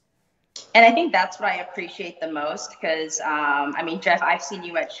sports. And I think that's what I appreciate the most because, I mean, Jeff, I've seen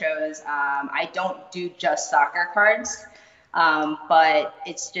you at shows. I don't do just soccer cards, but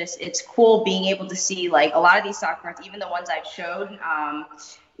it's cool being able to see like a lot of these soccer cards, even the ones I've showed,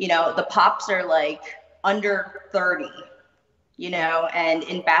 you know, the pops are like under 30, you know, and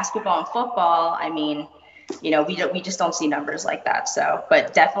in basketball and football, I mean, you know, we just don't see numbers like that. So,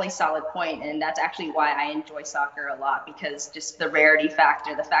 but definitely solid point. And that's actually why I enjoy soccer a lot, because just the rarity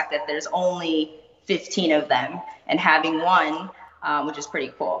factor, the fact that there's only 15 of them and having one, which is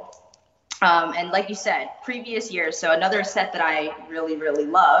pretty cool. And like you said, previous years, so another set that I really, really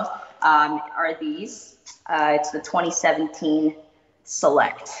love are these. It's the 2017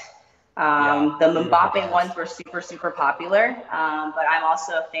 Select. The Mbappe ones were super, super popular, but I'm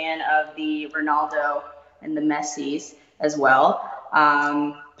also a fan of the Ronaldo and the Messis as well.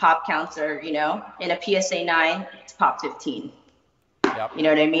 Pop counts are, you know, in a PSA 9, it's pop 15. Yep. You know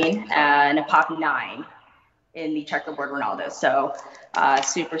what I mean? And a pop 9 in the checkerboard Ronaldo. So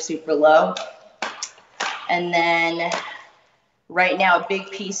super, super low. And then right now, a big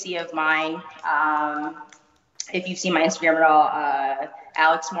PC of mine, if you've seen my Instagram at all,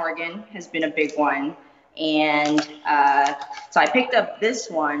 Alex Morgan has been a big one. And so I picked up this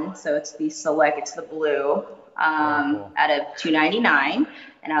one. So it's the Select, it's the blue, cool. Out of $2.99.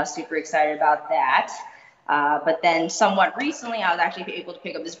 And I was super excited about that. But then somewhat recently, I was actually able to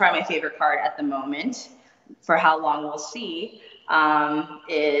pick up, this is probably my favorite card at the moment, for how long we'll see,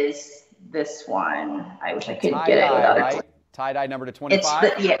 is this one. I wish I could get it without it. Right? Tie-dye number to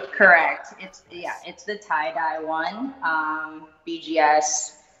 25? Yeah, correct. It's the tie-dye one,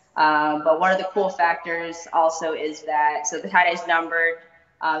 BGS. But one of the cool factors also is that, so the tie-dye is numbered,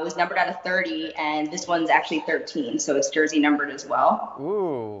 it was numbered out of 30, and this one's actually 13, so it's jersey numbered as well.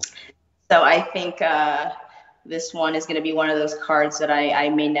 Ooh. So I think this one is going to be one of those cards that I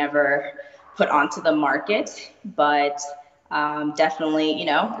may never put onto the market, but definitely, you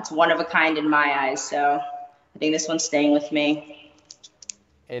know, it's one of a kind in my eyes, so I think this one's staying with me.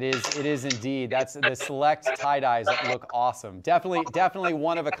 It is indeed. That's the Select tie-dyes that look awesome. Definitely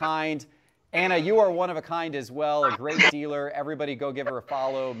one of a kind. Anna, you are one of a kind as well, a great dealer. Everybody go give her a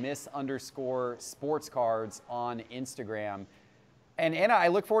follow, Miss_sportscards on Instagram. And Anna, I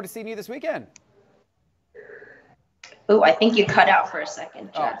look forward to seeing you this weekend. Oh, I think you cut out for a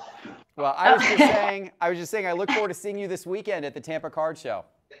second, Jeff. Oh. Well, I was just saying I look forward to seeing you this weekend at the Tampa Card Show.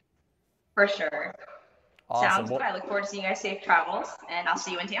 For sure. Awesome. Sounds good. I look forward to seeing you guys. Safe travels, and I'll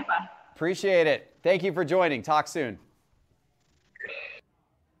see you in Tampa. Appreciate it. Thank you for joining. Talk soon.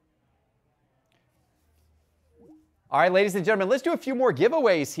 All right, ladies and gentlemen, let's do a few more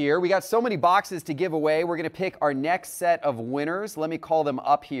giveaways here. We got so many boxes to give away. We're going to pick our next set of winners. Let me call them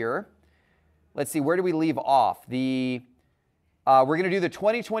up here. Let's see, where do we leave off? We're going to do the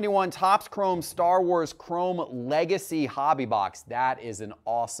 2021 Topps Chrome Star Wars Chrome Legacy Hobby Box. That is an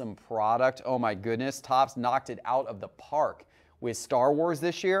awesome product. Oh my goodness, Topps knocked it out of the park with Star Wars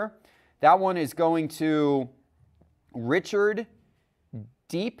this year. That one is going to Richard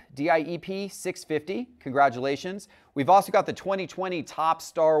Deep, D-I-E-P 650. Congratulations. We've also got the 2020 Topps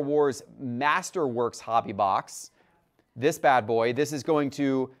Star Wars Masterworks Hobby Box. This bad boy. This is going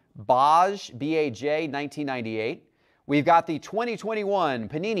to Baj, B-A-J, 1998. We've got the 2021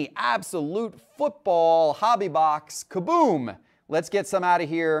 Panini Absolute Football Hobby Box. Kaboom! Let's get some out of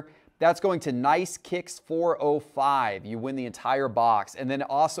here. That's going to Nice Kicks 405. You win the entire box. And then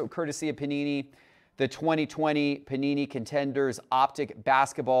also, courtesy of Panini, the 2020 Panini Contenders Optic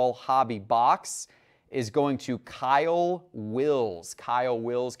Basketball Hobby Box is going to Kyle Wills. Kyle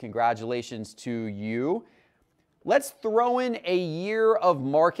Wills, congratulations to you. Let's throw in a year of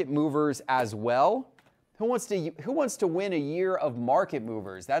Market Movers as well. Who wants to win a year of Market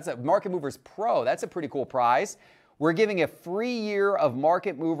Movers? That's a Market Movers Pro. That's a pretty cool prize. We're giving a free year of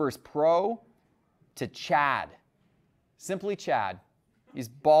Market Movers Pro to Chad. Simply Chad. He's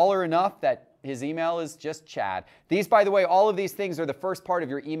baller enough that his email is just Chad. These, by the way, all of these things are the first part of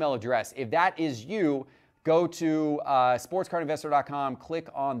your email address. If that is you, go to sportscardinvestor.com, click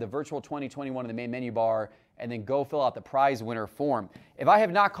on the Virtual 2021 in the main menu bar, and then go fill out the prize winner form. If I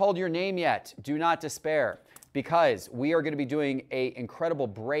have not called your name yet, do not despair, because we are going to be doing an incredible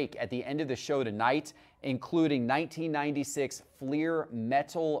break at the end of the show tonight, including 1996 Fleer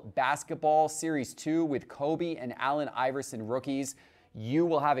Metal Basketball Series 2 with Kobe and Allen Iverson rookies. You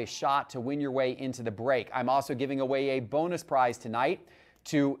will have a shot to win your way into the break. I'm also giving away a bonus prize tonight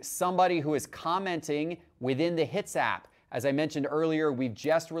to somebody who is commenting within the Hits app. As I mentioned earlier, we've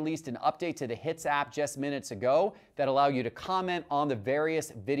just released an update to the Hits app just minutes ago that allow you to comment on the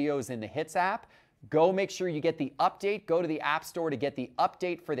various videos in the Hits app. Go make sure you get the update. Go to the App Store to get the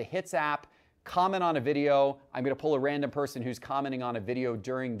update for the Hits app. Comment on a video. I'm going to pull a random person who's commenting on a video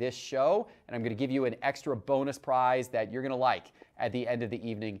during this show, and I'm going to give you an extra bonus prize that you're going to like at the end of the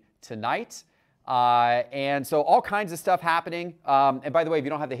evening tonight. And so all kinds of stuff happening. And by the way, if you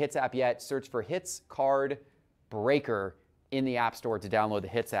don't have the Hits app yet, search for Hits Card Breaker in the App Store to download the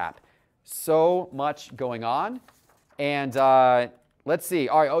Hits app. So much going on. And let's see.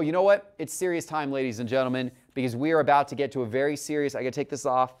 All right. Oh, you know what? It's serious time, ladies and gentlemen, because we are about to get to a very serious, I got to take this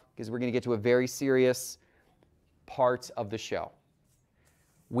off because we're going to get to a very serious part of the show.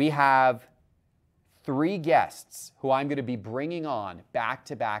 We have 3 guests who I'm going to be bringing on back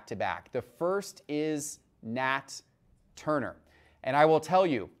to back to back. The first is Nat Turner. And I will tell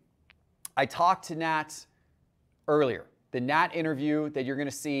you, I talked to Nat earlier. The Nat interview that you're going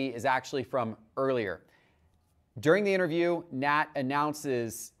to see is actually from earlier. During the interview, Nat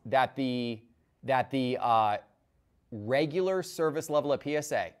announces that the regular service level at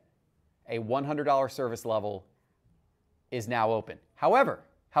PSA, a $100 service level, is now open. However,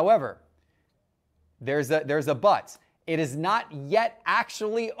 there's a but. It is not yet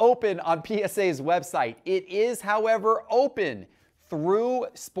actually open on PSA's website. It is, however, open through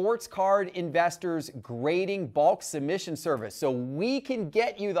Sports Card Investors grading bulk submission service. So we can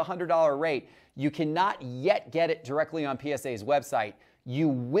get you the $100 rate. You cannot yet get it directly on PSA's website. You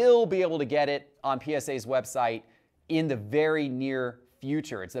will be able to get it on PSA's website in the very near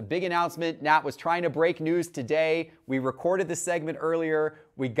future. It's a big announcement. Nat was trying to break news today. We recorded the segment earlier.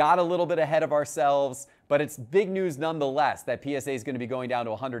 We got a little bit ahead of ourselves, but it's big news nonetheless that PSA is going to be going down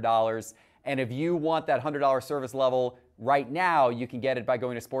to $100. And if you want that $100 service level right now, you can get it by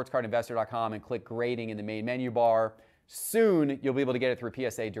going to sportscardinvestor.com and click grading in the main menu bar. Soon, you'll be able to get it through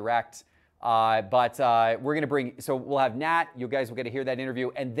PSA Direct. But we're going to bring, so we'll have Nat. You guys will get to hear that interview.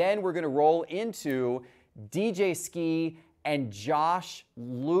 And then we're going to roll into DJ Ski and Josh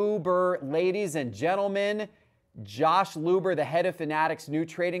Luber. Ladies and gentlemen, Josh Luber, the head of Fanatics' new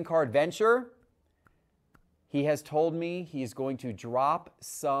trading card venture. He has told me he's going to drop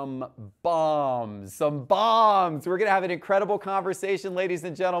some bombs. We're going to have an incredible conversation, ladies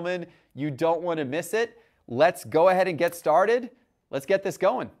and gentlemen. You don't want to miss it. Let's go ahead and get started. Let's get this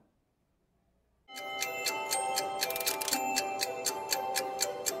going.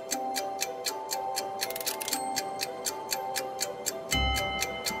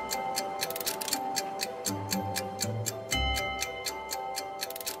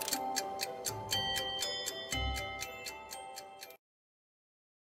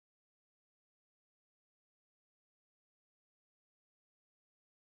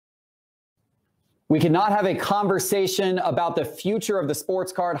 We cannot have a conversation about the future of the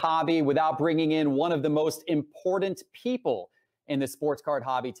sports card hobby without bringing in one of the most important people in the sports card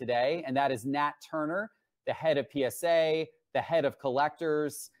hobby today, and that is Nat Turner, the head of PSA, the head of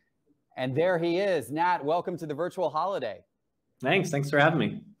collectors. And there he is. Nat, welcome to the virtual holiday. Thanks for having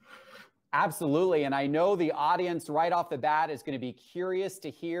me. Absolutely. And I know the audience right off the bat is going to be curious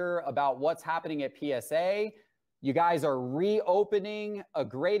to hear about what's happening at PSA. You guys are reopening a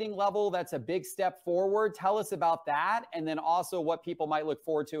grading level. That's a big step forward. Tell us about that, and then also what people might look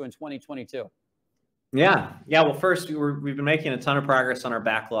forward to in 2022. Yeah. Well, first, we've been making a ton of progress on our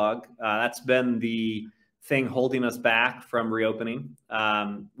backlog. That's been the thing holding us back from reopening.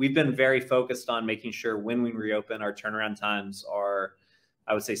 We've been very focused on making sure when we reopen, our turnaround times are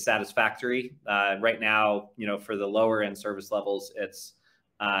I would say, satisfactory. Right now, for the lower end service levels, it's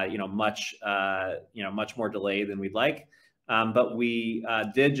much more delayed than we'd like. But we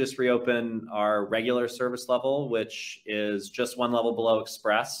did just reopen our regular service level, which is just one level below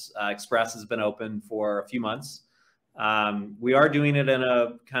Express. Express has been open for a few months. We are doing it in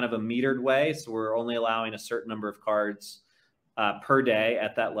a kind of a metered way. So we're only allowing a certain number of cards per day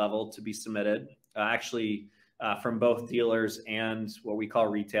at that level to be submitted, from both dealers and what we call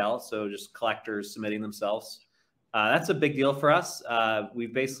retail. So just collectors submitting themselves. That's a big deal for us. We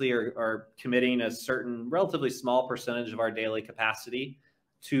basically are committing a certain relatively small percentage of our daily capacity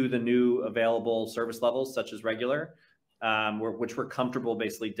to the new available service levels, such as regular, which we're comfortable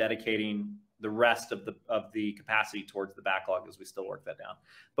basically dedicating the rest of the capacity towards the backlog as we still work that down.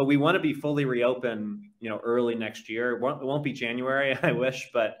 But we want to be fully reopened, early next year. It won't be January, I wish,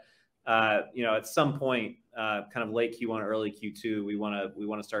 but at some point, kind of late Q1, early Q2, we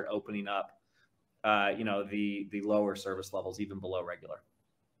want to start opening up the lower service levels, even below regular.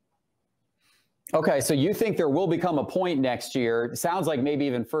 Okay, so you think there will become a point next year, it sounds like maybe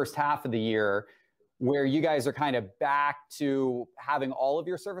even first half of the year, where you guys are kind of back to having all of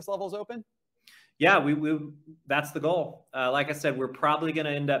your service levels open? Yeah, we that's the goal. Like I said, we're probably going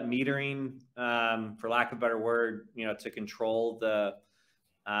to end up metering, for lack of a better word, to control the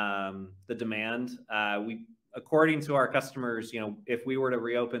demand. According to our customers, if we were to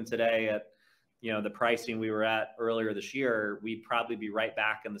reopen today at the pricing we were at earlier this year, we'd probably be right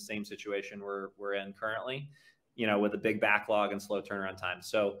back in the same situation we're in currently, with a big backlog and slow turnaround time.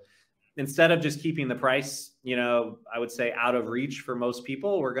 So instead of just keeping the price, I would say out of reach for most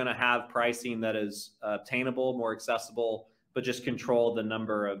people, we're going to have pricing that is obtainable, more accessible, but just control the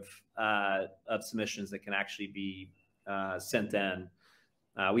number of submissions that can actually be sent in.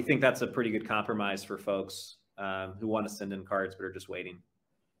 We think that's a pretty good compromise for folks who want to send in cards but are just waiting.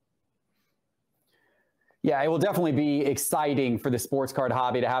 Yeah, it will definitely be exciting for the sports card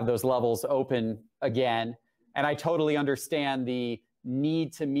hobby to have those levels open again. And I totally understand the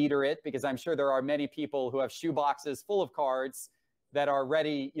need to meter it, because I'm sure there are many people who have shoe boxes full of cards that are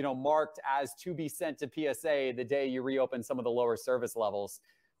ready, marked as to be sent to PSA the day you reopen some of the lower service levels.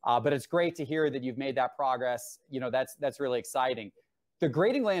 But it's great to hear that you've made that progress. That's really exciting. The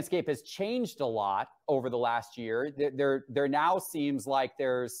grading landscape has changed a lot over the last year. There now seems like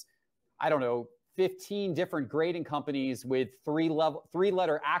there's, 15 different grading companies with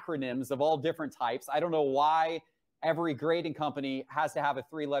three-letter acronyms of all different types. I don't know why every grading company has to have a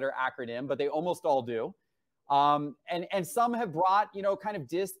three-letter acronym, but they almost all do. And some have brought, kind of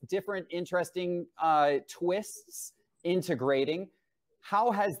different interesting twists into grading.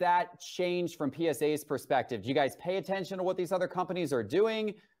 How has that changed from PSA's perspective? Do you guys pay attention to what these other companies are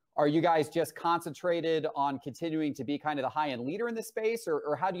doing? Are you guys just concentrated on continuing to be kind of the high-end leader in this space,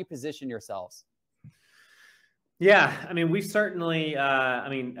 or how do you position yourselves? Yeah, we certainly,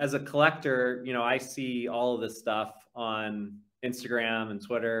 as a collector, I see all of this stuff on Instagram and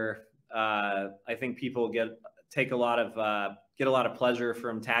Twitter. I think people get a lot of pleasure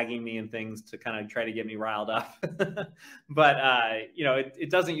from tagging me and things to kind of try to get me riled up. But,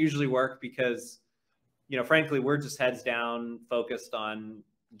 it doesn't usually work because, frankly, we're just heads down focused on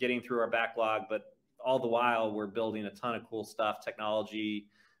getting through our backlog. But all the while, we're building a ton of cool stuff, technology,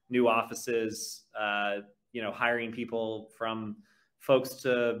 new offices, hiring people from folks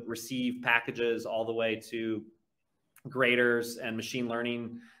to receive packages all the way to graders and machine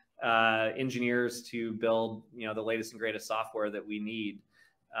learning engineers to build, the latest and greatest software that we need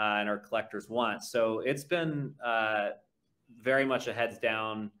and our collectors want. So it's been very much a heads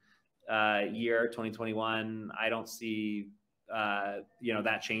down year, 2021. I don't see,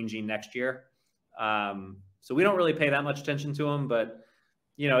 that changing next year. So we don't really pay that much attention to them, but,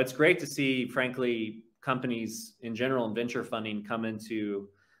 it's great to see, frankly, companies in general and venture funding come into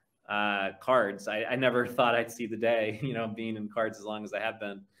cards. I never thought I'd see the day, being in cards as long as I have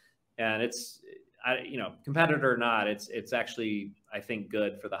been. And it's, competitor or not, it's actually, I think,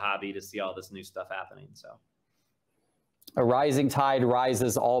 good for the hobby to see all this new stuff happening. So a rising tide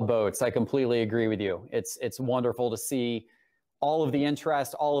rises all boats. I completely agree with you. It's wonderful to see all of the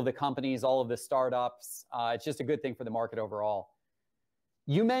interest, all of the companies, all of the startups. It's just a good thing for the market overall.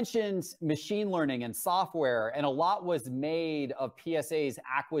 You mentioned machine learning and software, and a lot was made of PSA's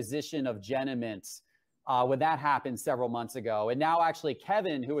acquisition of Genamint when that happened several months ago. And now actually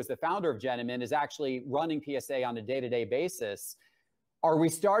Kevin, who is the founder of Genamint, is actually running PSA on a day-to-day basis. Are we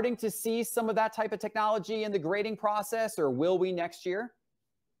starting to see some of that type of technology in the grading process, or will we next year?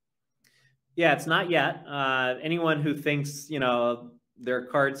 Yeah, it's not yet. Anyone who thinks, their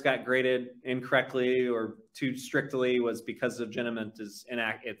cards got graded incorrectly or too strictly was because of Genamint is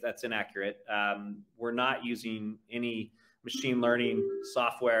that's inaccurate. We're not using any machine learning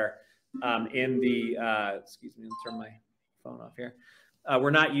software in the, excuse me, let me turn my phone off here.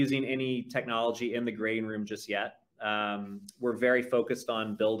 We're not using any technology in the grading room just yet. We're very focused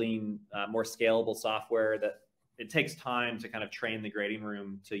on building more scalable software that it takes time to kind of train the grading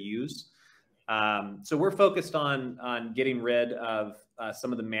room to use. So we're focused on getting rid of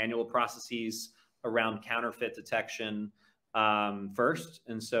some of the manual processes around counterfeit detection first.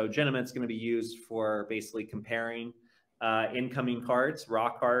 And so Genamint's going to be used for basically comparing incoming cards,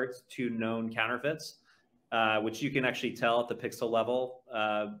 raw cards, to known counterfeits, which you can actually tell at the pixel level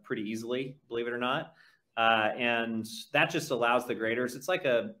pretty easily, believe it or not. And that just allows the graders, it's like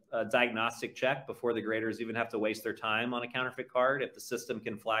a diagnostic check before the graders even have to waste their time on a counterfeit card if the system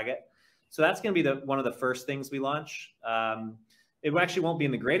can flag it. So that's going to be one of the first things we launch. It actually won't be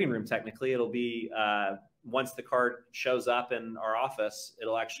in the grading room technically. It'll be once the card shows up in our office,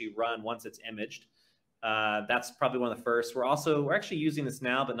 it'll actually run once it's imaged. That's probably one of the first. We're actually using this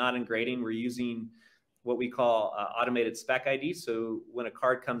now, but not in grading. We're using what we call automated spec ID. So when a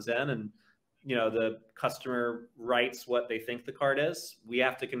card comes in and the customer writes what they think the card is, we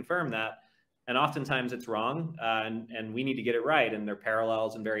have to confirm that. And oftentimes it's wrong, and we need to get it right. And there are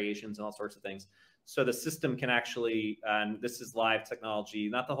parallels and variations and all sorts of things. So the system can actually, and this is live technology,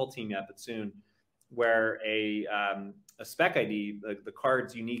 not the whole team yet, but soon, where a spec ID, the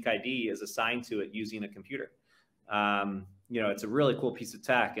card's unique ID, is assigned to it using a computer. It's a really cool piece of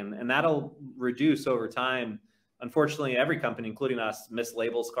tech, and that'll reduce over time. Unfortunately, every company, including us,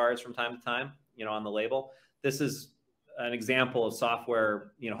 mislabels cards from time to time, on the label. This is an example of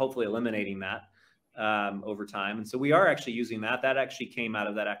software, hopefully eliminating that over time. And so we are actually using that. That actually came out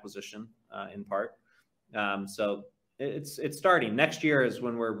of that acquisition in part. So it's starting. Next year is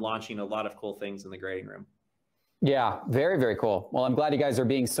when we're launching a lot of cool things in the grading room. Yeah, very, very cool. Well, I'm glad you guys are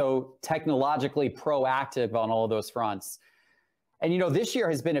being so technologically proactive on all of those fronts. And, this year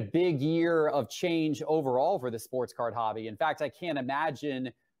has been a big year of change overall for the sports card hobby. In fact, I can't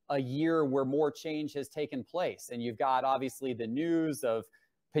imagine a year where more change has taken place. And you've got, obviously, the news of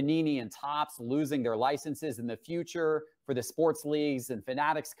Panini and Topps losing their licenses in the future for the sports leagues, and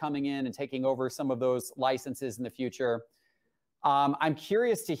Fanatics coming in and taking over some of those licenses in the future. I'm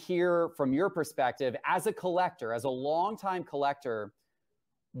curious to hear from your perspective as a collector, as a longtime collector,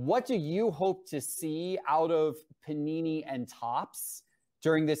 what do you hope to see out of Panini and Topps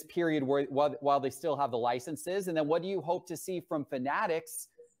during this period while they still have the licenses? And then what do you hope to see from Fanatics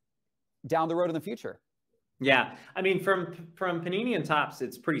down the road in the future? Yeah, I mean, from Panini and Topps,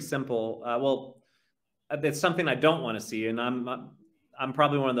 it's pretty simple. Well, it's something I don't want to see, and I'm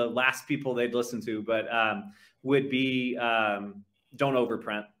probably one of the last people they'd listen to, but would be don't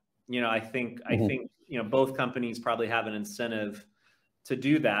overprint. I think both companies probably have an incentive to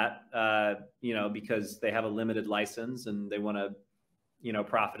do that, because they have a limited license and they want to,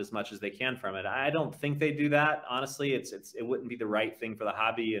 profit as much as they can from it. I don't think they do that. Honestly, it wouldn't be the right thing for the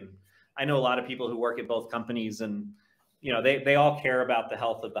hobby. And I know a lot of people who work at both companies, and, they all care about the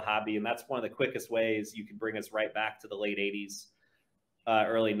health of the hobby. And that's one of the quickest ways you could bring us right back to the late 80s,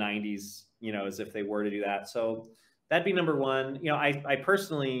 early 90s, as if they were to do that. So that'd be number one. I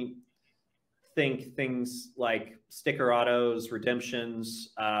personally think things like sticker autos, redemptions,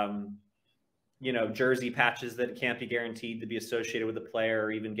 jersey patches that can't be guaranteed to be associated with the player,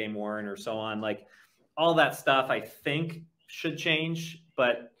 or even game worn, or so on, like all that stuff I think should change.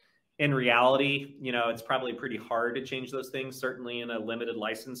 But in reality, it's probably pretty hard to change those things, certainly in a limited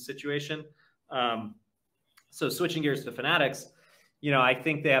license situation. So switching gears to Fanatics, I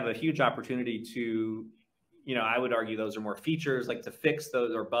think they have a huge opportunity to, I would argue those are more features, like to fix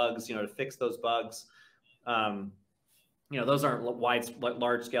those, or bugs, to fix those bugs. Those aren't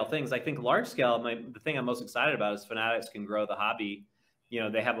large scale things. I think large scale, the thing I'm most excited about is Fanatics can grow the hobby.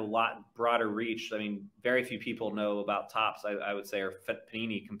 They have a lot broader reach. I mean, very few people know about Topps, I would say, or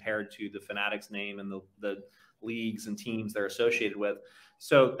Panini, compared to the Fanatics name and the leagues and teams they're associated with.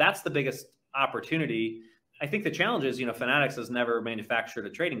 So that's the biggest opportunity. I think the challenge is, Fanatics has never manufactured a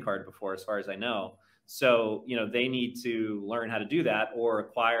trading card before, as far as I know. So, they need to learn how to do that, or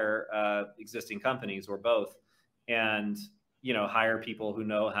acquire existing companies, or both, and, hire people who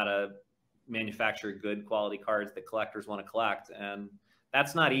know how to manufacture good quality cards that collectors want to collect. And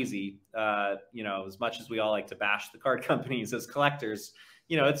that's not easy. As much as we all like to bash the card companies as collectors,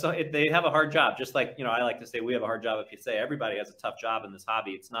 they have a hard job. Just like, I like to say we have a hard job at PSA. Everybody has a tough job in this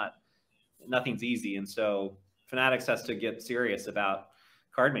hobby. Nothing's easy. And so Fanatics has to get serious about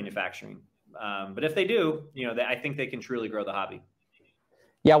card manufacturing. But if they do, I think they can truly grow the hobby.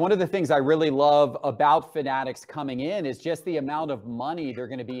 Yeah, one of the things I really love about Fanatics coming in is just the amount of money they're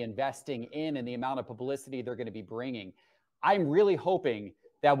going to be investing in and the amount of publicity they're going to be bringing. I'm really hoping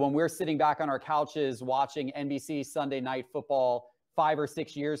that when we're sitting back on our couches watching NBC Sunday Night Football 5 or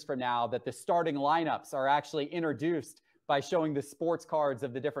 6 years from now, that the starting lineups are actually introduced by showing the sports cards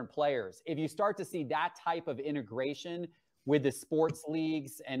of the different players. If you start to see that type of integration with the sports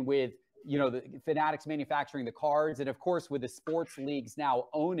leagues and with, you know, the Fanatics manufacturing the cards, and of course with the sports leagues now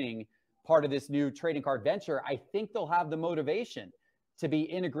owning part of this new trading card venture, I think they'll have the motivation to be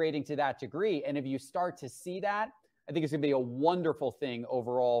integrating to that degree. And if you start to see that, I think it's going to be a wonderful thing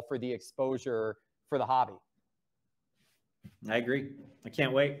overall for the exposure for the hobby. I agree. I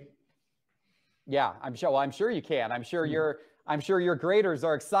can't wait. Yeah, I'm sure. Well, I'm sure you can. I'm sure your graders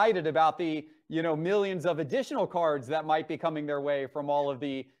are excited about the, you know, millions of additional cards that might be coming their way from all of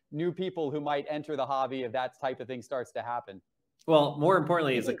the new people who might enter the hobby if that type of thing starts to happen. Well, more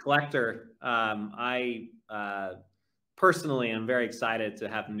importantly, as a collector, I personally am very excited to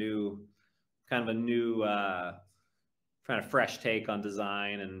have a new kind of fresh take on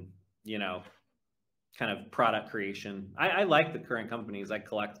design and, you know, kind of product creation. I like the current companies. I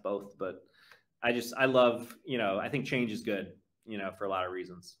collect both, but I love, you know, I think change is good, you know, for a lot of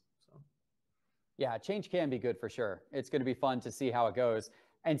reasons. So. Yeah, change can be good for sure. It's going to be fun to see how it goes.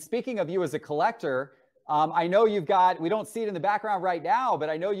 And speaking of you as a collector, I know you've got, we don't see it in the background right now, but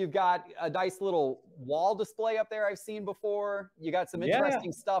I know you've got a nice little wall display up there I've seen before. You got some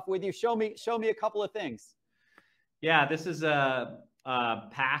interesting stuff with you. Show me a couple of things. Yeah, this is a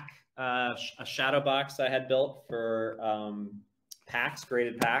pack, a shadow box I had built for packs,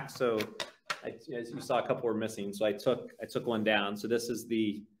 graded packs. So as you saw, a couple were missing. So I took one down. So this is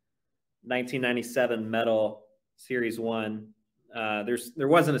the 1997 Metal Series 1. There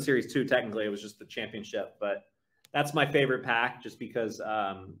wasn't a Series 2 technically. It was just the championship, but that's my favorite pack just because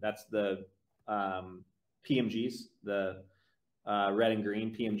that's the PMGs, the red and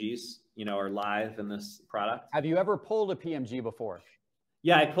green PMGs, you know, are live in this product. Have you ever pulled a PMG before?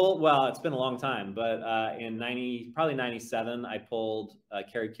 Yeah, I pulled, well, it's been a long time, but in probably 97, I pulled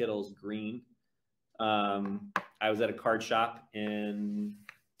Kerry Kittle's green. I was at a card shop in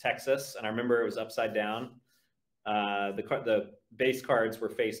Texas, and I remember it was upside down. The base cards were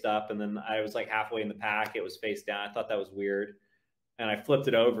faced up, and then I was like halfway in the pack. It was face down. I thought that was weird. And I flipped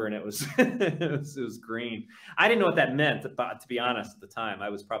it over, and it was, it was green. I didn't know what that meant, to be honest, at the time. I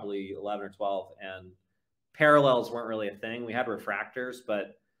was probably 11 or 12, and parallels weren't really a thing. We had refractors,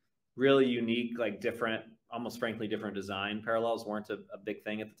 but really unique, like different, almost frankly, different design parallels weren't a big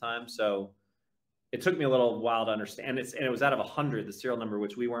thing at the time. So it took me a little while to understand. And it was out of 100, the serial number,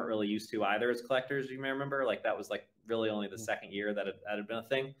 which we weren't really used to either as collectors. You may remember, like that was like really only the second year that it had been a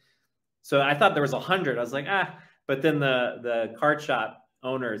thing. So I thought there was 100. I was like, but then the card shop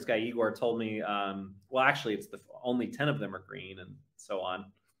owner, this guy Igor, told me, well, actually, it's only 10 of them are green, and so on.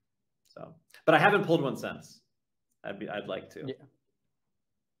 So, but I haven't pulled one since. I'd like to. Yeah.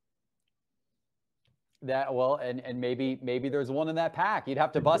 That well, and maybe there's one in that pack. You'd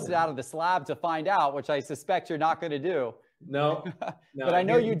have to bust it out of the slab to find out, which I suspect you're not going to do. No, but I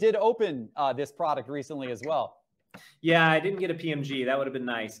know you did open this product recently as well. Yeah, I didn't get a PMG. That would have been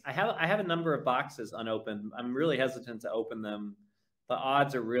nice. I have a number of boxes unopened. I'm really hesitant to open them. The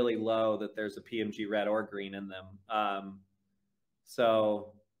odds are really low that there's a PMG red or green in them.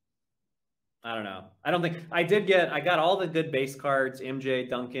 So I don't know. I don't think I got all the good base cards, MJ,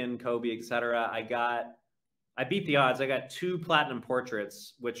 Duncan, Kobe, etc. I beat the odds. I got 2 platinum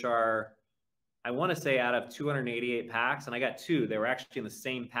portraits, which are, I want to say, out of 288 packs, and I got 2. They were actually in the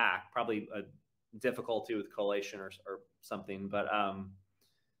same pack, probably a difficulty with collation or something, but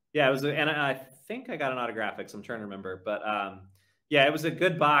yeah, it was, and I think I got an autographics. I'm trying to remember, but yeah, it was a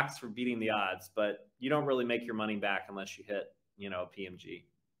good box for beating the odds, but you don't really make your money back unless you hit, you know, a PMG.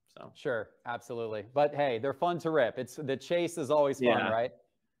 So sure, absolutely, but hey, they're fun to rip. It's the chase is always fun, right?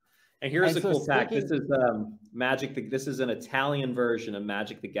 And here's a cool pack. This is Magic. This is an Italian version of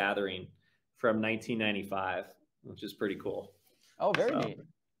Magic the Gathering from 1995, which is pretty cool. Oh, very neat.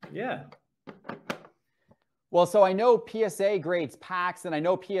 Yeah. Well, so I know PSA grades packs, and I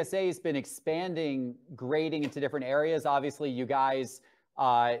know PSA has been expanding grading into different areas. Obviously, you guys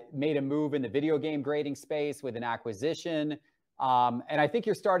made a move in the video game grading space with an acquisition. And I think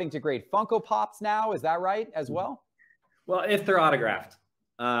you're starting to grade Funko Pops now. Is that right as well? Well, if they're autographed.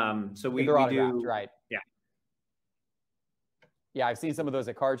 So we do, right? Yeah. Yeah, I've seen some of those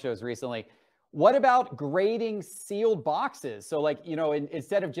at card shows recently. What about grading sealed boxes? So like, you know,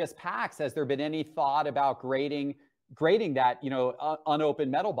 instead of just packs, has there been any thought about grading that, you know, unopened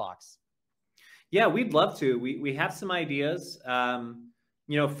metal box? Yeah, we'd love to. We have some ideas. You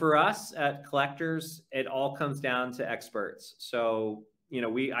you know, for us at Collectors, it all comes down to experts. So, you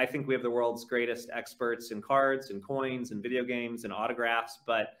know, I think we have the world's greatest experts in cards and coins and video games and autographs,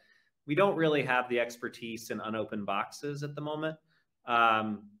 but we don't really have the expertise in unopened boxes at the moment.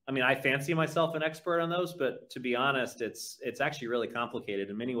 I mean, I fancy myself an expert on those, but to be honest, it's actually really complicated,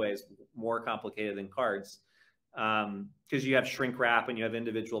 in many ways more complicated than cards, because you have shrink wrap and you have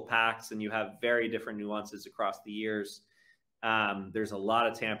individual packs and you have very different nuances across the years. There's a lot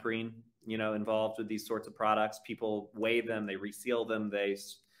of tampering, you know, involved with these sorts of products. People weigh them, they reseal them, they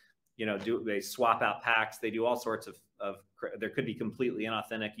swap out packs, they do all sorts of there could be completely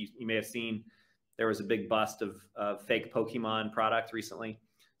inauthentic. You may have seen there was a big bust of fake Pokemon product recently.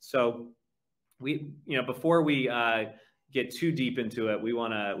 So we, you know, before we get too deep into it, we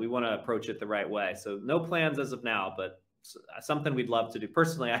want to approach it the right way. So no plans as of now, but something we'd love to do.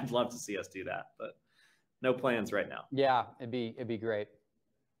 Personally, I'd love to see us do that, but no plans right now. Yeah, it'd be great.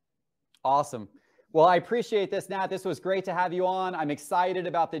 Awesome. Well, I appreciate this, Nat. This was great to have you on. I'm excited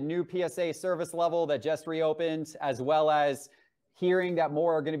about the new PSA service level that just reopened, as well as hearing that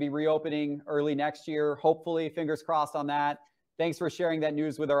more are going to be reopening early next year. Hopefully, fingers crossed on that. Thanks for sharing that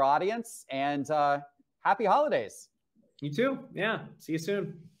news with our audience, and happy holidays. You too. Yeah. See you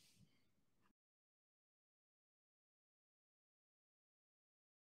soon.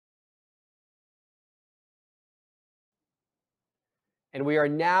 And we are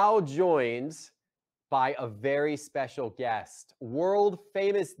now joined by a very special guest, world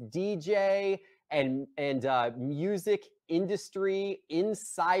famous DJ and music industry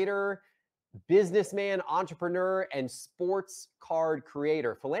insider, businessman, entrepreneur, and sports card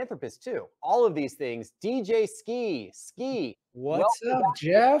creator, philanthropist too. All of these things. DJ Ski. Ski. What's up,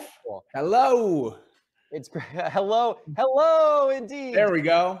 Jeff? Hello. It's hello indeed. There we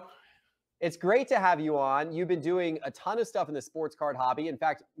go. It's great to have you on. You've been doing a ton of stuff in the sports card hobby. In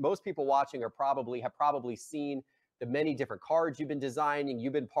fact, most people watching have probably seen the many different cards you've been designing.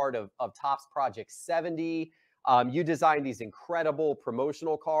 You've been part of Topps Project 70. You designed these incredible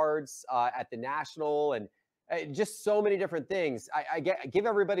promotional cards at the National, and just so many different things. Give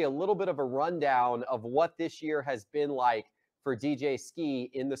everybody a little bit of a rundown of what this year has been like for DJ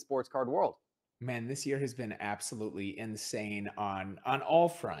Ski in the sports card world. Man, this year has been absolutely insane on all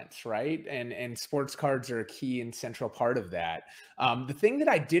fronts, right? And sports cards are a key and central part of that. The thing that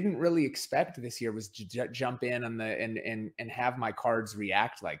I didn't really expect this year was to jump in on and have my cards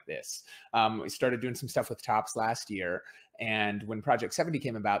react like this. We started doing some stuff with Topps last year, and when Project 70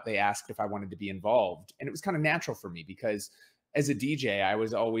 came about, they asked if I wanted to be involved, and it was kind of natural for me because as a DJ, I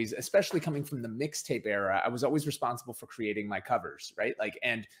was always, especially coming from the mixtape era, I was always responsible for creating my covers, right? Like,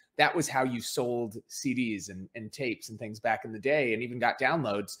 and that was how you sold CDs and tapes and things back in the day, and even got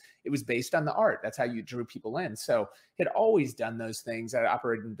downloads. It was based on the art. That's how you drew people in. So had always done those things. I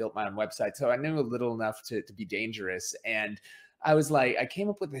operated and built my own website. So I knew a little enough to be dangerous. And I was like, I came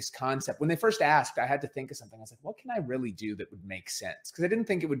up with this concept. When they first asked, I had to think of something. I was like, what can I really do that would make sense? Because I didn't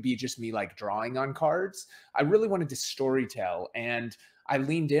think it would be just me like drawing on cards. I really wanted to storytell, and I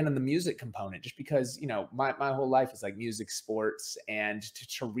leaned in on the music component just because, you know, my whole life is like music, sports, and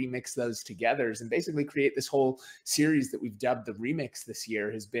to remix those together and basically create this whole series that we've dubbed the Remix this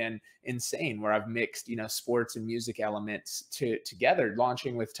year has been insane, where I've mixed, you know, sports and music elements together,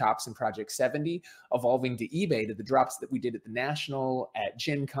 launching with Topps and Project 70, evolving to eBay, to the drops that we did at the National, at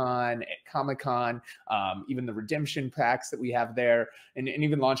Gen Con, at Comic-Con, even the redemption packs that we have there, and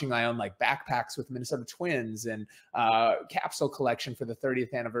even launching my own like backpacks with Minnesota Twins and capsule collection for the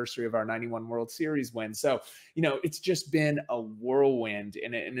 30th anniversary of our 91 World Series win. So, you know, it's just been a whirlwind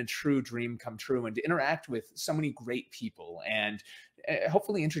and a true dream come true, and to interact with so many great people and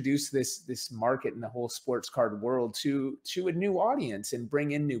hopefully introduce this market and the whole sports card world to a new audience and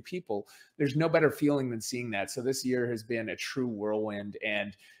bring in new people. There's no better feeling than seeing that. So this year has been a true whirlwind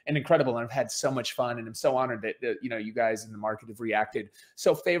and incredible. And I've had so much fun, and I'm so honored that you know, you guys in the market have reacted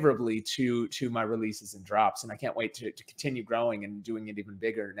so favorably to my releases and drops. And I can't wait to continue growing and doing it even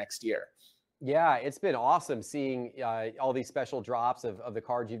bigger next year. Yeah, it's been awesome seeing all these special drops of the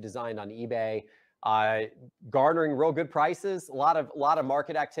cards you've designed on eBay. Garnering real good prices, a lot of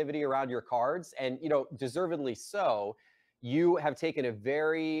market activity around your cards, and, you know, deservedly so. You have taken a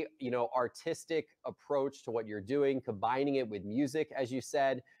very, you know, artistic approach to what you're doing, combining it with music, as you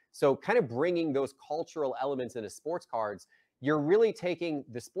said. So kind of bringing those cultural elements into sports cards. You're really taking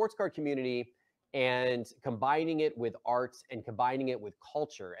the sports card community and combining it with art and combining it with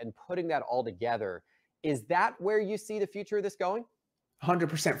culture and putting that all together. Is that where you see the future of this going?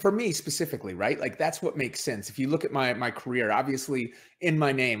 100% for me specifically, right? Like that's what makes sense. If you look at my career, obviously in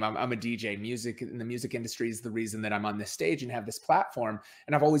my name, I'm a DJ. Music in the music industry is the reason that I'm on this stage and have this platform.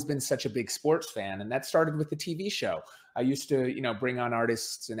 And I've always been such a big sports fan. And that started with the TV show. I used to, bring on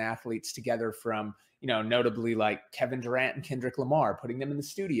artists and athletes together from, notably like Kevin Durant and Kendrick Lamar, putting them in the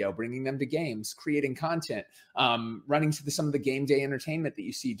studio, bringing them to games, creating content, running to some of the game day entertainment that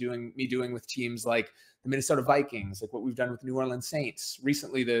you see me doing with teams like the Minnesota Vikings, like what we've done with New Orleans Saints,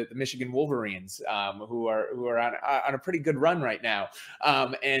 recently the Michigan Wolverines, who are on a pretty good run right now.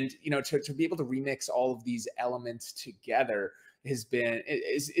 And to be able to remix all of these elements together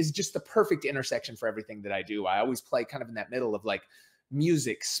is just the perfect intersection for everything that I do. I always play kind of in that middle of like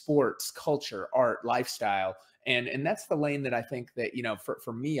music, sports, culture, art, lifestyle. And that's the lane that I think that,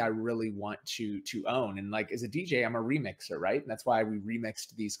 for me, I really want to own. And like, as a DJ, I'm a remixer, right? And that's why we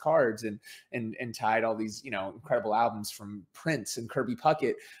remixed these cards and tied all these, incredible albums from Prince and Kirby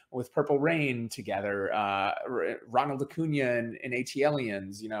Puckett with Purple Rain together, Ronald Acuna and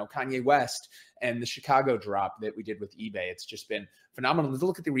ATLiens, Kanye West and the Chicago drop that we did with eBay. It's just been phenomenal to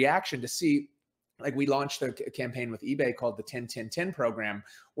look at the reaction to see. Like we launched a campaign with eBay called the 10-10-10 program,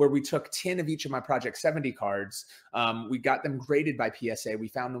 where we took 10 of each of my Project 70 cards. We got them graded by PSA. We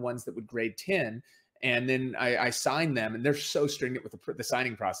found the ones that would grade 10. And then I signed them, and they're so stringent with the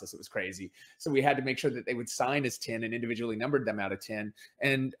signing process. It was crazy. So we had to make sure that they would sign as 10 and individually numbered them out of 10.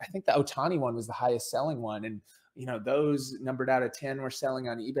 And I think the Ohtani one was the highest selling one. And those numbered out of 10 were selling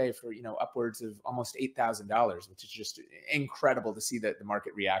on eBay for, upwards of almost $8,000, which is just incredible to see the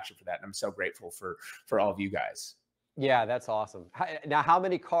market reaction for that. And I'm so grateful for all of you guys. Yeah, that's awesome. Now, how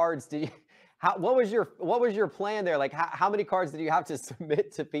many cards did you, what was your plan there? Like how many cards did you have to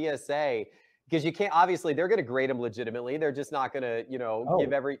submit to PSA? Because you can't, obviously they're going to grade them legitimately. They're just not going to,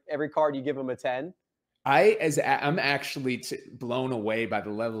 give every card you give them a 10. I'm actually blown away by the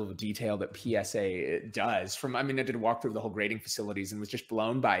level of detail that PSA does. I did a walkthrough of the whole grading facilities and was just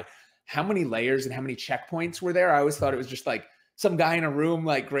blown by how many layers and how many checkpoints were there. I always thought it was just like some guy in a room,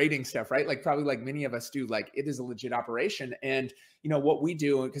 like grading stuff, right? Like probably like many of us do, like it is a legit operation. And what we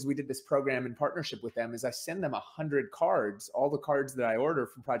do, because we did this program in partnership with them, is I send them 100 cards, all the cards that I order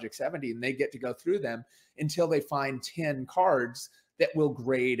from Project 70, and they get to go through them until they find 10 cards that will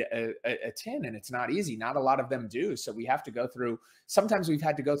grade a 10. And it's not easy. Not a lot of them do. So we have to go through, sometimes we've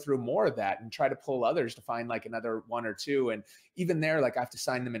had to go through more of that and try to pull others to find like another one or two. And even there, like I have to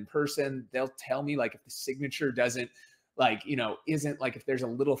sign them in person. They'll tell me like if the signature doesn't isn't like, if there's a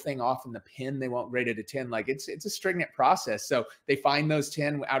little thing off in the pin, they won't grade it a 10. Like it's a stringent process. So they find those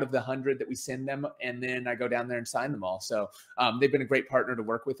 10 out of the 100 that we send them. And then I go down there and sign them all. So they've been a great partner to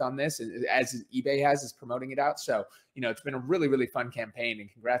work with on this, as eBay is promoting it out. So, it's been a really, really fun campaign, and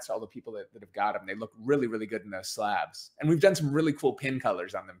congrats to all the people that have got them. They look really, really good in those slabs. And we've done some really cool pin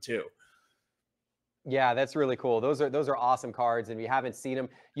colors on them too. Yeah, that's really cool. Those are awesome cards, and we haven't seen them.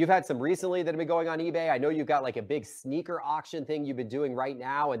 You've had some recently that have been going on eBay. I know you've got like a big sneaker auction thing you've been doing right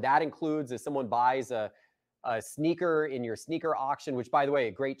now, and that includes if someone buys a sneaker in your sneaker auction, which, by the way,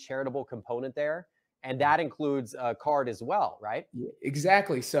 a great charitable component there. And that includes a card as well, right? Yeah,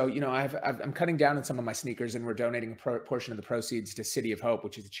 exactly. So, I'm cutting down on some of my sneakers, and we're donating a portion of the proceeds to City of Hope,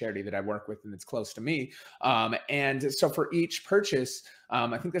 which is a charity that I work with and it's close to me. And so for each purchase,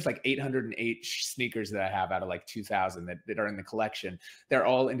 I think there's like 808 sneakers that I have out of like 2,000 that are in the collection. They're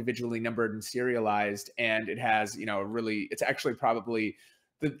all individually numbered and serialized. And it has, it's actually probably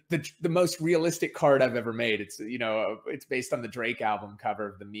the most realistic card I've ever made. It's based on the Drake album cover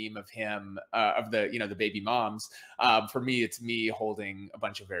of the meme of him, of the baby moms. For me, it's me holding a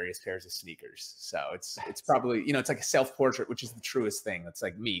bunch of various pairs of sneakers. So it's probably, it's like a self-portrait, which is the truest thing. It's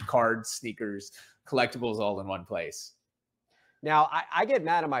like me, cards, sneakers, collectibles, all in one place. Now, I get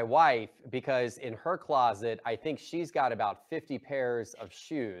mad at my wife because in her closet, I think she's got about 50 pairs of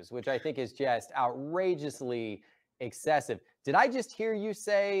shoes, which I think is just outrageously excessive. Did I just hear you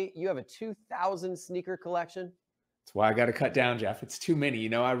say you have a 2,000 sneaker collection? That's why I got to cut down, Jeff. It's too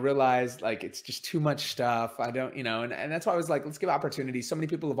many. I realized like it's just too much stuff. I don't, and that's why I was like, let's give opportunities. So many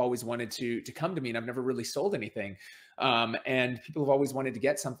people have always wanted to come to me, and I've never really sold anything. And people have always wanted to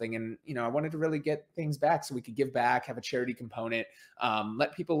get something, and I wanted to really get things back so we could give back, have a charity component,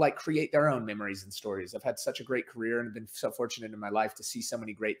 let people like create their own memories and stories. I've had such a great career and been so fortunate in my life to see so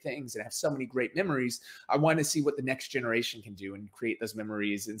many great things and have so many great memories. I want to see what the next generation can do and create those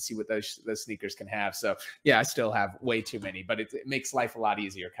memories and see what those sneakers can have. So yeah, I still have way too many, but it makes life a lot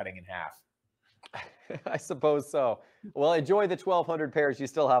easier cutting in half. I suppose so. Well, enjoy the 1,200 pairs you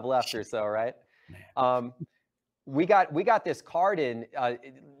still have left or so, right? We got this card in.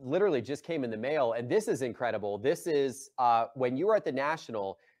 literally just came in the mail, and this is incredible. This is when you were at the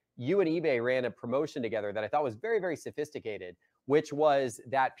National, you and eBay ran a promotion together that I thought was very, very sophisticated, which was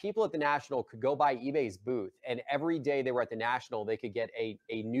that people at the National could go by eBay's booth, and every day they were at the National, they could get a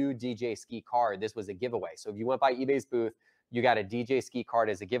new DJ Ski card. This was a giveaway. So if you went by eBay's booth, you got a DJ Ski card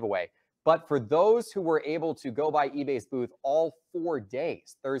as a giveaway. But for those who were able to go by eBay's booth all 4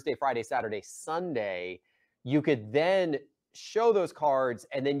 days, Thursday, Friday, Saturday, Sunday, you could then show those cards,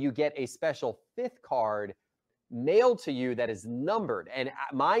 and then you get a special 5th card mailed to you that is numbered. And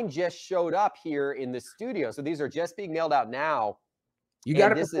mine just showed up here in the studio. So these are just being mailed out now. You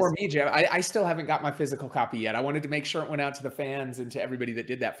got it before me, Jeff. I still haven't got my physical copy yet. I wanted to make sure it went out to the fans and to everybody that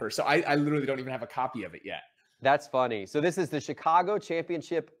did that first. So I literally don't even have a copy of it yet. That's funny. So this is the Chicago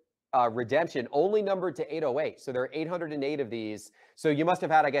Championship Redemption, only numbered to 808. So there are 808 of these. So you must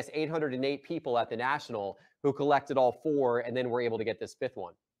have had, I guess, 808 people at the National who collected all 4 and then were able to get this 5th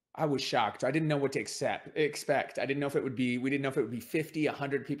one. I was shocked. I didn't know what to expect. I didn't know if it would be, we didn't know if it would be 50,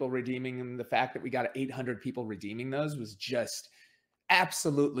 100 people redeeming them. The fact that we got 800 people redeeming those was just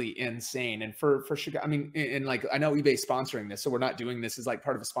absolutely insane. And for Chicago, I mean, and like, I know eBay's sponsoring this, so we're not doing this as like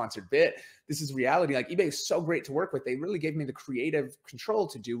part of a sponsored bit. This is reality. Like, eBay is so great to work with. They really gave me the creative control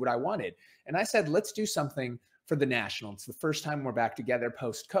to do what I wanted. And I said, let's do something for the National. It's the first time we're back together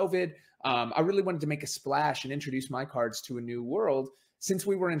post-COVID. I really wanted to make a splash and introduce my cards to a new world. Since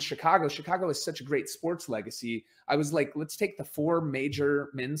we were in Chicago, Chicago is such a great sports legacy. I was like, let's take the 4 major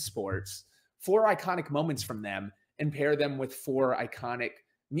men's sports, 4 iconic moments from them, and pair them with 4 iconic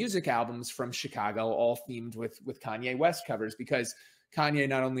music albums from Chicago, all themed with Kanye West covers, because Kanye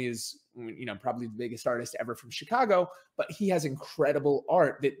not only is, you know, probably the biggest artist ever from Chicago, but he has incredible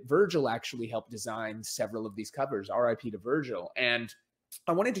art that Virgil actually helped design several of these covers, RIP to Virgil. And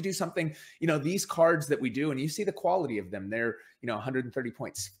I wanted to do something, you know, these cards that we do, and you see the quality of them. They're, you know, 130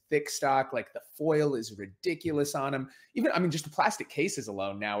 points thick stock. Like, the foil is ridiculous on them. Even, I mean, just the plastic cases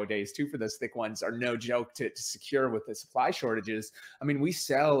alone nowadays too for those thick ones are no joke to secure with the supply shortages. I mean, we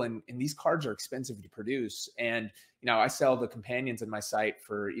sell, and these cards are expensive to produce. And, you know, I sell the companions in my site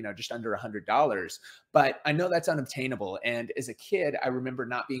for, you know, just under $100, but I know that's unobtainable. And as a kid, I remember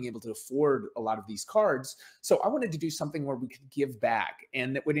not being able to afford a lot of these cards. So I wanted to do something where we could give back,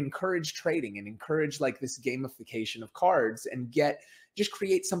 and that would encourage trading and encourage like this gamification of cards, and just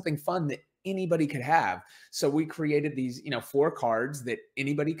create something fun that anybody could have. So we created these, you know, 4 cards that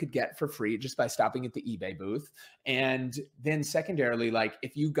anybody could get for free just by stopping at the eBay booth. And then secondarily, like,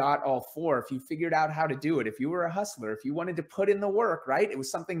 if you got all 4, if you figured out how to do it, if you were a hustler, if you wanted to put in the work, right? It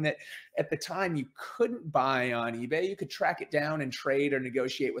was something that at the time you couldn't buy on eBay. You could track it down and trade or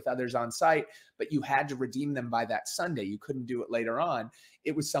negotiate with others on site, but you had to redeem them by that Sunday. You couldn't do it later on.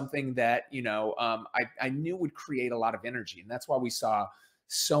 It was something that, you know, I knew would create a lot of energy. And that's why we saw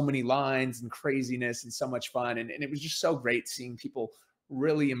so many lines and craziness and so much fun. And it was just so great seeing people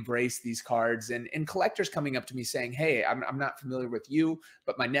really embrace these cards, and collectors coming up to me saying, hey, I'm not familiar with you,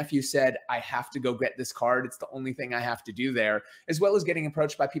 but my nephew said I have to go get this card. It's the only thing I have to do there, as well as getting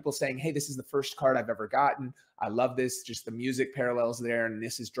approached by people saying, hey, this is the first card I've ever gotten. I love this, just the music parallels there, and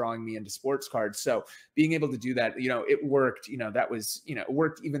this is drawing me into sports cards. So being able to do that, you know, it worked. You know, that was, you know, it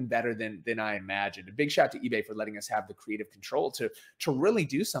worked even better than I imagined. A big shout to eBay for letting us have the creative control to really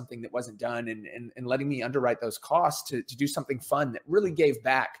do something that wasn't done, and letting me underwrite those costs to do something fun that really gave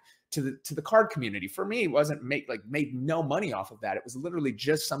back to the card community. For me, it wasn't made no money off of that. It was literally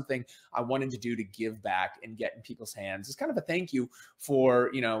just something I wanted to do to give back and get in people's hands. It's kind of a thank you for,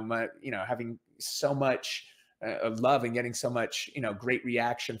 you know, having so much love and getting so much, you know, great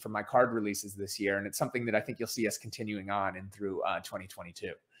reaction from my card releases this year. And it's something that I think you'll see us continuing on and through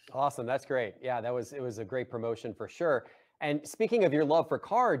 2022. Awesome. That's great. Yeah, it was a great promotion for sure. And speaking of your love for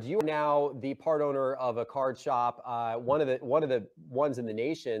cards, you are now the part owner of a card shop. One of the ones in the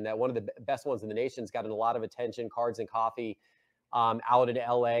nation, that one of the best ones in the nation's gotten a lot of attention, Cards and Coffee, out in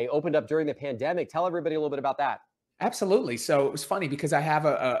LA, opened up during the pandemic. Tell everybody a little bit about that. Absolutely. So it was funny because I had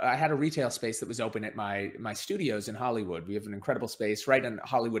a retail space that was open at my studios in Hollywood. We have an incredible space right on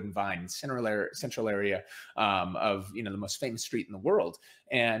Hollywood and Vine, central area of, you know, the most famous street in the world,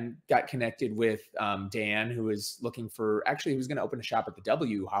 and got connected with Dan, who was looking for, actually he was going to open a shop at the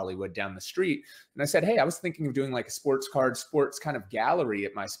W Hollywood down the street. And I said, hey, I was thinking of doing like a sports kind of gallery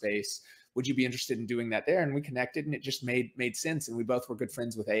at my space. Would you be interested in doing that there? And we connected, and it just made sense. And we both were good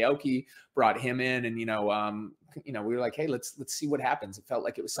friends with Aoki, brought him in, and, we were like, hey, let's see what happens. It felt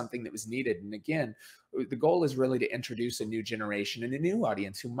like it was something that was needed. And again, the goal is really to introduce a new generation and a new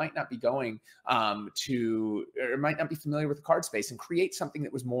audience who might not be going or might not be familiar with the card space, and create something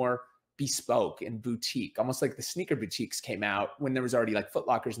that was more bespoke and boutique, almost like the sneaker boutiques came out when there was already like Foot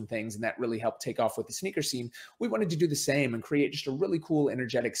Lockers and things, and that really helped take off with the sneaker scene. We wanted to do the same and create just a really cool,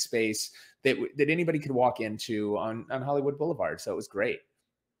 energetic space that anybody could walk into on Hollywood Boulevard. So it was great.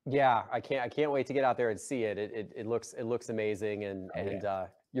 Yeah, I can't wait to get out there and see it. It looks amazing, and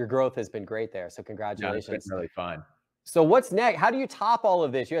your growth has been great there. So congratulations. Yeah, it's been really fun. So what's next? How do you top all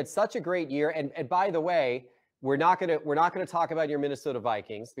of this? You had such a great year, and by the way, we're not gonna talk about your Minnesota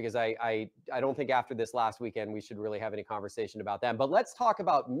Vikings, because I don't think after this last weekend we should really have any conversation about them. But let's talk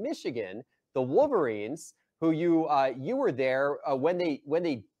about Michigan, the Wolverines, who you were there when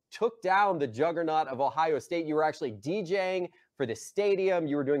they took down the juggernaut of Ohio State. You were actually DJing for the stadium.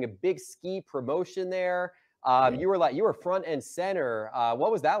 You were doing a big ski promotion there. You were front and center.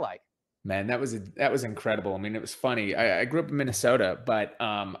 What was that like? Man, that was incredible. I mean, it was funny. I grew up in Minnesota, but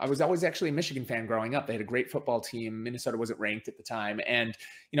I was always actually a Michigan fan growing up. They had a great football team. Minnesota wasn't ranked at the time. And,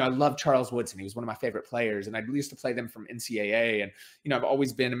 I loved Charles Woodson. He was one of my favorite players. And I used to play them from NCAA. And, I've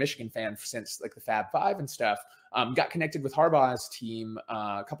always been a Michigan fan since like the Fab Five and stuff. Got connected with Harbaugh's team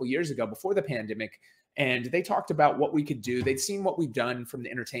a couple years ago before the pandemic. And they talked about what we could do. They'd seen what we've done from the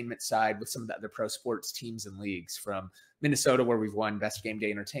entertainment side with some of the other pro sports teams and leagues, from Minnesota, where we've won Best Game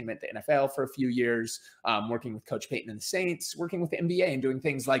Day Entertainment, the NFL for a few years, working with Coach Payton and the Saints, working with the NBA and doing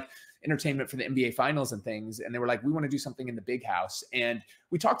things like entertainment for the NBA Finals and things. And they were like, we want to do something in the big house. And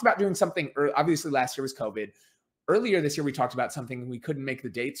we talked about doing something. Obviously, last year was COVID. Earlier this year, we talked about something. We couldn't make the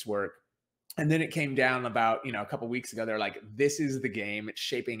dates work. And then it came down about, a couple of weeks ago. They're like, this is the game. It's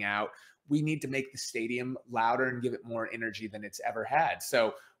shaping out. We need to make the stadium louder and give it more energy than it's ever had.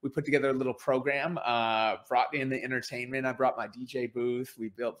 So we put together a little program, brought in the entertainment. I brought my DJ booth. We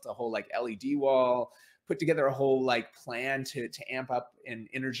built a whole LED wall, put together a whole plan to amp up and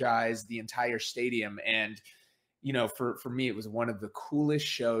energize the entire stadium. And, for me, it was one of the coolest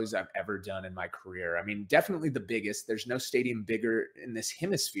shows I've ever done in my career. I mean, definitely the biggest. There's no stadium bigger in this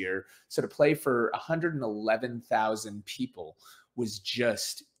hemisphere. So to play for 111,000 people was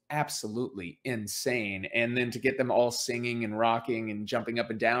just absolutely insane. And then to get them all singing and rocking and jumping up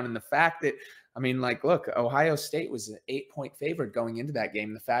and down. And the fact that, look, Ohio State was an 8-point favorite going into that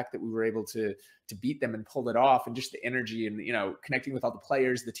game. The fact that we were able to beat them and pull it off, and just the energy and, connecting with all the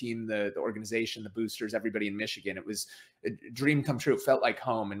players, the team, the organization, the boosters, everybody in Michigan, it was a dream come true. It felt like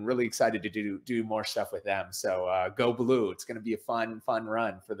home, and really excited to do more stuff with them. So go Blue. It's going to be a fun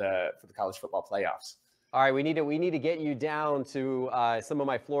run for the college football playoffs. All right, we need to get you down to some of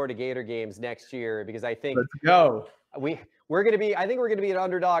my Florida Gator games next year, because I think let's go. We're going to be, I think we're going to be an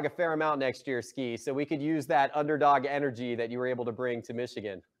underdog a fair amount next year, Ski. So we could use that underdog energy that you were able to bring to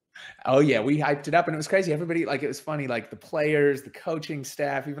Michigan. Oh yeah, we hyped it up, and it was crazy. Everybody, it was funny, the players, the coaching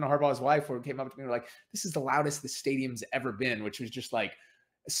staff, even Harbaugh's wife, came up to me and were like, "This is the loudest the stadium's ever been," which was just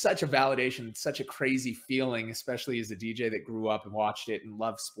such a validation, such a crazy feeling, especially as a DJ that grew up and watched it and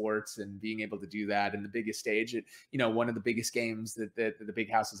loved sports, and being able to do that in the biggest stage at, one of the biggest games that the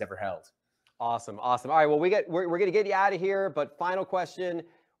Big House has ever held. Awesome. All right, well, we're going to get you out of here, but final question,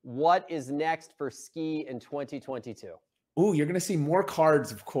 what is next for Ski in 2022? Ooh, you're going to see more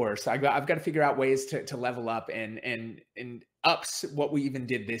cards, of course. I've got to figure out ways to level up and ups what we even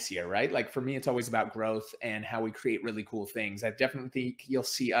did this year, right? For me, it's always about growth and how we create really cool things. I definitely think you'll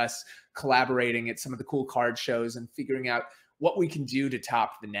see us collaborating at some of the cool card shows and figuring out what we can do to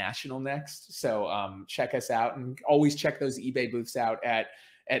top the national next. So check us out, and always check those eBay booths out at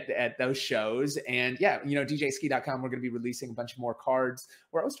those shows. And yeah, DJski.com, we're going to be releasing a bunch of more cards.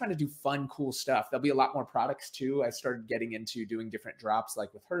 We're always trying to do fun, cool stuff. There'll be a lot more products too. I started getting into doing different drops,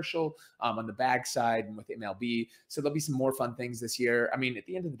 like with Herschel on the bag side and with MLB. So there'll be some more fun things this year. At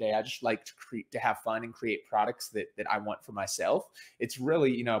the end of the day, I just like to have fun and create products that I want for myself. It's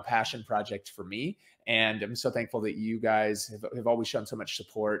really, a passion project for me. And I'm so thankful that you guys have always shown so much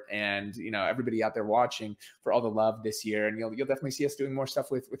support, and, everybody out there watching, for all the love this year. And you'll definitely see us doing more stuff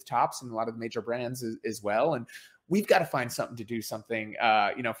with Topps and a lot of the major brands as well. And we've got to find something to do something,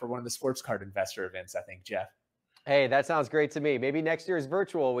 for one of the sports card investor events, I think, Jeff. Hey, that sounds great to me. Maybe next year is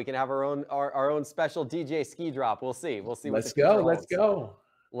virtual. We can have our own special DJ Ski drop. We'll see. Let's go. Let's go.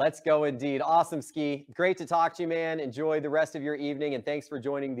 Let's go indeed. Awesome, Ski. Great to talk to you, man. Enjoy the rest of your evening, and thanks for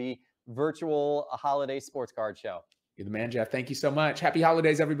joining the virtual holiday sports card show. You're the man, Jeff. Thank you so much. Happy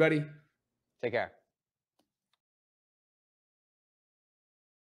holidays, everybody. Take care.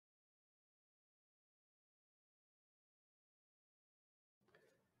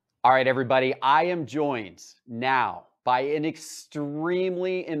 All right, everybody. I am joined now by an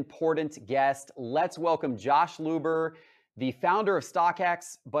extremely important guest. Let's welcome Josh Luber, the founder of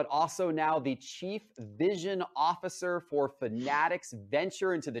StockX, but also now the Chief Vision Officer for Fanatics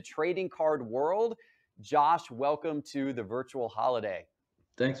venture into the trading card world. Josh, welcome to the virtual holiday.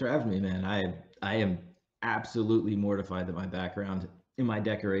 Thanks for having me, man. I am absolutely mortified that my background and my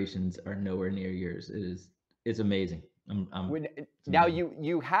decorations are nowhere near yours. It's amazing. Now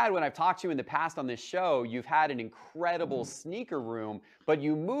you had, when I've talked to you in the past on this show, you've had an incredible sneaker room, but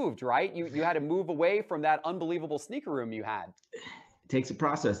you moved, right? You had to move away from that unbelievable sneaker room you had. It takes a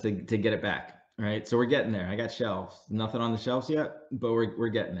process to get it back, right? So we're getting there. I got shelves, nothing on the shelves yet, but we're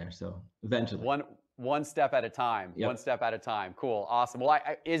getting there. So eventually. One step at a time. Yep. One step at a time. Cool. Awesome. Well,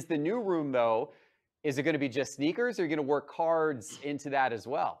 is the new room though, is it going to be just sneakers, or are you going to work cards into that as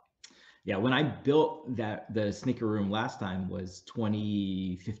well? Yeah, when I built the sneaker room last time was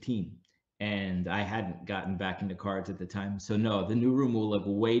 2015, and I hadn't gotten back into cards at the time. So no, the new room will look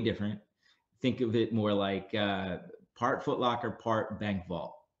way different. Think of it more like part Foot Locker, part bank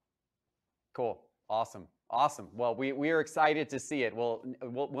vault. Cool. Awesome. Awesome. Well, we are excited to see it. Well,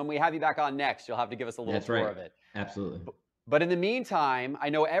 when we have you back on next, you'll have to give us a little tour of it. Absolutely. But in the meantime, I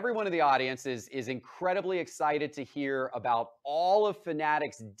know everyone in the audience is incredibly excited to hear about all of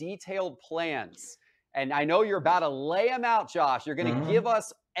Fanatics' detailed plans. And I know you're about to lay them out, Josh. You're going to give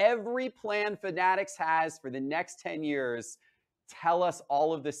us every plan Fanatics has for the next 10 years. Tell us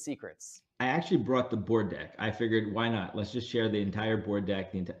all of the secrets. I actually brought the board deck. I figured, why not? Let's just share the entire board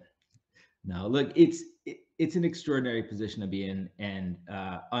deck. No, look, it's an extraordinary position to be in, and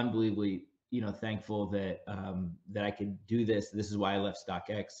unbelievably, thankful that that I could do this. This is why I left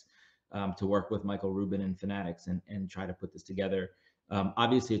StockX to work with Michael Rubin and Fanatics and try to put this together.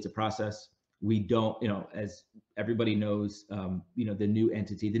 Obviously, it's a process. We don't, as everybody knows, the new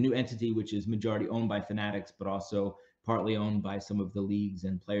entity, which is majority owned by Fanatics, but also partly owned by some of the leagues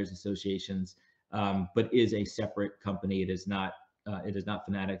and players associations, but is a separate company. It is not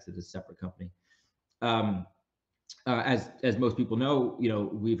Fanatics. It is a separate company. As most people know,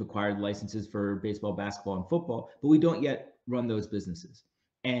 we've acquired licenses for baseball, basketball, and football, but we don't yet run those businesses.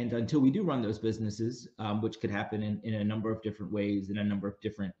 And until we do run those businesses, which could happen in a number of different ways, in a number of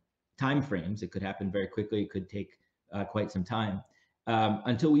different time frames, it could happen very quickly. It could take quite some time.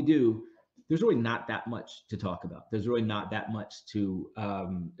 Until we do, there's really not that much to talk about. There's really not that much to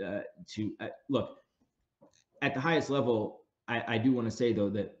look at the highest level. I do want to say, though,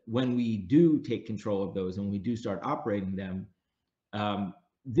 that when we do take control of those and we do start operating them,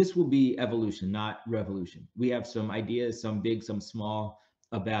 this will be evolution, not revolution. We have some ideas, some big, some small,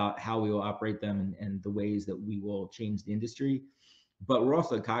 about how we will operate them and the ways that we will change the industry. But we're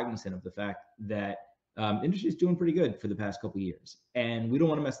also cognizant of the fact that industry is doing pretty good for the past couple of years, and we don't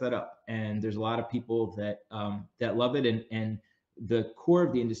want to mess that up. And there's a lot of people that love it, and the core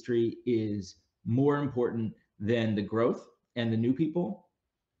of the industry is more important than the growth and the new people.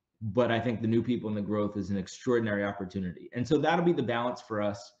 But I think the new people and the growth is an extraordinary opportunity. And so that'll be the balance for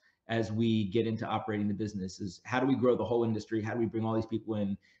us as we get into operating the business, is how do we grow the whole industry? How do we bring all these people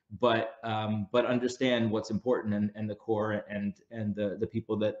in, but understand what's important and the core and the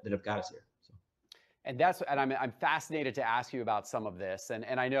people that have got us here. So. And I'm fascinated to ask you about some of this.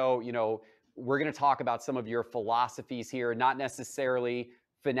 And I know, we're going to talk about some of your philosophies here, not necessarily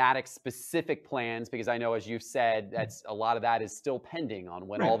Fanatics specific plans, because I know, as you've said, that's a lot of that is still pending on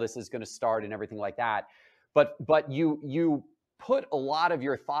when all this is going to start and everything like that. But you put a lot of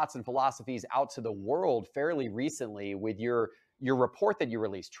your thoughts and philosophies out to the world fairly recently with your report that you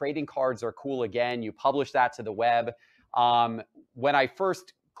released. Trading cards are cool again. You published that to the web. When I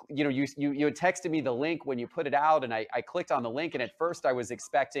first, you had texted me the link when you put it out, and I clicked on the link, and at first I was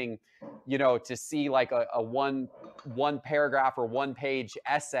expecting, to see like a one paragraph or one page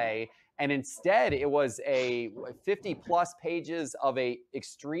essay. And instead it was a 50+ pages of a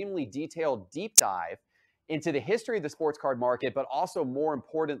extremely detailed deep dive into the history of the sports card market, but also more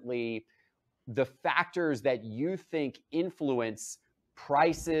importantly, the factors that you think influence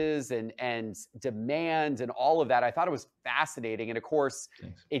prices and demand and all of that. I thought it was fascinating. And of course,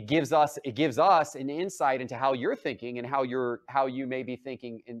 it gives us an insight into how you're thinking and how you may be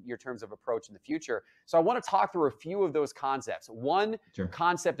thinking in your terms of approach in the future. So I want to talk through a few of those concepts. One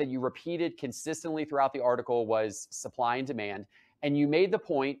concept that you repeated consistently throughout the article was supply and demand. And you made the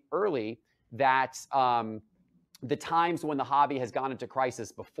point early that the times when the hobby has gone into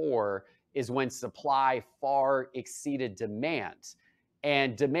crisis before is when supply far exceeded demand.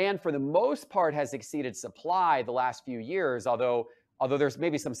 And demand, for the most part, has exceeded supply the last few years, although there's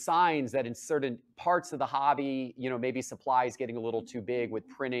maybe some signs that in certain parts of the hobby, maybe supply is getting a little too big with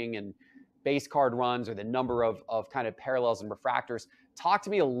printing and base card runs or the number of kind of parallels and refractors. Talk to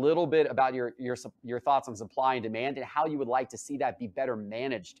me a little bit about your thoughts on supply and demand and how you would like to see that be better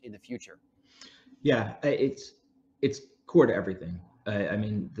managed in the future. Yeah, it's core to everything. I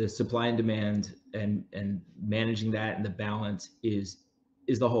mean, the supply and demand and managing that and the balance is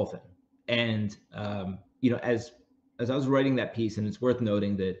the whole thing. And you know, as I was writing that piece, and it's worth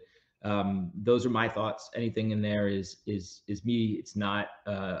noting that those are my thoughts. Anything in there is me. It's not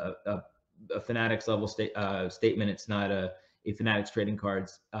a Fanatics level statement. It's not a Fanatics Trading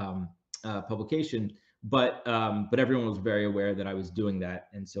Cards publication. But everyone was very aware that I was doing that,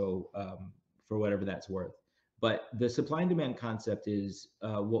 and so for whatever that's worth. But the supply and demand concept is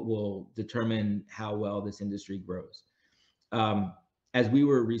what will determine how well this industry grows. As we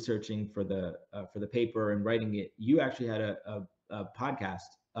were researching for the paper and writing it, you actually had a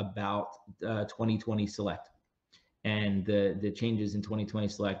podcast about 2020 Select and the changes in 2020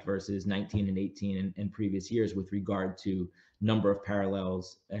 Select versus 19 and 18 and previous years with regard to number of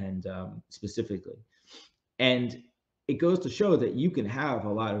parallels and specifically. And it goes to show that you can have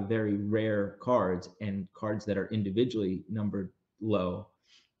a lot of very rare cards and cards that are individually numbered low,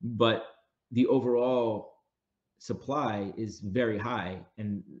 but the overall supply is very high,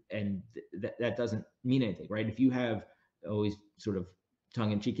 and that doesn't mean anything, right? If you have, always sort of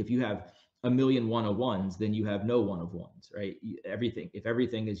tongue in cheek, if you have 1,000,000 1-of-1s, then you have no 1-of-1s, right? If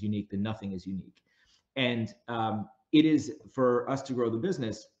everything is unique, then nothing is unique. And it is for us to grow the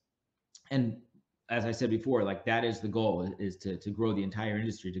business. And as I said before, like that is the goal, is to grow the entire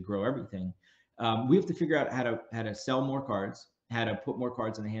industry, to grow everything. We have to figure out how to sell more cards, how to put more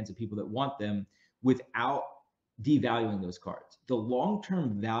cards in the hands of people that want them without devaluing those cards. The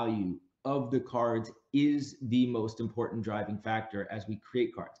long-term value of the cards is the most important driving factor as we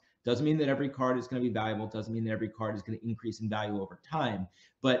create cards. Doesn't mean that every card is going to be valuable. Doesn't mean that every card is going to increase in value over time.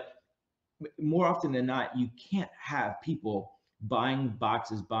 But more often than not, you can't have people buying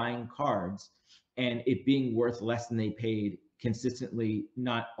boxes, buying cards, and it being worth less than they paid consistently,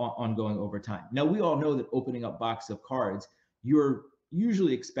 not ongoing over time. Now, we all know that opening up box of cards, you're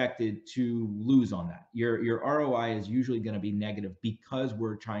usually expected to lose on that. Your ROI is usually going to be negative because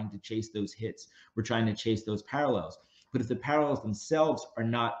we're trying to chase those hits. We're trying to chase those parallels. But if the parallels themselves are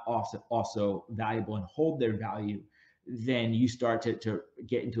not also valuable and hold their value, then you start to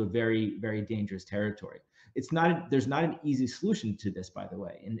get into a very, very dangerous territory. There's not an easy solution to this, by the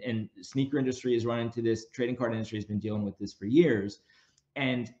way. And sneaker industry has run into this. Trading card industry has been dealing with this for years.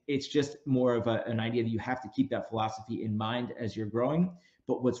 And it's just more of an idea that you have to keep that philosophy in mind as you're growing.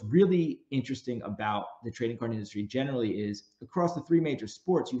 But what's really interesting about the trading card industry generally is across the three major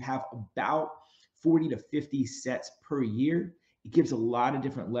sports, you have about 40 to 50 sets per year. It gives a lot of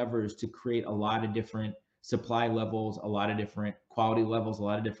different levers to create a lot of different supply levels, a lot of different quality levels, a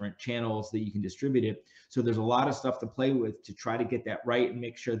lot of different channels that you can distribute it. So there's a lot of stuff to play with to try to get that right and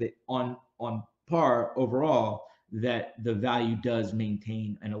make sure that on par overall, that the value does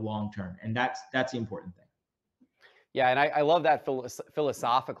maintain in a long term. And that's the important thing. Yeah, and I love that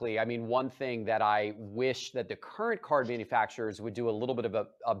philosophically. I mean, one thing that I wish that the current card manufacturers would do a little bit of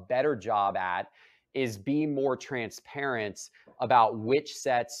a better job at is be more transparent about which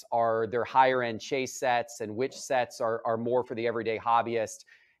sets are their higher end chase sets and which sets are more for the everyday hobbyist,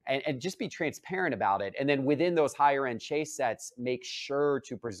 and just be transparent about it. And then within those higher end chase sets, make sure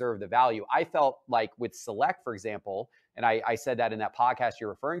to preserve the value. I felt like with Select, for example, and I said that in that podcast you're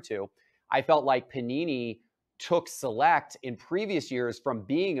referring to, I felt like Panini took Select in previous years from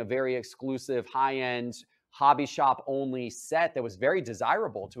being a very exclusive high-end hobby shop only set that was very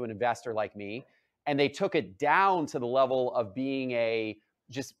desirable to an investor like me. And they took it down to the level of being a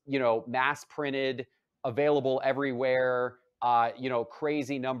just, mass printed, available everywhere,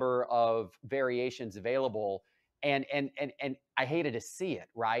 crazy number of variations available. And I hated to see it,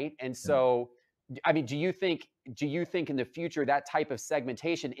 right? And so, I mean, do you think in the future that type of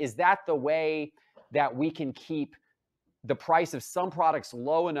segmentation, is that the way that we can keep the price of some products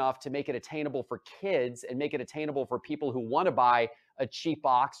low enough to make it attainable for kids and make it attainable for people who want to buy a cheap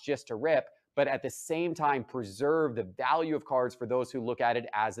box just to rip, but at the same time preserve the value of cards for those who look at it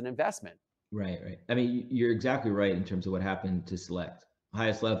as an investment? Right. I mean, you're exactly right in terms of what happened to Select.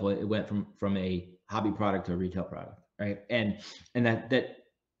 Highest level, it went from a hobby product to a retail product, right? And that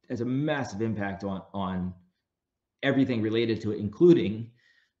has a massive impact on everything related to it, including,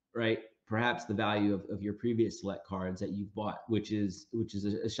 right, perhaps the value of your previous Select cards that you've bought, which is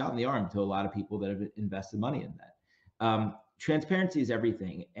a shot in the arm to a lot of people that have invested money in that. Transparency is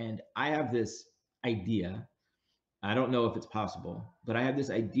everything. And I have this idea, I don't know if it's possible, but I have this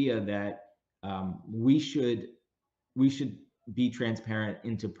idea that we should be transparent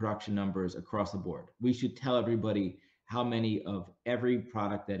into production numbers across the board. We should tell everybody how many of every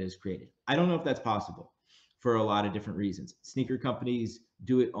product that is created. I don't know if that's possible for a lot of different reasons. Sneaker companies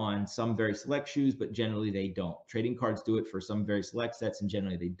do it on some very select shoes, but generally they don't. Trading cards do it for some very select sets, and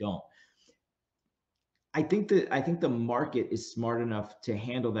generally they don't. I think the market is smart enough to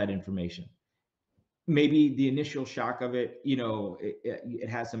handle that information. Maybe the initial shock of it, you know, it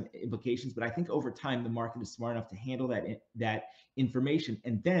has some implications, but I think over time the market is smart enough to handle that information,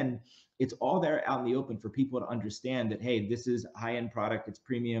 and then it's all there out in the open for people to understand that, hey, this is high-end product, it's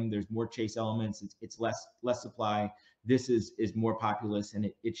premium, there's more chase elements, it's less supply, this is more populous,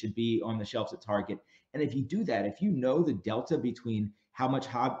 and it should be on the shelves at Target. And if you do that, if you know the delta between how much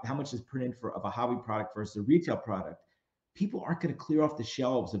is printed of a hobby product versus a retail product, people aren't going to clear off the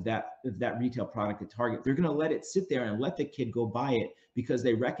shelves of that retail product at Target. They're going to let it sit there and let the kid go buy it because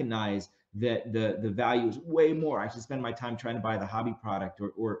they recognize that the value is way more. I should spend my time trying to buy the hobby product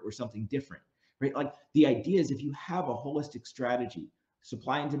or something different, right? Like, the idea is, if you have a holistic strategy,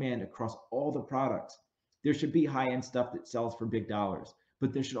 supply and demand across all the products, there should be high-end stuff that sells for big dollars,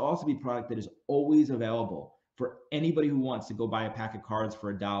 but there should also be product that is always available for anybody who wants to go buy a pack of cards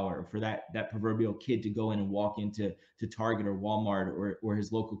for $1, for that proverbial kid to go in and walk into Target or Walmart or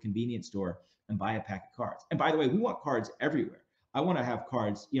his local convenience store and buy a pack of cards. And by the way, we want cards everywhere. I want to have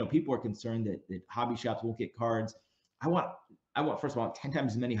cards. You know, people are concerned that hobby shops won't get cards. I want first of all 10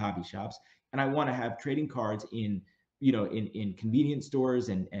 times as many hobby shops, and I want to have trading cards in convenience stores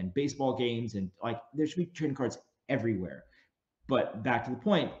and baseball games, and like, there should be trading cards everywhere. But back to the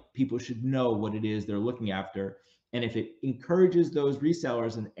point, people should know what it is they're looking after. And if it encourages those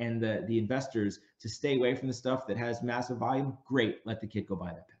resellers and the investors to stay away from the stuff that has massive volume, great, let the kid go buy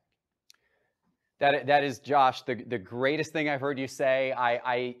that pack. That is, Josh, the greatest thing I've heard you say.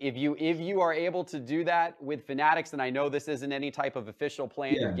 If you are able to do that with Fanatics, and I know this isn't any type of official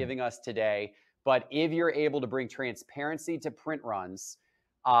plan you're giving us today, but if you're able to bring transparency to print runs,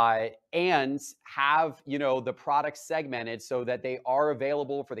 and have, you know, the products segmented so that they are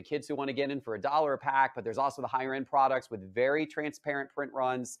available for the kids who want to get in for $1 a pack, but there's also the higher end products with very transparent print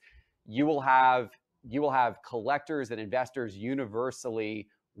runs, you will have collectors and investors universally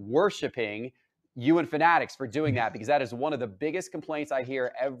worshiping you and Fanatics for doing that, because that is one of the biggest complaints I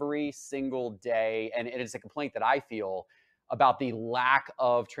hear every single day. And it is a complaint that I feel about the lack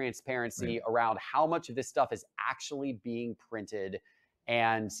of transparency around how much of this stuff is actually being printed.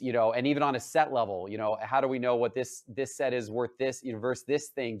 And, you know, and even on a set level, you know, how do we know what this set is worth this, you know, versus this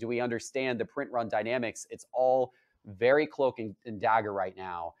thing? Do we understand the print run dynamics? It's all very cloak and dagger right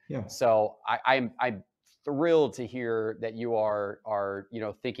now. Yeah. So I'm thrilled to hear that you are, you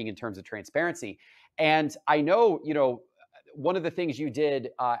know, thinking in terms of transparency. And I know, you know, one of the things you did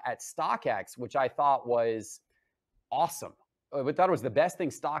at StockX, which I thought was awesome, I thought it was the best thing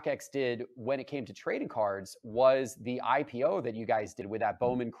StockX did when it came to trading cards, was the IPO that you guys did with that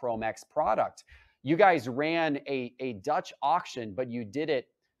Bowman Chrome X product. You guys ran a Dutch auction, but you did it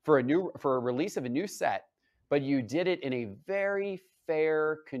for a release of a new set, but you did it in a very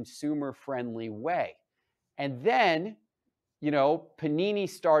fair, consumer-friendly way. And then, you know, Panini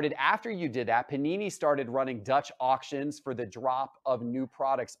started, after you did that, Panini started running Dutch auctions for the drop of new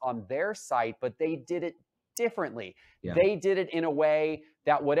products on their site, but they did it differently. Yeah. They did it in a way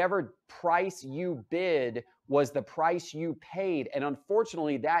that whatever price you bid was the price you paid. And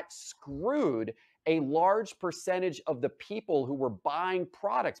unfortunately, that screwed a large percentage of the people who were buying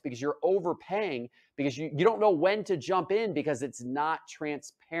products, because you're overpaying, because you don't know when to jump in because it's not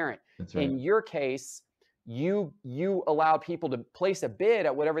transparent. That's right. In your case, you allowed people to place a bid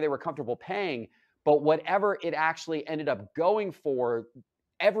at whatever they were comfortable paying, but whatever it actually ended up going for,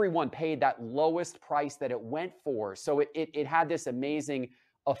 everyone paid that lowest price that it went for. So it had this amazing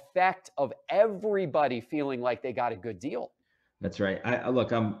effect of everybody feeling like they got a good deal. That's right.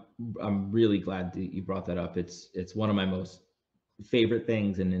 Look, I'm really glad that you brought that up. It's one of my most favorite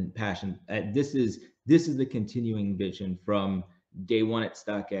things and in passion. This is the continuing vision from day one at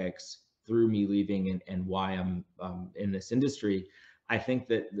StockX through me leaving and why I'm in this industry. I think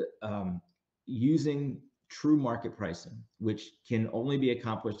that using true market pricing, which can only be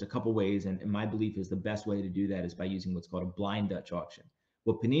accomplished a couple ways, and my belief is the best way to do that is by using what's called a blind Dutch auction.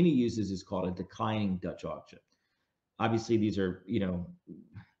 What Panini uses is called a declining Dutch auction. Obviously, these are, you know,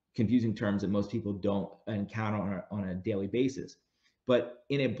 confusing terms that most people don't encounter on a daily basis. But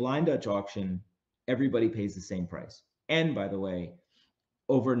in a blind Dutch auction, everybody pays the same price. And by the way,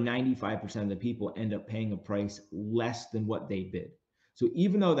 over 95% of the people end up paying a price less than what they bid. So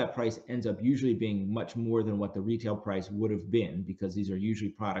even though that price ends up usually being much more than what the retail price would have been, because these are usually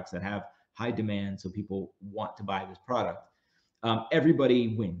products that have high demand, so people want to buy this product,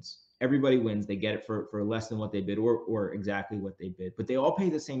 everybody wins. Everybody wins. They get it for less than what they bid or exactly what they bid, but they all pay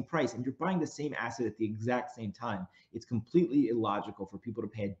the same price and you're buying the same asset at the exact same time. It's completely illogical for people to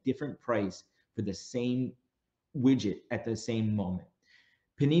pay a different price for the same widget at the same moment.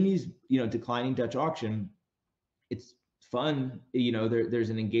 Panini's, declining Dutch auction, it's fun, there's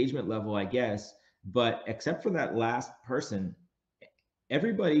an engagement level, I guess, but except for that last person,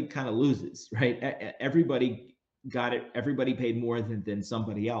 everybody kind of loses, right? Everybody got it. Everybody paid more than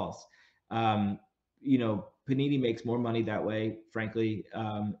somebody else. Panini makes more money that way, frankly.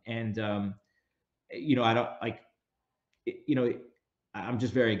 I don't like, I'm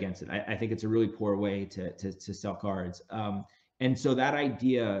just very against it. I think it's a really poor way to sell cards. And so that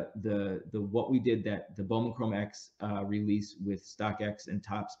idea, the what we did, that the Bowman Chrome X release with StockX and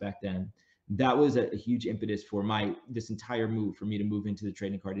Topps back then, that was a huge impetus for this entire move, for me to move into the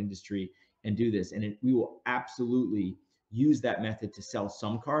trading card industry and do this. And we will absolutely use that method to sell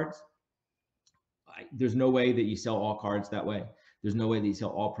some cards. There's no way that you sell all cards that way. There's no way that you sell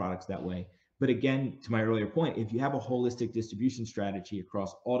all products that way. But again, to my earlier point, if you have a holistic distribution strategy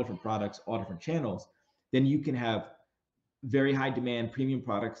across all different products, all different channels, then you can have very high demand premium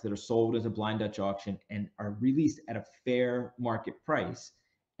products that are sold as a blind Dutch auction and are released at a fair market price,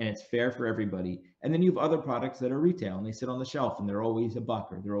 and it's fair for everybody. And then you have other products that are retail and they sit on the shelf and they're always $1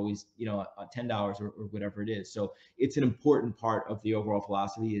 or they're always, $10 or whatever it is. So it's an important part of the overall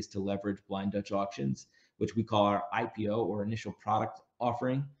philosophy is to leverage blind Dutch auctions, which we call our IPO or initial product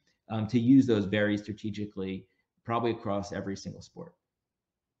offering, to use those very strategically, probably across every single sport.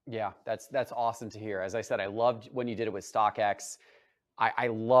 Yeah, that's awesome to hear. As I said, I loved when you did it with StockX. I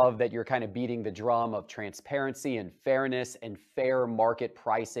love that you're kind of beating the drum of transparency and fairness and fair market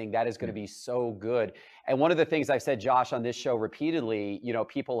pricing. That is going to be so good. And one of the things I've said, Josh, on this show repeatedly,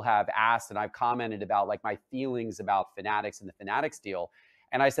 people have asked and I've commented about like my feelings about Fanatics and the Fanatics deal.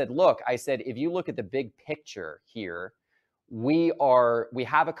 And I said, look, if you look at the big picture here, we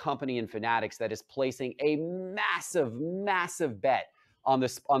have a company in Fanatics that is placing a massive, massive bet on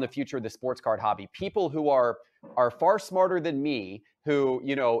the future of the sports card hobby. People who are far smarter than me, who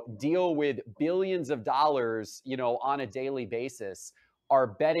deal with billions of dollars on a daily basis, are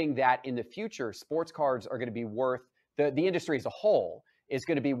betting that in the future sports cards are going to be worth, the industry as a whole is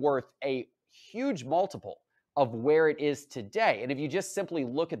going to be worth a huge multiple of where it is today. And if you just simply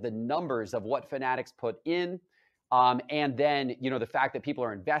look at the numbers of what Fanatics put in, and then, the fact that people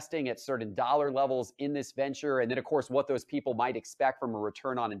are investing at certain dollar levels in this venture, and then of course, what those people might expect from a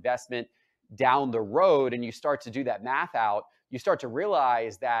return on investment down the road, and you start to do that math out, you start to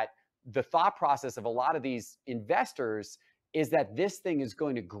realize that the thought process of a lot of these investors is that this thing is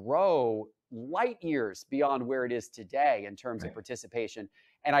going to grow light years beyond where it is today in terms of participation.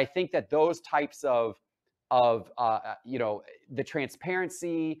 And I think that those types of the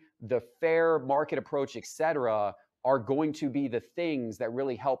transparency, the fair market approach, et cetera, are going to be the things that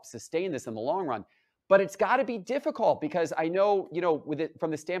really help sustain this in the long run. But it's got to be difficult because I know, with it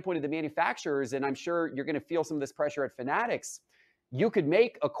from the standpoint of the manufacturers, and I'm sure you're going to feel some of this pressure at Fanatics, you could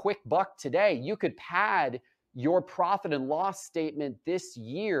make a quick buck today. You could pad your profit and loss statement this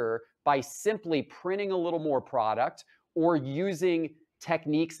year by simply printing a little more product or using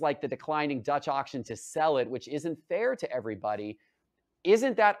techniques like the declining Dutch auction to sell it, which isn't fair to everybody.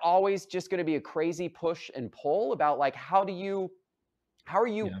 Isn't that always just going to be a crazy push and pull about like, how are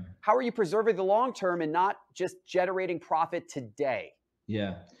you preserving the long term and not just generating profit today?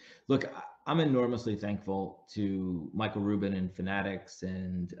 Yeah. Look, I'm enormously thankful to Michael Rubin and Fanatics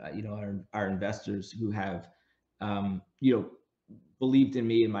and, our investors who have, believed in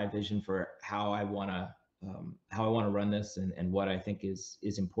me and my vision for how I want to run this and what I think is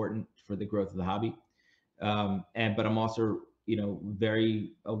important for the growth of the hobby. But I'm also,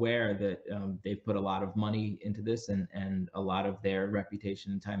 very aware that they've put a lot of money into this and a lot of their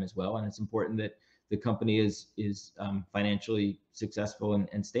reputation and time as well. And it's important that the company is financially successful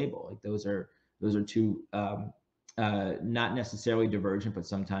and stable. Like those are two not necessarily divergent, but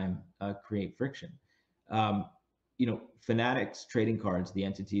sometimes create friction. Fanatics Trading Cards, the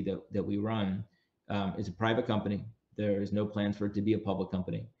entity that we run, is a private company. There is no plans for it to be a public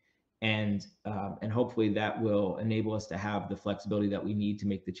company. And hopefully that will enable us to have the flexibility that we need to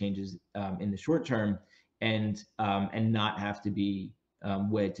make the changes in the short term and not have to be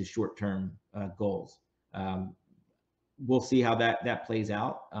wed to short-term goals. We'll see how that plays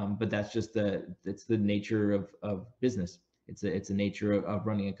out, but that's just the nature of business. It's the nature of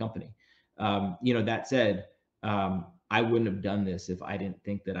running a company. That said, I wouldn't have done this if I didn't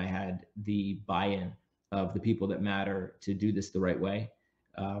think that I had the buy-in of the people that matter to do this the right way.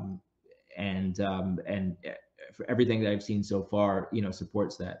 And for everything that I've seen so far, you know,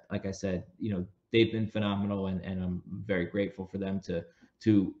 supports that. Like I said, you know, they've been phenomenal, and I'm very grateful for them to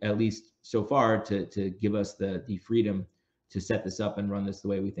at least so far to give us the freedom to set this up and run this the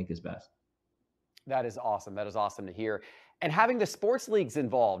way we think is best. That is awesome. That is awesome to hear. And having the sports leagues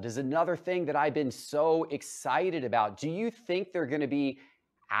involved is another thing that I've been so excited about. Do you think they're going to be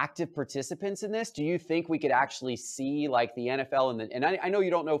active participants in this? Do you think we could actually see like the NFL and I know you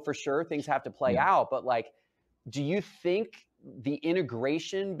don't know for sure, things have to play out, but like, do you think the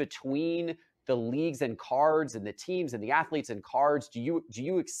integration between the leagues and cards and the teams and the athletes and cards, do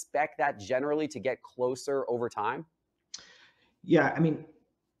you expect that generally to get closer over time? Yeah, I mean,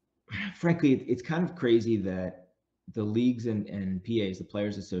 frankly, it's kind of crazy that the leagues and PAs, the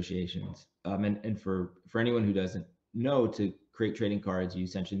players associations, and for anyone who doesn't know, to create trading cards, you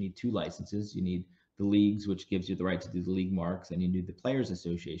essentially need 2 licenses. You need the leagues, which gives you the right to do the league marks, and you need the players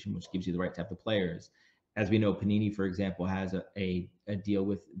association, which gives you the right to have the players. As we know, Panini, for example, has a deal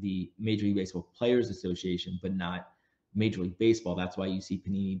with the Major League Baseball Players Association, but not Major League Baseball. That's why you see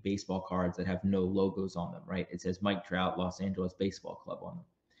Panini baseball cards that have no logos on them, right? It says Mike Trout, Los Angeles Baseball Club on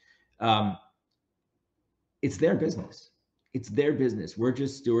them. It's their business. It's their business. We're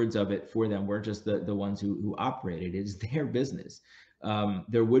just stewards of it for them. We're just the ones who operate it. It's their business.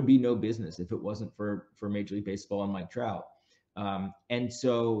 There would be no business if it wasn't for Major League Baseball and Mike Trout. And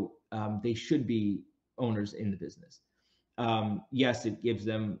so they should be owners in the business. Yes, it gives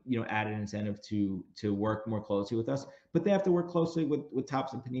them, you know, added incentive to work more closely with us, but they have to work closely with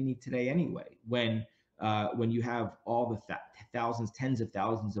Topps and Panini today anyway. When you have all the thousands, tens of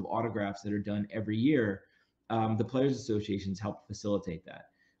thousands of autographs that are done every year, the players associations help facilitate that.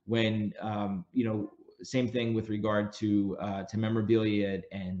 When you know, same thing with regard to memorabilia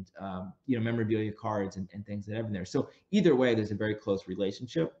and you know, memorabilia cards and things that have been there. So either way, there's a very close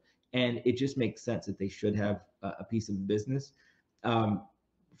relationship, and it just makes sense that they should have a piece of the business.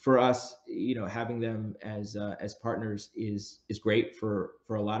 For us, you know, having them as partners is great for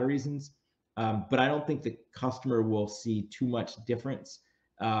a lot of reasons. But I don't think the customer will see too much difference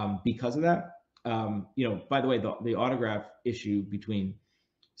because of that. You know, by the way, the autograph issue between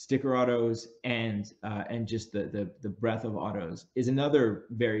sticker autos and just the breadth of autos is another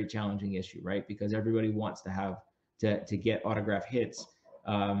very challenging issue, right? Because everybody wants to have to get autograph hits,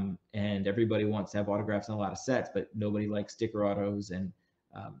 and everybody wants to have autographs on a lot of sets, but nobody likes sticker autos, and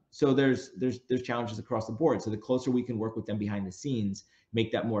so there's challenges across the board. So the closer we can work with them behind the scenes, make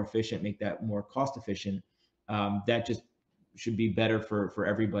that more efficient, make that more cost efficient, that just should be better for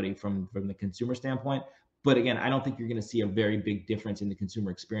everybody from the consumer standpoint. But again, I don't think you're going to see a very big difference in the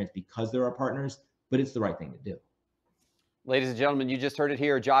consumer experience because they're our partners, but it's the right thing to do. Ladies and gentlemen, you just heard it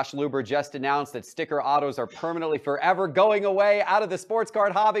here. Josh Luber just announced that sticker autos are permanently forever going away out of the sports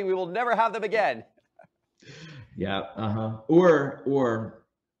card hobby. We will never have them again. Yeah. Or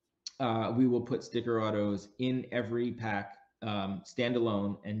we will put sticker autos in every pack,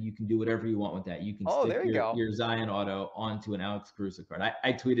 standalone, and you can do whatever you want with that. You can stick your Zion auto onto an Alex Caruso card.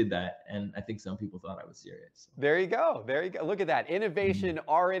 I tweeted that, and I think some people thought I was serious. There you go. There you go. Look at that. Innovation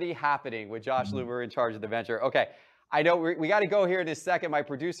already happening with Josh Luber in charge of the venture. Okay. I know we got to go here in a second. My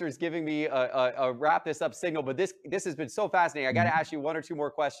producer is giving me a wrap this up signal, but this has been so fascinating. I got to ask you 1 or 2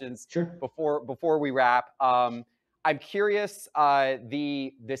 more questions before we wrap. I'm curious,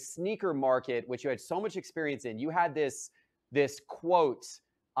 the sneaker market, which you had so much experience in, you had this quote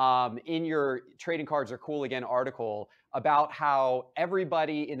in your Trading Cards Are Cool Again article about how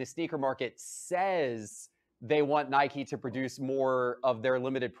everybody in the sneaker market says they want Nike to produce more of their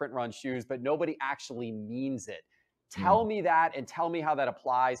limited print run shoes, but nobody actually means it. Tell me that, and tell me how that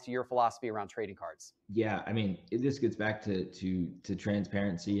applies to your philosophy around trading cards. Yeah, I mean, this gets back to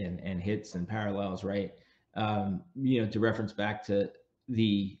transparency and hits and parallels, right? You know, to reference back to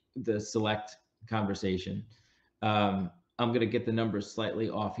the select conversation. I'm going to get the numbers slightly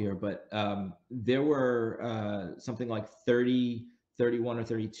off here, but there were something like 30, 31 or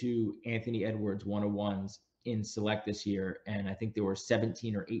 32 Anthony Edwards 101s in select this year, and I think there were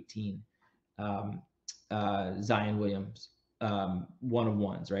 17 or 18 Zion Williams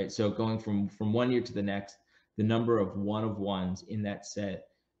 101s, right? So going from 1 year to the next, the number of 101s in that set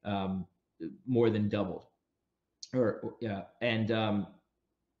more than doubled. And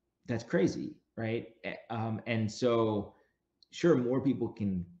that's crazy, right? And so sure, more people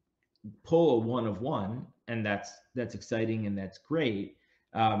can pull a 1 of 1, and that's exciting and that's great.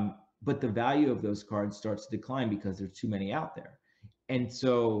 But the value of those cards starts to decline because there's too many out there. And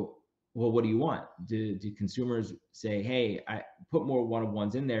so, well, what do you want? Do consumers say, hey, I put more 1 of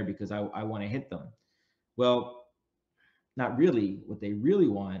 1s in there because I want to hit them? Well, not really. What they really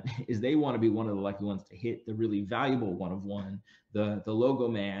want is they want to be one of the lucky ones to hit the really valuable one of one, the logo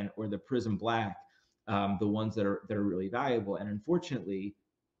man or the prism black, the ones that are really valuable. And unfortunately,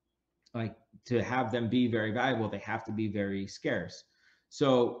 like, to have them be very valuable, they have to be very scarce.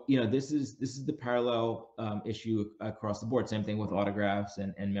 So, you know, this is the parallel issue across the board. Same thing with autographs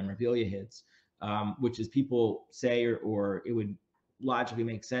and memorabilia hits, which is people say, or it would logically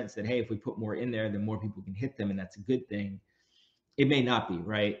make sense that, hey, if we put more in there, then more people can hit them, and that's a good thing. It may not be,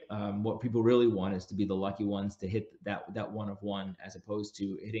 right? What people really want is to be the lucky ones to hit that one of one, as opposed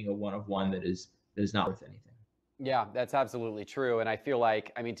to hitting a one of one that is not worth anything. Yeah, that's absolutely true. And I feel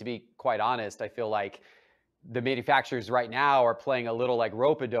like, I mean, to be quite honest, I feel like the manufacturers right now are playing a little like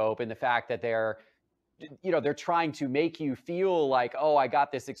rope-a-dope in the fact that they're trying to make you feel like, oh, I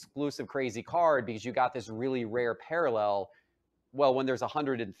got this exclusive crazy card because you got this really rare parallel. Well, when there's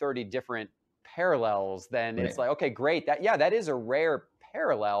 130 different parallels, then it's like, okay, great. That is a rare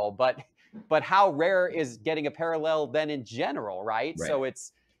parallel, but how rare is getting a parallel then in general, right? So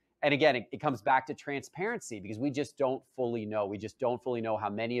and again, it comes back to transparency, because we just don't fully know. We just don't fully know how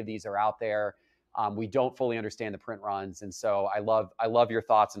many of these are out there. We don't fully understand the print runs. And so I love your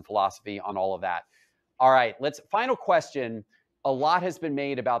thoughts and philosophy on all of that. All right, final question. A lot has been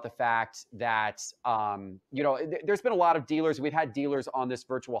made about the fact that, there's been a lot of dealers. We've had dealers on this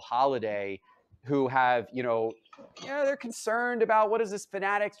virtual holiday who have, they're concerned about what is this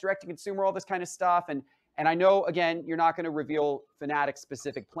Fanatics, direct to consumer, all this kind of stuff. And I know, again, you're not going to reveal Fanatics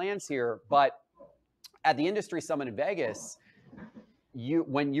specific plans here, but at the Industry Summit in Vegas,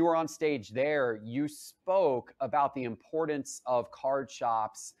 when you were on stage there, you spoke about the importance of card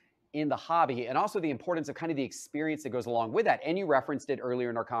shops in the hobby, and also the importance of kind of the experience that goes along with that. And you referenced it earlier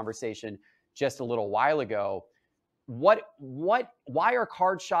in our conversation just a little while ago. Why are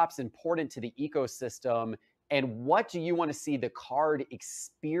card shops important to the ecosystem, and what do you want to see the card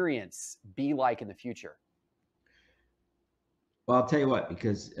experience be like in the future? Well, I'll tell you what,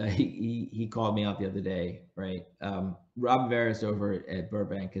 because he called me out the other day, right? Rob Veras over at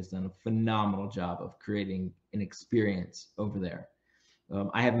Burbank has done a phenomenal job of creating an experience over there.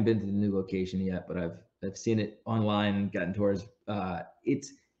 I haven't been to the new location yet, but I've seen it online and gotten tours.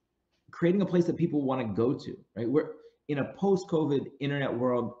 It's creating a place that people want to go to, right? We're in a post-COVID internet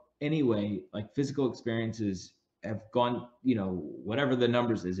world anyway. Like, physical experiences have gone, whatever the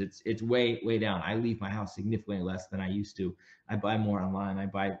numbers is, it's way down. I leave my house significantly less than I used to. I buy more online. I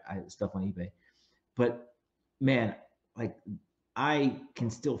buy stuff on eBay. But man, like, I can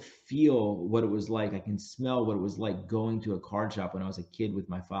still feel what it was like. I can smell what it was like going to a card shop when I was a kid with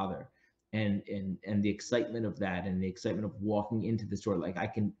my father, and the excitement of that, and the excitement of walking into the store. Like, I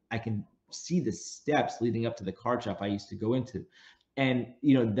can see the steps leading up to the card shop I used to go into. And,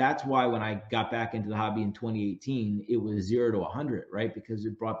 that's why when I got back into the hobby in 2018, it was 0 to 100, right? Because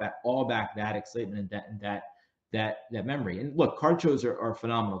it brought back that excitement and that memory. And look, card shows are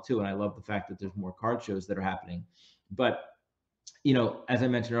phenomenal too. And I love the fact that there's more card shows that are happening. But, as I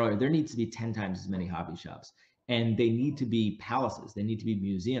mentioned earlier, there needs to be 10 times as many hobby shops, and they need to be palaces. They need to be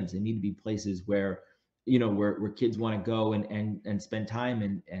museums. They need to be places where, where kids want to go and spend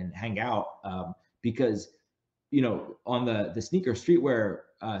time and hang out. Because, on the sneaker streetwear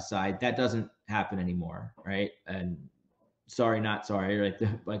side, that doesn't happen anymore, right? And sorry, not sorry, right?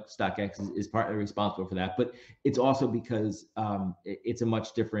 Like, StockX is partly responsible for that, but it's also because it's a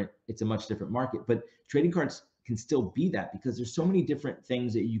much different market. But trading cards can still be that, because there's so many different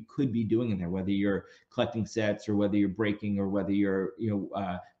things that you could be doing in there, whether you're collecting sets, or whether you're breaking, or whether you're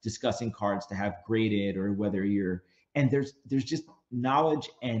discussing cards to have graded, or whether and there's just knowledge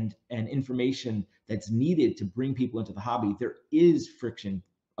and information that's needed to bring people into the hobby. There is friction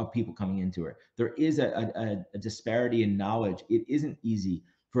of people coming into it. There is a disparity in knowledge. It isn't easy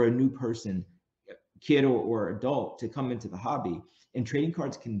for a new person, kid or adult, to come into the hobby. And trading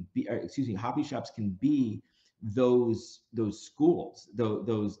cards hobby shops can be those schools,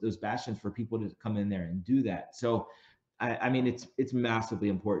 those bastions for people to come in there and do that. So I mean, it's massively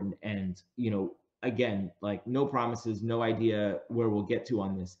important. And again, like, no promises, no idea where we'll get to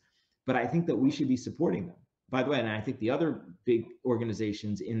on this, but I think that we should be supporting them, by the way. And I think the other big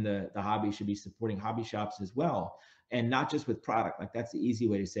organizations in the hobby should be supporting hobby shops as well, and not just with product. Like, that's the easy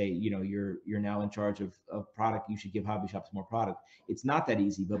way to say, you're now in charge of product, you should give hobby shops more product. It's not that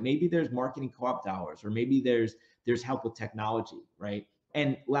easy, but maybe there's marketing co-op dollars, or maybe there's help with technology, right?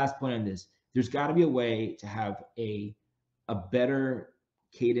 And last point on this, there's got to be a way to have a better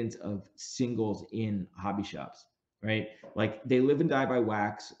cadence of singles in hobby shops, right? Like, they live and die by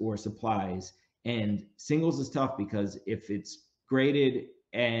wax or supplies, and singles is tough because if it's graded,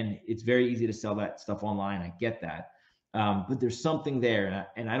 and it's very easy to sell that stuff online, I get that. But there's something there,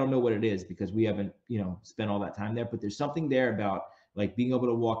 and I don't know what it is because we haven't, spent all that time there. But there's something there about like being able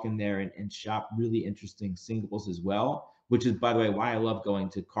to walk in there and shop really interesting singles as well, which is, by the way, why I love going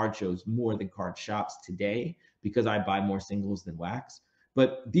to card shows more than card shops today, because I buy more singles than wax.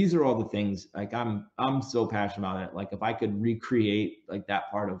 But these are all the things, like I'm so passionate about it. Like if I could recreate like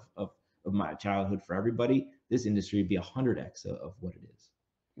that part of my childhood for everybody, this industry would be 100x of what it is.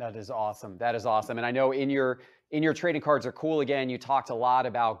 That is awesome. That is awesome. And I know in your trading cards are cool again, you talked a lot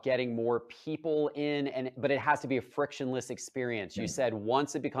about getting more people in, but it has to be a frictionless experience. You said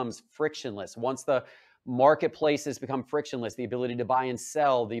once it becomes frictionless, once the marketplaces become frictionless, the ability to buy and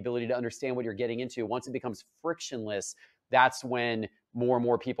sell, the ability to understand what you're getting into, once it becomes frictionless, that's when more and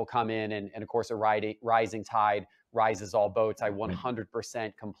more people come in. And of course, a rising tide rises all boats. I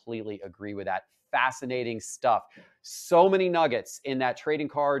 100% completely agree with that. Fascinating stuff. So many nuggets in that Trading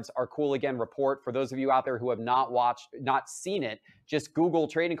Cards Are Cool Again report. For those of you out there who have not seen it, just Google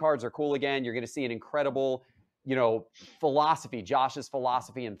Trading Cards Are Cool Again. You're going to see an incredible, philosophy, Josh's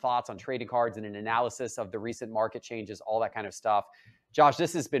philosophy and thoughts on trading cards and an analysis of the recent market changes, all that kind of stuff. Josh,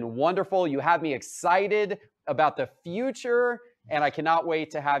 this has been wonderful. You have me excited about the future, and I cannot wait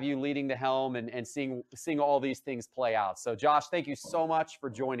to have you leading the helm and seeing all these things play out. So Josh, thank you so much for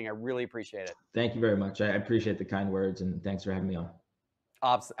joining. I really appreciate it. Thank you very much. I appreciate the kind words, and thanks for having me on.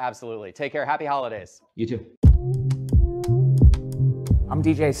 Absolutely. Take care. Happy holidays. You too. I'm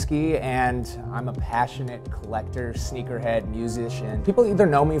DJ Ski, and I'm a passionate collector, sneakerhead, musician. People either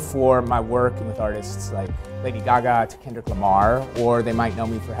know me for my work with artists like Lady Gaga to Kendrick Lamar, or they might know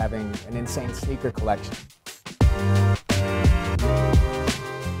me for having an insane sneaker collection.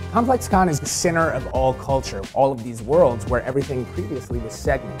 ComplexCon is the center of all culture, all of these worlds where everything previously was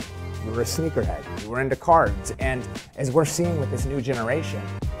segmented. You were a sneakerhead, you were into cards, and as we're seeing with this new generation,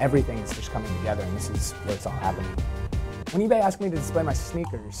 everything is just coming together, and this is where it's all happening. When eBay asked me to display my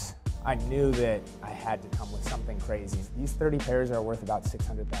sneakers, I knew that I had to come with something crazy. These 30 pairs are worth about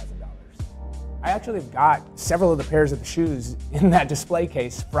 $600,000. I actually have got several of the pairs of the shoes in that display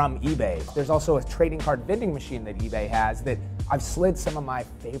case from eBay. There's also a trading card vending machine that eBay has that I've slid some of my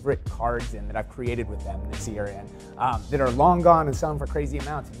favorite cards in that I've created with them this year in that are long gone and selling for crazy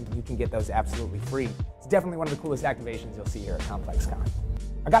amounts. You can get those absolutely free. It's definitely one of the coolest activations you'll see here at ComplexCon.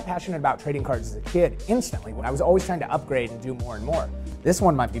 I got passionate about trading cards as a kid instantly when I was always trying to upgrade and do more and more. This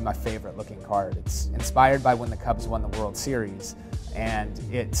one might be my favorite looking card. It's inspired by when the Cubs won the World Series. And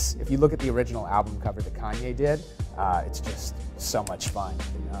if you look at the original album cover that Kanye did, it's just so much fun.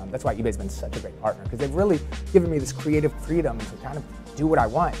 That's why eBay's been such a great partner, because they've really given me this creative freedom to kind of do what I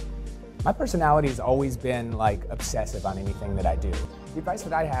want. My personality has always been like obsessive on anything that I do. The advice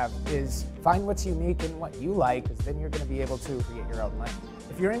that I have is find what's unique and what you like, because then you're going to be able to create your own lane.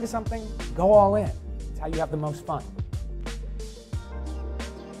 If you're into something, go all in. It's how you have the most fun.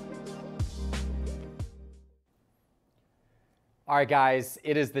 All right, guys,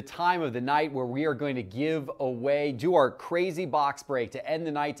 it is the time of the night where we are going to do our crazy box break to end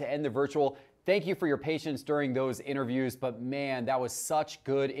the night, to end the virtual. Thank you for your patience during those interviews, but man, that was such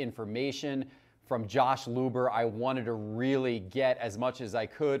good information from Josh Luber. I wanted to really get as much as I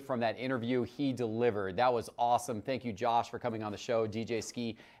could from that interview. He delivered. That was awesome. Thank you, Josh, for coming on the show, DJ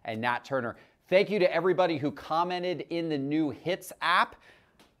Ski and Nat Turner. Thank you to everybody who commented in the new Hits app.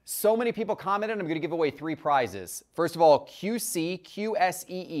 So many people commented. I'm going to give away 3 prizes. First of all,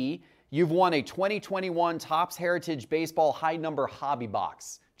 QSEE. You've won a 2021 Topps Heritage Baseball High Number Hobby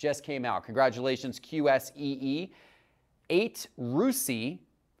Box. Just came out. Congratulations, QSEE. 8 Rusi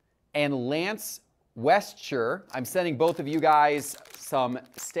and Lance Westshire. I'm sending both of you guys some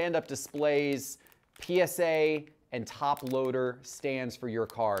stand-up displays, PSA, and top loader stands for your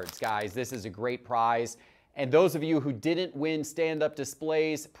cards. Guys, this is a great prize. And those of you who didn't win stand-up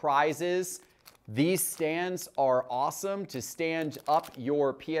displays prizes, these stands are awesome to stand up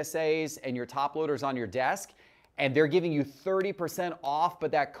your PSAs and your top loaders on your desk. And they're giving you 30% off,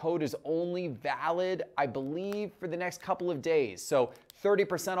 but that code is only valid, I believe, for the next couple of days. So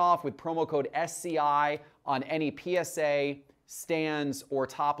 30% off with promo code SCI on any PSA stands or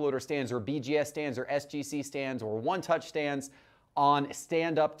top loader stands or BGS stands or SGC stands or one-touch stands on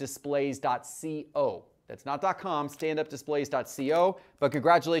standupdisplays.co. That's not .com, standupdisplays.co. But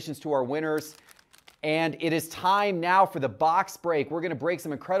congratulations to our winners. And it is time now for the box break. We're going to break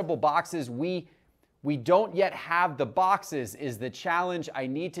some incredible boxes. We don't yet have the boxes is the challenge. I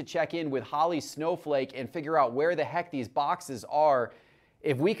need to check in with Holly Snowflake and figure out where the heck these boxes are.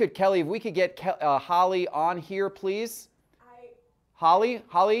 If we could, Kelly, if we could get Holly on here, please. Holly? I've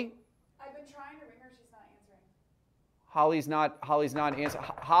been trying to ring her. She's not answering. Holly's not answering.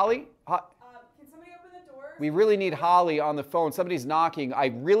 Holly? Can somebody open the door? We really need Holly on the phone. Somebody's knocking. I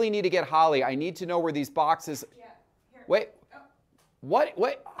really need to get Holly. I need to know where these boxes. Wait. What?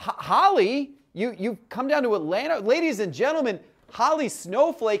 Holly? You've come down to Atlanta, ladies and gentlemen. Holly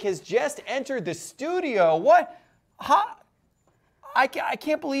Snowflake has just entered the studio. What? I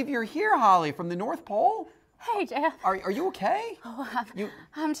can't believe you're here, Holly, from the North Pole. Hey, Jeff. Are you okay? Oh,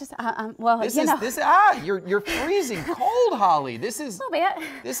 well, You're freezing cold, Holly. This is a little bit.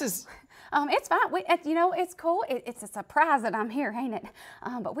 This is. It's fine. It's cool. It's a surprise that I'm here, ain't it?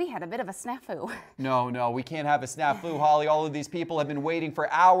 But we had a bit of a snafu. No, we can't have a snafu, Holly. All of these people have been waiting for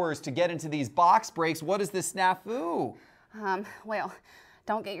hours to get into these box breaks. What is this snafu? Well,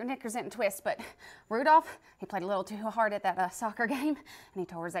 don't get your knickers in a twist, but Rudolph, he played a little too hard at that soccer game, and he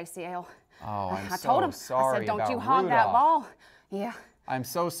tore his ACL. Oh, I told him, I said, don't you hog that ball. Yeah. I'm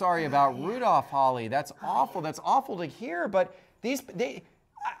so sorry about Rudolph, Holly. That's awful. That's awful to hear. But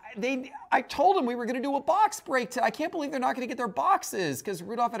I told them we were going to do a box break. I can't believe they're not going to get their boxes because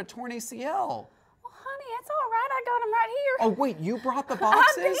Rudolph had a torn ACL. It's all right. I got them right here. Oh, wait, you brought the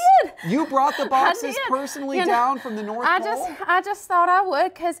boxes? I did. You brought the boxes personally down from the North Pole? I just thought I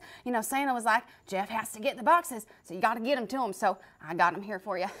would because, Santa was like, Jeff has to get the boxes, so you got to get them to him. So I got them here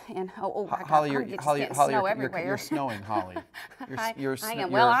for you. And Holly, snow everywhere. You're snowing, Holly. I am.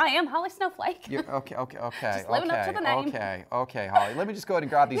 Well, I am Holly Snowflake. Okay. Just living up to the name. Okay, Holly. Let me just go ahead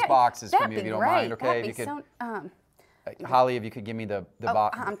and grab these boxes from you if you don't mind. Okay, if you could. Holly, if you could give me the the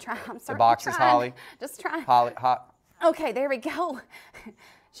boxes, Holly. Just try. Holly. Okay, there we go.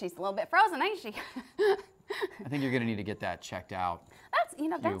 She's a little bit frozen, ain't she? I think you're going to need to get that checked out.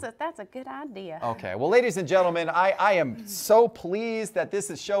 That's a good idea. Okay, well, ladies and gentlemen, I am so pleased that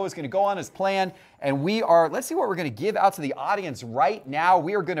this show is going to go on as planned, and let's see what we're going to give out to the audience right now.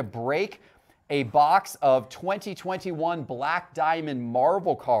 We are going to break a box of 2021 Black Diamond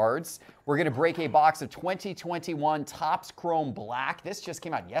Marvel cards. We're going to break a box of 2021 Topps Chrome Black. This just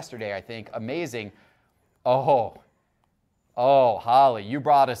came out yesterday, I think. Amazing. Oh, Holly, you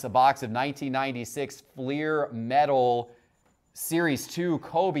brought us a box of 1996 Fleer Metal Series 2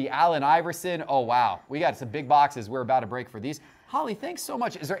 Kobe Allen Iverson. Oh, wow. We got some big boxes we're about to break for these. Holly, thanks so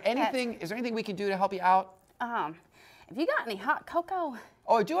much. Is there anything we can do to help you out? Have you got any hot cocoa?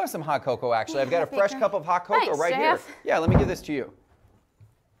 Oh, I do have some hot cocoa, actually. I've got a fresh cup of hot cocoa right Jeff. here. Yeah, let me give this to you.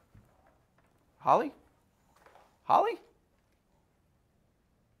 Holly? Holly?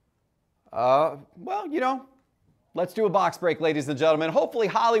 Well, let's do a box break, ladies and gentlemen. Hopefully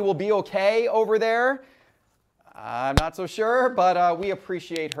Holly will be okay over there. I'm not so sure, but we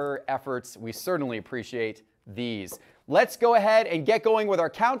appreciate her efforts. We certainly appreciate these. Let's go ahead and get going with our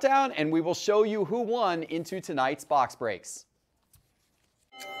countdown, and we will show you who won into tonight's box breaks.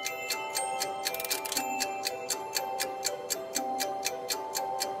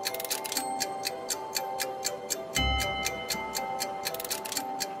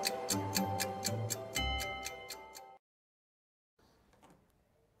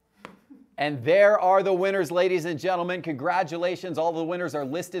 And there are the winners, ladies and gentlemen. Congratulations. All the winners are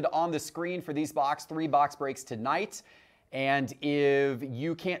listed on the screen for these three box breaks tonight. And if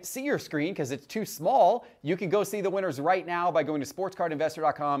you can't see your screen because it's too small, you can go see the winners right now by going to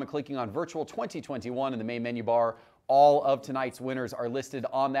sportscardinvestor.com and clicking on Virtual 2021 in the main menu bar. All of tonight's winners are listed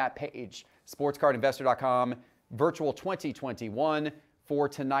on that page. sportscardinvestor.com, Virtual 2021 for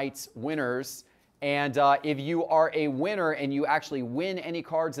tonight's winners. And if you are a winner and you actually win any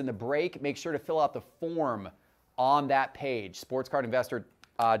cards in the break, make sure to fill out the form on that page,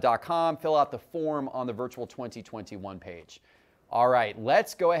 sportscardinvestor.com. Fill out the form on the Virtual 2021 page. All right,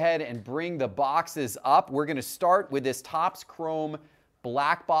 let's go ahead and bring the boxes up. We're going to start with this Topps Chrome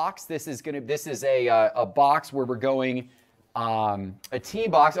Black box. This is a box where we're going a team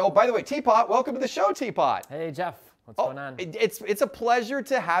box. Oh, by the way, Teapot, welcome to the show, Teapot. Hey, Jeff. What's going on? It's a pleasure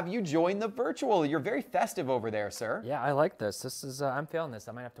to have you join the virtual. You're very festive over there, sir. Yeah, I like this. This is I'm feeling this.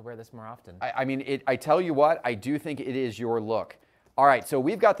 I might have to wear this more often. I tell you what, I do think it is your look. All right, so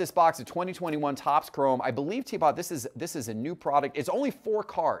we've got this box of 2021 Topps Chrome. I believe, Teapot, this is a new product. It's only 4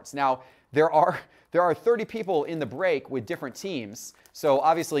 cards. Now, there are 30 people in the break with different teams, so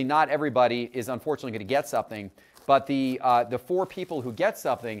obviously not everybody is unfortunately going to get something. But the 4 people who get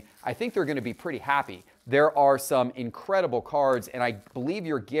something, I think they're going to be pretty happy. There are some incredible cards, and I believe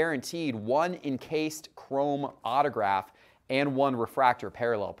you're guaranteed 1 encased Chrome autograph and 1 refractor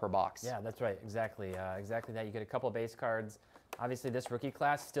parallel per box. Yeah, that's right. Exactly. Exactly that. You get a couple of base cards. Obviously, this rookie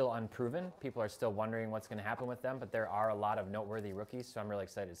class still unproven. People are still wondering what's going to happen with them, but there are a lot of noteworthy rookies, so I'm really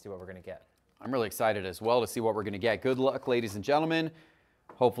excited to see what we're going to get. I'm really excited as well to see what we're going to get. Good luck, ladies and gentlemen.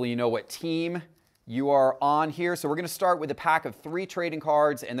 Hopefully you know what team you are on here. So we're going to start with a pack of 3 trading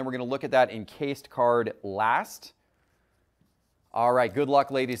cards, and then we're going to look at that encased card last. All right, good luck,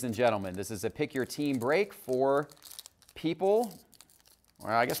 ladies and gentlemen. This is a pick your team break for people.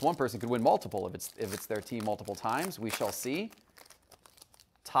 Well, I guess one person could win multiple if it's their team multiple times. We shall see.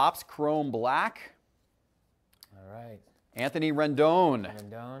 Topps Chrome Black. All right. Anthony Rendon.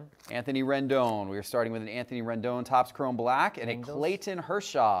 Rendon. Anthony Rendon. We are starting with an Anthony Rendon Topps Chrome Black and Angels. a Clayton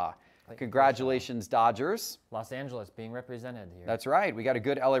Kershaw. Congratulations, Dodgers. Los Angeles being represented here. That's right. We got a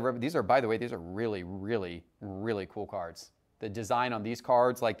good LA. These are, by the way, these are really, really, really cool cards. The design on these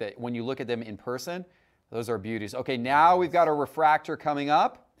cards, like when you look at them in person, those are beauties. Okay, now we've got a refractor coming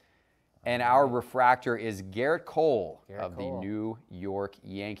up. And our refractor is Garrett Cole of the New York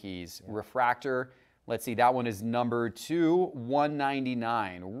Yankees. Yeah. Refractor, let's see, that one is number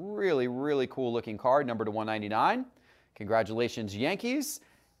 2/199. Really, really cool looking card, number 2/199. Congratulations, Yankees.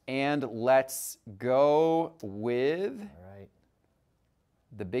 And let's go with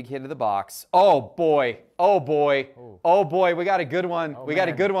the big hit of the box. Oh, boy. Oh, boy. Ooh. Oh, boy. We got a good one. We got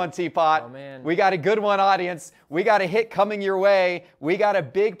a good one, Teapot. Oh, man. We got a good one, audience. We got a hit coming your way. We got a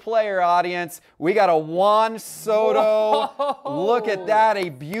big player, audience. We got a Juan Soto. Whoa. Look at that. A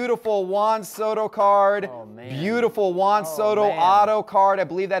beautiful Juan Soto card. Oh, man. Beautiful Juan Soto auto card. I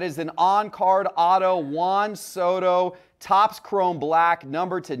believe that is an on-card auto Juan Soto. Topps Chrome Black,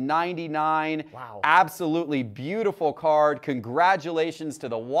 number /99. Wow. Absolutely beautiful card. Congratulations to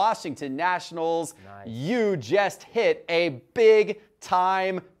the Washington Nationals. Nice. You just hit a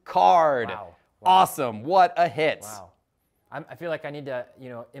big-time card. Wow. Awesome. What a hit. Wow. I feel like I need to,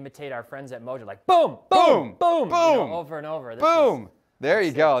 imitate our friends at Mojo. Like, boom, boom, boom, boom, over and over. Boom. There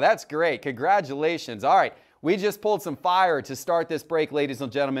you go. That's great. Congratulations. All right. We just pulled some fire to start this break, ladies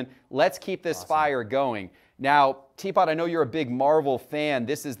and gentlemen. Let's keep this fire going. Now, Teapot, I know you're a big Marvel fan.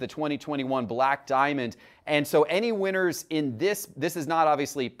 This is the 2021 Black Diamond. And so any winners in this is not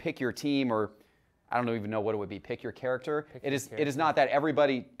obviously pick your team, or I don't even know what it would be, pick your character. It is not that.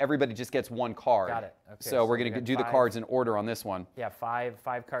 Everybody just gets one card. Got it. Okay, so we're going to do the cards in order on this one. Yeah, five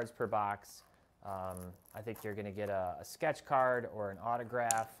cards per box. I think you're going to get a sketch card or an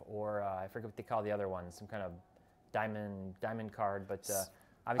autograph, or I forget what they call the other one, some kind of diamond card, but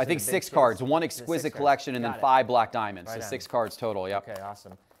I think 6 cards, one exquisite collection, and then 5 Black Diamonds. Right so on. 6 cards total, yep. Okay,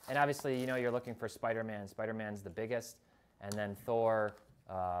 awesome. And obviously, you're looking for Spider-Man. Spider-Man's the biggest. And then Thor,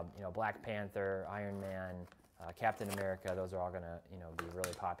 Black Panther, Iron Man, Captain America. Those are all going to, be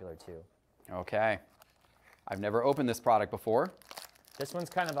really popular too. Okay. I've never opened this product before. This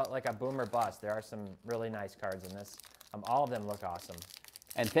one's kind of like a boom or bust. There are some really nice cards in this. All of them look awesome.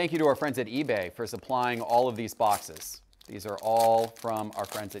 And thank you to our friends at eBay for supplying all of these boxes. These are all from our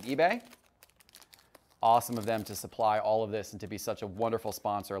friends at eBay. Awesome of them to supply all of this and to be such a wonderful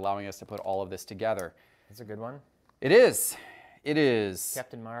sponsor, allowing us to put all of this together. That's a good one. It is. It is.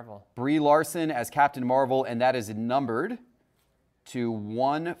 Captain Marvel. Brie Larson as Captain Marvel, and that is numbered to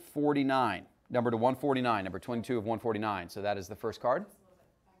 149. Number to 149, number 22 of 149. So that is the first card.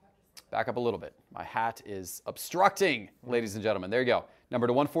 Back up a little bit. My hat is obstructing, ladies and gentlemen. There you go. Number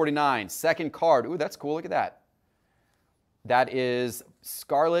to 149. Second card. Ooh, that's cool. Look at that. That is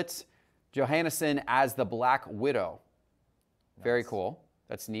Scarlett Johansson as the Black Widow. Nice. Very cool.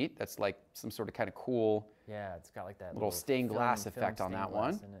 That's neat. That's like some sort of kind of cool. Yeah, it's got like that little stained glass effect on that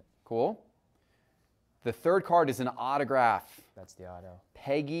one. In it. Cool. The third card is an autograph. That's the auto.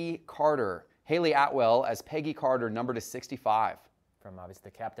 Peggy Carter. Haley Atwell as Peggy Carter, number to 65. From obviously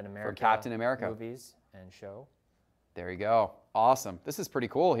the Captain America. From Captain America. Movies and show. There you go. Awesome. This is pretty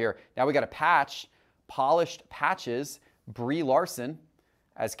cool here. Now we got a patch. Polished patches. Brie Larson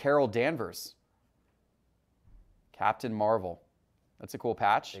as Carol Danvers. Captain Marvel. That's a cool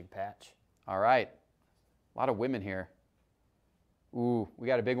patch. Big patch. All right. A lot of women here. Ooh, we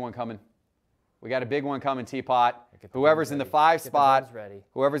got a big one coming. We got a big one coming, Teapot. Whoever's in the 5 spot.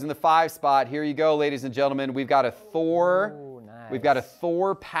 Whoever's in the 5 spot. Here you go, ladies and gentlemen. We've got a Thor. Ooh, nice. We've got a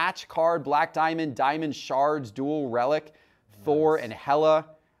Thor patch card, Black Diamond, Diamond Shards, dual relic. Nice. Thor and Hela.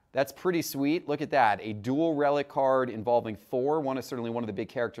 That's pretty sweet. Look at that. A dual relic card involving Thor. Certainly one of the big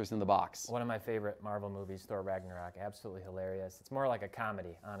characters in the box. One of my favorite Marvel movies, Thor Ragnarok. Absolutely hilarious. It's more like a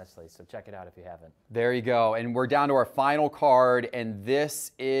comedy, honestly, so check it out if you haven't. There you go. And we're down to our final card, and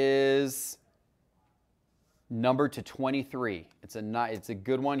this is numbered to 23. It's a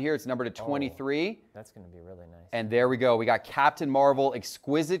good one here. It's numbered to 23. Oh, that's going to be really nice. And there we go. We got Captain Marvel,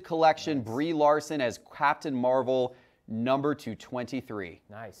 exquisite collection. Nice. Brie Larson as Captain Marvel, number to 23.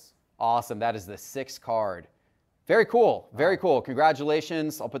 Nice. Awesome. That is the 6th card. Very cool. Very cool.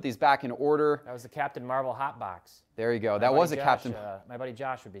 Congratulations. I'll put these back in order. That was the Captain Marvel hot box. There you go. That was a Captain. My buddy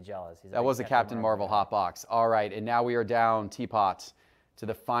Josh would be jealous. He's That was a Captain Marvel hot box. All right, and now we are down, Teapot, to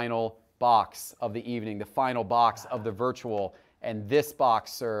the final box of the evening, the final box of the virtual. And this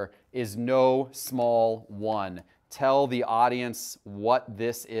box, sir, is no small one. Tell the audience what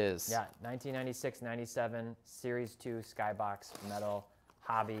this is. Yeah, 1996-97 Series 2 Skybox Metal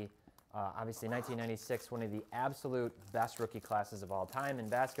Hobby. Obviously, 1996, one of the absolute best rookie classes of all time in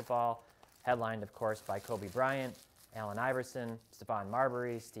basketball. Headlined, of course, by Kobe Bryant, Allen Iverson, Stephon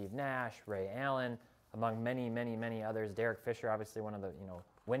Marbury, Steve Nash, Ray Allen, among many, many, many others. Derek Fisher, obviously one of the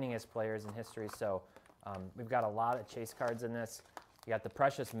winningest players in history. So we've got a lot of chase cards in this. You got the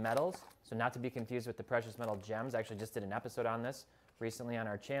precious metals, so not to be confused with the precious metal gems. I actually just did an episode on this recently on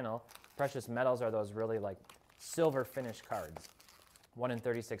our channel. Precious metals are those really like silver finish cards. 1 in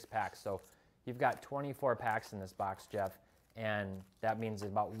 36 packs. So you've got 24 packs in this box, Jeff, and that means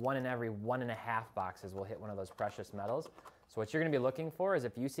about 1 in every 1.5 boxes will hit one of those precious metals. So what you're going to be looking for is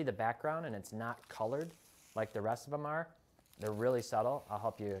if you see the background and it's not colored like the rest of them are, they're really subtle. I'll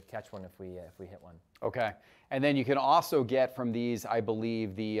help you catch one if we hit one. Okay. And then you can also get from these, I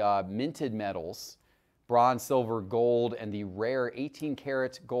believe, the minted metals, bronze, silver, gold, and the rare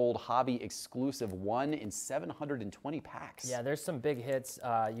 18-karat gold hobby exclusive 1 in 720 packs. Yeah, there's some big hits.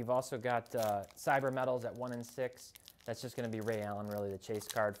 You've also got cyber metals at 1 in 6. That's just going to be Ray Allen, really, the chase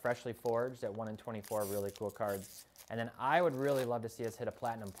card. Freshly forged at 1 in 24, really cool cards. And then I would really love to see us hit a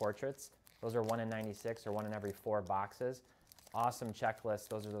platinum portraits. Those are 1 in 96 or 1 in every 4 boxes. Awesome checklist.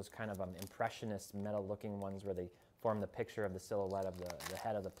 Those are those kind of impressionist metal-looking ones where they form the picture of the silhouette of the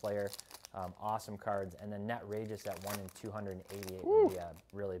head of the player. Awesome cards. And then Net Rageous at 1 in 288 would be a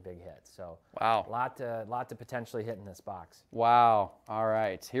really big hit. So wow, lot to potentially hit in this box. Wow. All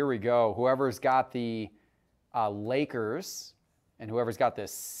right, here we go. Whoever's got the Lakers and whoever's got the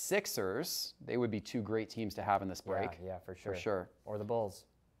Sixers, they would be 2 great teams to have in this break. Yeah, for sure. For sure. Or the Bulls.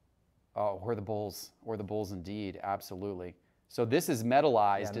 Oh, or the Bulls. Or the Bulls indeed. Absolutely. So this is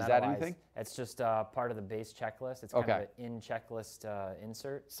metallized. Yeah, is that anything? It's just part of the base checklist. It's kind of an in-checklist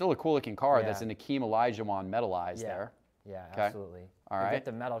insert. Still a cool-looking card. Yeah. That's an Akeem Olajuwon metallized there. Yeah, Okay. absolutely. All You right. get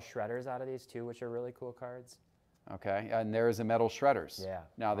the metal shredders out of these too, which are really cool cards. Okay, and there's a metal shredders. Yeah,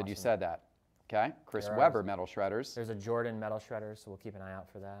 Now that you said that. Okay, Chris There are- Webber metal shredders. There's a Jordan metal shredder, so we'll keep an eye out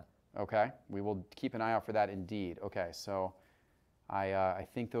for that. Okay, we will keep an eye out for that indeed. Okay, so I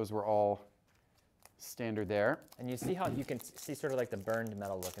think those were all standard there. And you see how you can see sort of like the burned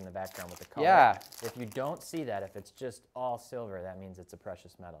metal look in the background with the color. Yeah. If you don't see that, if it's just all silver, that means it's a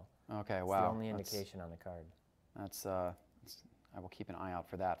precious metal. Okay, It's wow. the only That's- indication on the card. I will keep an eye out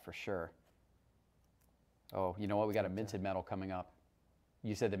for that for sure. Oh, you know what? We got a minted metal coming up.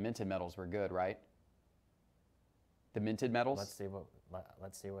 You said the minted metals were good, right? The minted metals? Let's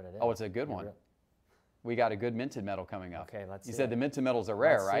see what it is. Oh, it's a good one. We got a good minted metal coming up. Okay, let's You see said it. the minted metals are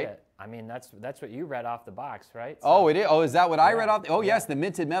rare, Let's see right? it. I mean, that's what you read off the box, right? Oh, it is. Oh, is that what I read Yeah, off? Oh, yeah. yes, the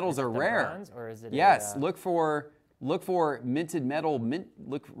minted metals are the rare. bronze, or is it a, Yes, look for minted metal. I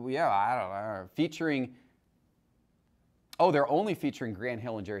don't know, featuring. Oh, they're only featuring Grant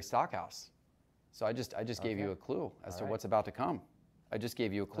Hill and Jerry Stockhouse. So I just gave you a clue as to what's about to come. I just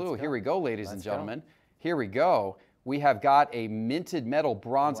gave you a clue. Here we go, ladies and gentlemen. Here we go. We have got a minted metal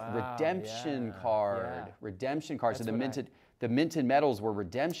bronze redemption card. yeah. Redemption card. So That's the minted metals were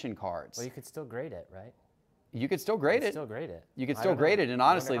redemption cards. Well, you could still grade it, right? You could still grade it. Still grade it. You could I still don't grade know. it, and I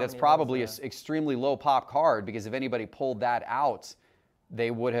wonder honestly, how that's many of probably those, an extremely low pop card, because if anybody pulled that out, they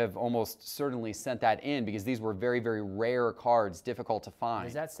would have almost certainly sent that in, because these were very, very rare cards, difficult to find.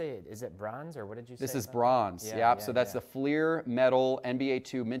 Does that say, is it bronze, or what did you say? This is about that? bronze. Yeah, Yep. yeah, So that's yeah. the Fleer Metal NBA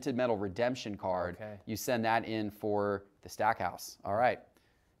 2 minted metal redemption card. Okay. You send that in for the Stackhouse. All right.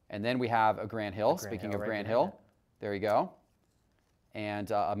 And then we have a Grant Hill. Grant Speaking Hill of right Grant behind Hill, there you go. And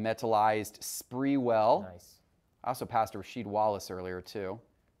a metallized Spreewell. Nice. I also passed a Rasheed Wallace earlier too.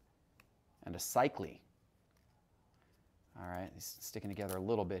 And a Cycli. All right, he's sticking together a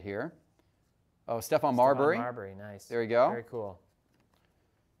little bit here. Oh, Stephon Marbury. Marbury, nice. There you go. Very cool.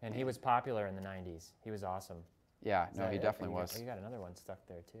 And he was popular in the 90s. He was awesome. Yeah, Is no, that he it? definitely Oh, was. you got another one stuck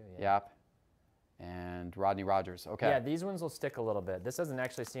there too. Yeah. Yep. And Rodney Rogers. Okay. Yeah, these ones will stick a little bit. This doesn't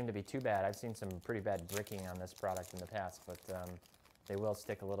actually seem to be too bad. I've seen some pretty bad bricking on this product in the past, but they will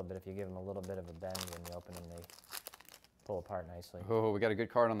stick a little bit if you give them a little bit of a bend when you open them. They pull apart nicely. Oh, we got a good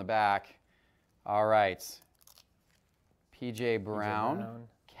card on the back. All right. P.J. Brown,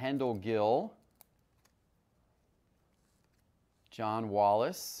 Kendall Gill, John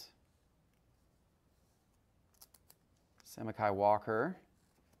Wallace, Semakai Walker,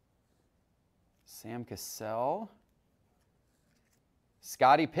 Sam Cassell.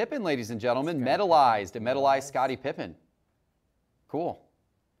 Scottie Pippen, ladies and gentlemen, metalized. A metalized Scottie Pippen. Cool.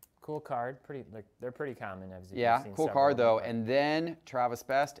 Cool card. Pretty, like, they're pretty common. As Yeah, seen cool several card of them, though. but- And then Travis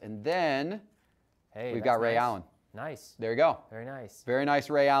Best, and then Hey, we've that's got Ray nice. Allen. Nice. There you go. Very nice. Very nice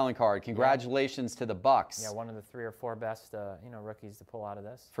Ray Allen card. Congratulations to the Bucks. Yeah, one of the 3 or 4 best, rookies to pull out of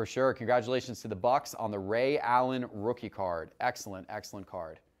this. For sure. Congratulations to the Bucks on the Ray Allen rookie card. Excellent, excellent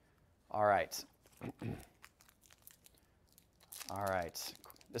card. All right. All right.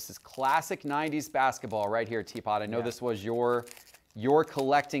 This is classic 90s basketball right here, Teapot. I know this was your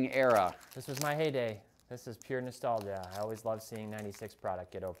collecting era. This was my heyday. This is pure nostalgia. I always love seeing 96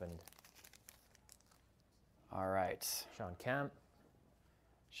 product get opened. All right. Sean Kemp.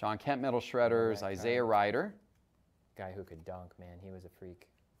 Sean Kemp metal shredders, Isaiah Ryder. Guy who could dunk, man. He was a freak.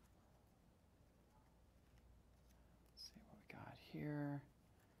 Let's see what we got here.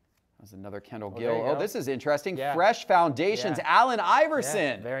 There's another Kendall Oh, Gill. there you Oh, go. this is interesting. Yeah. Fresh Foundations, Yeah. Allen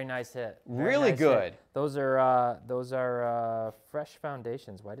Iverson. Yeah, very nice hit. Very Really nice good. hit. Those are Fresh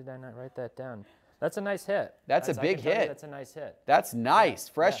Foundations. Why did I not write that down? That's a nice hit. That's a I can big tell you hit. That's a nice hit. That's nice.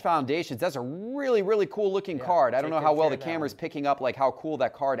 Fresh Foundations. That's a really, really cool looking card. I don't take know how good well care the of that camera's one. picking up like how cool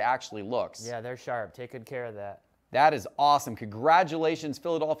that card actually looks. Yeah, they're sharp. Take good care of that. That is awesome. Congratulations,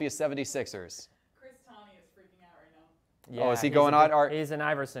 Philadelphia 76ers. Yeah, Oh, is he he's going a on? big- he's an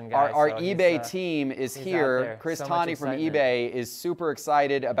Iverson guy. Our so he's, eBay team is he's out here. there. Chris So much Tani from excitement. eBay is super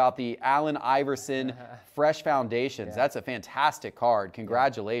excited about the Allen Iverson Fresh Foundations. Yeah. That's a fantastic card.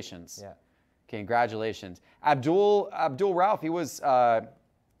 Congratulations. Yeah. Congratulations. Abdul Rauf, he was, oh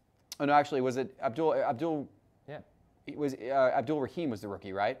no, actually, was it Abdul, Yeah. it was, Abdul Rahim was the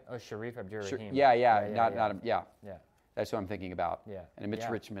rookie, right? Oh, Sharif Abdur Sure- Rahim. yeah, yeah. yeah. Yeah. That's what I'm thinking about. Yeah. And a Mitch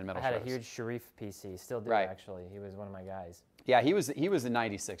Yeah. Richmond metal I had a shredders. huge Sharif PC. Still do, Right. actually. He was one of my guys. Yeah, he was a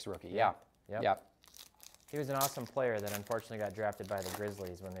 96 rookie. Yeah. Yep. Yeah. He was an awesome player that unfortunately got drafted by the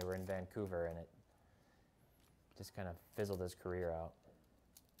Grizzlies when they were in Vancouver, and it just kind of fizzled his career out.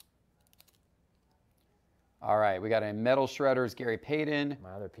 All right, we got a metal shredders, Gary Payton.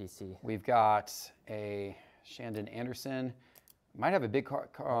 My other PC. We've got a Shandon Anderson. Might have a big card.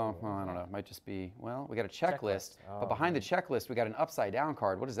 Oh, well, I don't know. It might just be, well, we got a checklist. Oh, but behind the checklist, we got an upside down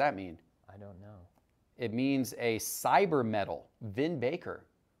card. What does that mean? I don't know. It means a cyber metal, Vin Baker.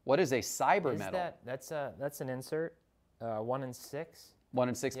 What is a cyber metal? That's an insert, 1 in 6. 1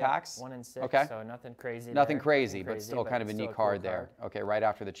 in 6 Yeah, packs? 1 in 6. Okay. So nothing crazy. Nothing there, crazy, but still kind of a still neat cool card there. Okay, right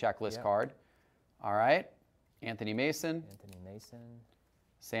after the checklist Yep. card. All right. Anthony Mason. Anthony Mason.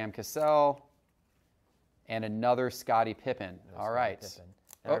 Sam Cassell. And another Scottie Pippen. All Scottie right. Pippen.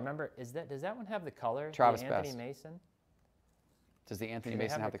 Now remember, does that one have the color? Travis the Anthony Best. Mason? Does the Anthony Do they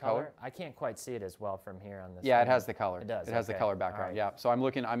Mason have the color? I can't quite see it as well from here on this. Yeah, it screen. has the color. It does. It has the okay. color All background. right. Yeah. So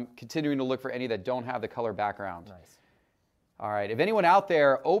I'm continuing to look for any that don't have the color background. Nice. All right. If anyone out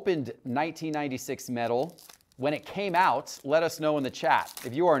there opened 1996 metal when it came out, let us know in the chat.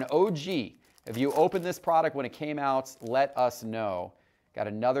 If you are an OG, if you opened this product when it came out, let us know. Got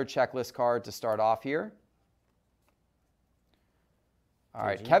another checklist card to start off here. All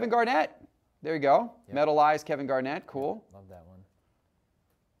right, OG. Kevin Garnett. There you go. Metalized Kevin Garnett. Cool. Love that one.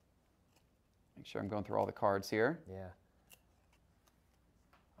 Make sure I'm going through all the cards here. Yeah.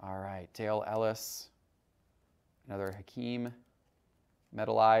 All right, Dale Ellis. Another Hakeem.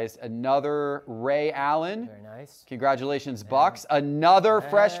 Metalized. Another Ray Allen. Very nice. Congratulations, Bucks. Another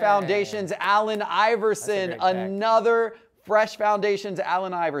Fresh Foundations Allen Iverson. great pack. Another Fresh Foundations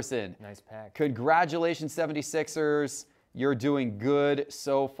Allen Iverson. Nice pack. Congratulations, 76ers. You're doing good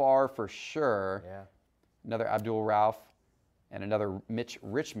so far for sure. Yeah. Another Abdul Rauf and another Mitch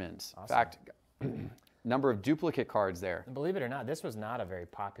Richmond. In fact, number of duplicate cards there. And believe it or not, this was not a very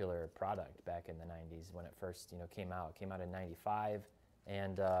popular product back in the 90s when it first came out. It came out in 95,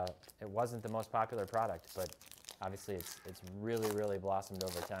 and it wasn't the most popular product, but obviously it's really, really blossomed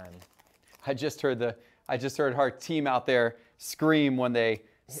over time. I just heard our team out there scream when they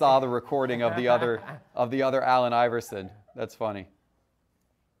saw the recording of the other Allen Iverson. That's funny.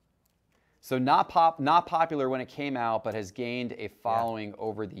 So not popular when it came out, but has gained a following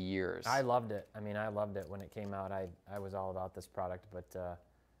over the years. I loved it. I mean, I loved it when it came out. I was all about this product, but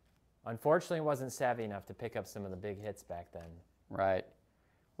unfortunately wasn't savvy enough to pick up some of the big hits back then. Right.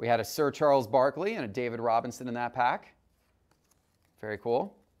 We had a Sir Charles Barkley and a David Robinson in that pack. Very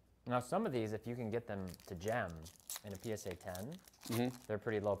cool. Now, some of these, if you can get them to gem in a PSA 10, they're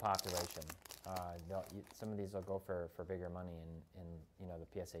pretty low population. Some of these will go for bigger money in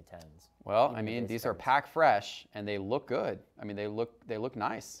the PSA 10s. Well, Even I the mean, base these are cards. pack fresh and they look good. I mean, they look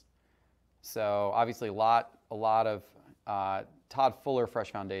nice. So obviously a lot of Todd Fuller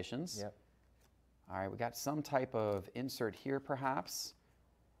Fresh Foundations. Yep. All right, we got some type of insert here, perhaps.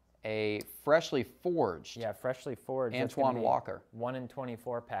 A freshly forged. Yeah, freshly forged. Antoine Walker. 1 in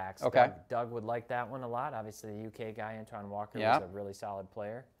 24 packs. Okay. Doug would like that one a lot. Obviously, the UK guy, Antoine Walker, Yeah. was a really solid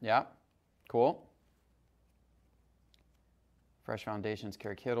player. Yeah, cool. Fresh Foundations,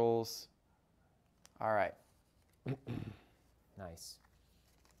 Kerry Kittles. All right. Nice.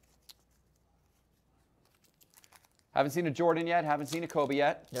 Haven't seen a Jordan yet. Haven't seen a Kobe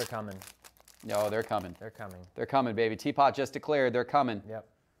yet. They're coming. No, they're coming. They're coming. They're coming, baby. Teapot just declared they're coming. Yep.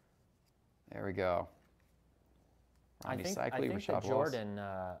 There we go. I think the Jordan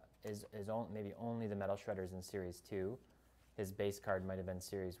is maybe only the metal shredders in Series 2. His base card might have been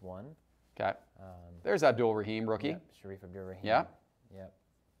Series 1. Okay. There's Abdul Rahim, rookie. Yep, Sharif Abdul Rahim. Yeah. Yep.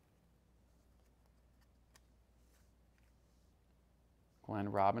 Glenn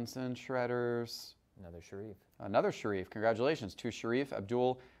Robinson, shredders. Another Sharif. Another Sharif. Congratulations. 2 Sharif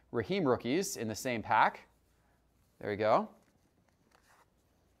Abdul Rahim rookies in the same pack. There you go.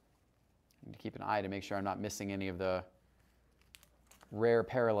 Need to keep an eye to make sure I'm not missing any of the rare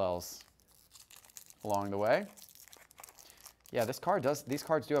parallels along the way. Yeah, these cards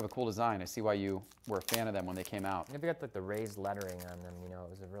do have a cool design. I see why you were a fan of them when they came out. Maybe got like the raised lettering on them. You know, it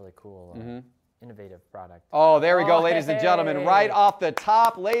was a really cool, innovative product. Oh, there we go, ladies and gentlemen. Right off the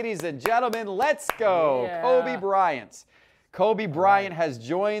top, ladies and gentlemen, let's go. Yeah. Kobe Bryant. Kobe Bryant has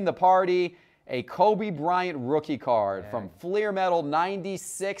joined the party. A Kobe Bryant rookie card from Fleer Metal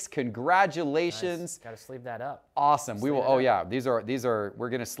 96. Congratulations. Nice. Got to sleeve that up. Awesome. We will. Oh yeah, these are. We're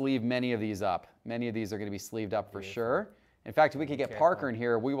going to sleeve many of these up. Many of these are going to be sleeved up for sure. In fact, if we could get Parker in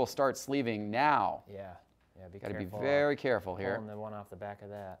here, we will start sleeving now. Yeah. Yeah. Be Got to careful. be very careful here. Pulling the one off the back of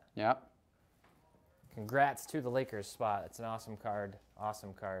that. Yep. Congrats to the Lakers spot. It's an awesome card.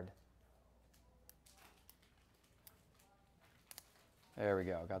 Awesome card. There we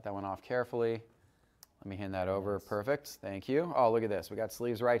go. Got that one off carefully. Let me hand that over. Perfect. Thank you. Oh, look at this. We got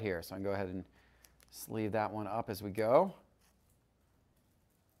sleeves right here. So I can go ahead and sleeve that one up as we go.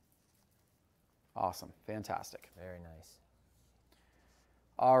 Awesome. Fantastic. Very nice.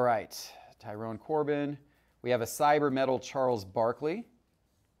 All right. Tyrone Corbin. We have a Cyber Metal Charles Barkley.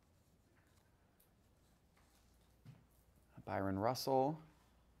 Byron Russell.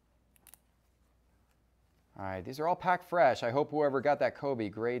 All right, these are all packed fresh. I hope whoever got that Kobe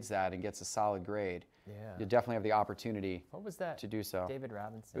grades that and gets a solid grade. Yeah. You definitely have the opportunity What was that? to do so. David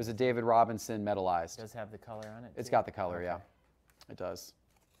Robinson. It was a David Robinson metallized. It does have the color on it? It's too? got the color, Okay. yeah. It does.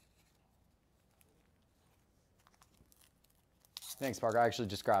 Thanks, Parker. I actually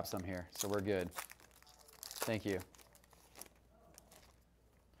just grabbed some here, so we're good. Thank you.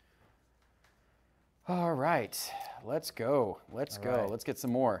 All right, let's go. Let's All go. right. Let's get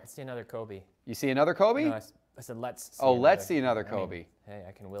some more. Let's see another Kobe. You see another Kobe? No, I said let's see Oh, another. let's see another I mean, Kobe. hey,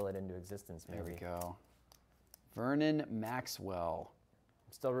 I can will it into existence maybe. There we go. Vernon Maxwell.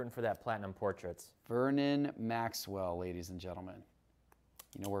 I'm still rooting for that platinum portraits. Vernon Maxwell, ladies and gentlemen.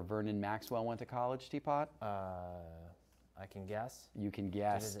 You know where Vernon Maxwell went to college, Teapot? I can guess. You can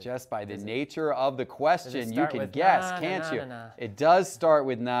guess. Does it- Just by the does it- nature of the question, you start can with guess, na, na, can't na, you? na, na? It does start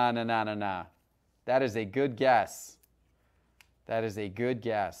with na, na, na, na, na. That is a good guess. That is a good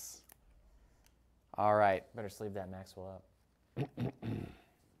guess. All right. Better sleeve that Maxwell up.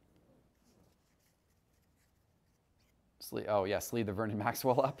 Oh, yeah, sleeve the Vernon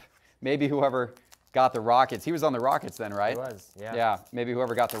Maxwell up. Maybe whoever got the Rockets. He was on the Rockets then, right? He was, yeah. Yeah, maybe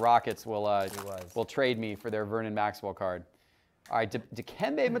whoever got the Rockets will trade me for their Vernon Maxwell card. All right,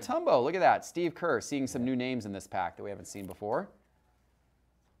 Dikembe Mutombo. Look at that. Steve Kerr seeing some new names in this pack that we haven't seen before.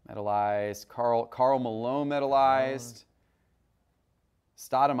 Metallized. Karl Malone metallized.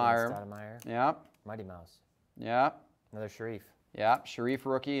 Stoudemire. Stoudemire. Yeah. Mighty Mouse. Yeah. Another Sharif. Yeah, Sharif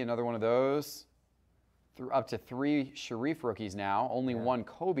rookie, another one of those. Up to 3 Sharif rookies now. Only 1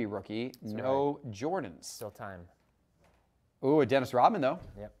 Kobe rookie. That's no Jordans. Still time. Ooh, a Dennis Rodman, though.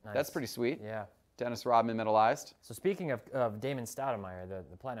 Yep, nice. That's pretty sweet. Yeah. Dennis Rodman metallized. So speaking of Damon Stoudemire, the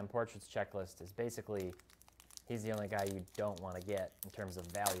Platinum Portraits checklist is basically, he's the only guy you don't want to get in terms of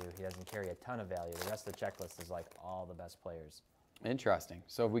value. He doesn't carry a ton of value. The rest of the checklist is like all the best players. Interesting.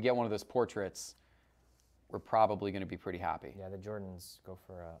 So if we get one of those portraits, we're probably going to be pretty happy. Yeah, the Jordans go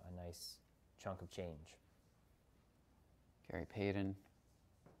for a nice chunk of change. Gary Payton.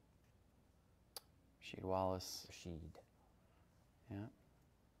 Rasheed Wallace. Rasheed. Yeah.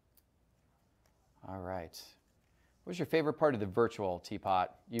 All right. What's your favorite part of the virtual,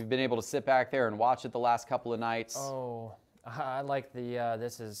 Teapot? You've been able to sit back there and watch it the last couple of nights. Oh, I like the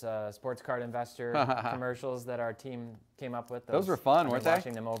This Is Sports Card Investor commercials that our team came up with. Those were fun, I've weren't been they?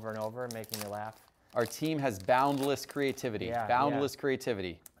 Watching them over and over, making me laugh. Our team has boundless creativity. Yeah, boundless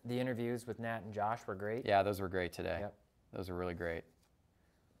creativity. The interviews with Nat and Josh were great. Yeah, those were great today. Yep. Those were really great.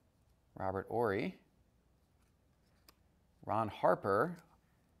 Robert Ory. Ron Harper.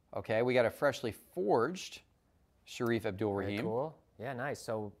 Okay, we got a freshly forged Sharif Abdul-Rahim. Very cool. Yeah, nice.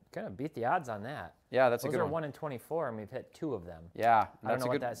 So kind of beat the odds on that. Yeah, that's a good one. one. Those are 1 in 24, and we've hit 2 of them. Yeah, I don't know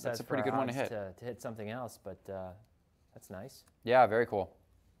what good, that says that's a pretty for good our one to odds hit. To hit something else, but that's nice. Yeah, very cool.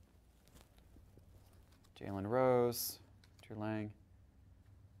 Jalen Rose, Drew Lang,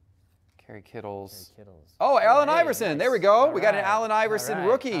 Kerry Kittles. Oh, Allen Iverson. Nice. There we go. We got an Allen Iverson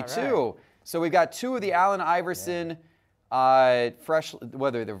rookie, too. So we've got 2 of the Allen Iverson fresh,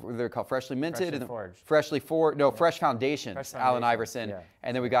 whether they're called freshly minted, fresh foundations, Allen Iverson, yeah.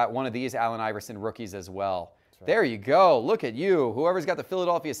 And then we got one of these Allen Iverson rookies as well. Right. There you go. Look at you. Whoever's got the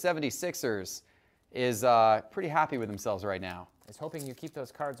Philadelphia 76ers is pretty happy with themselves right now. Is hoping you keep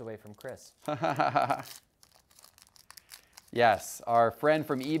those cards away from Chris. Yes, our friend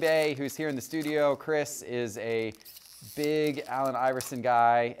from eBay who's here in the studio, Chris, is a big Allen Iverson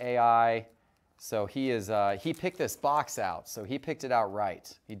guy, AI. So he picked this box out. So he picked it out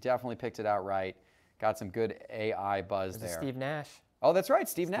right. He definitely picked it out right. Got some good AI buzz there. Steve Nash. Oh, that's right,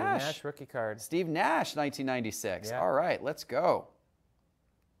 Steve Nash. Steve Nash rookie card. Steve Nash, 1996. Yeah. All right, let's go.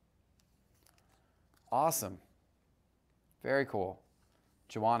 Awesome. Very cool.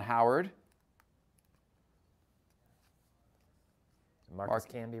 Juwan Howard. Marcus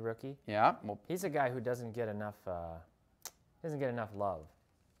Camby rookie. Yeah. Well, he's a guy who doesn't get enough love.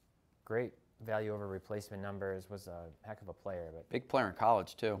 Great value over replacement numbers. Was a heck of a player, but big player in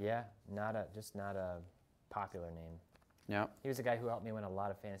college too. Yeah, just not a popular name. Yeah. He was a guy who helped me win a lot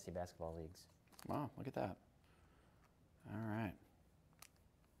of fantasy basketball leagues. Wow, look at that. All right.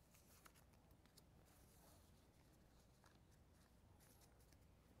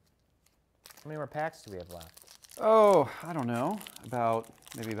 How many more packs do we have left? Oh, I don't know.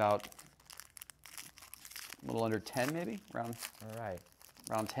 Maybe about a little under 10, maybe around. All right.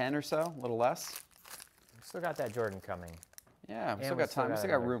 Around 10 or so, a little less. We still got that Jordan coming. Yeah, we still got time. We still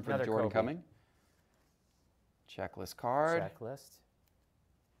got room for the Jordan coming. Checklist card. Checklist.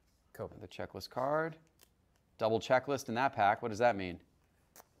 Kobe. The checklist card. Double checklist in that pack. What does that mean?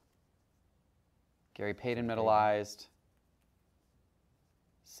 Gary Payton metalized.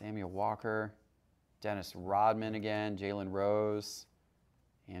 Samuel Walker. Dennis Rodman again. Jalen Rose.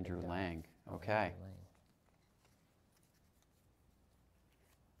 Andrew Lang. Okay.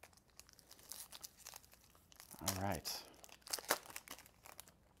 All right.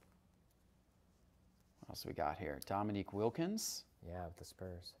 What else we got here? Dominique Wilkins. Yeah, with the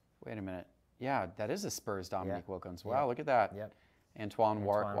Spurs. Wait a minute. Yeah, that is a Spurs Dominique Wilkins. Wow, look at that. Yep. Antoine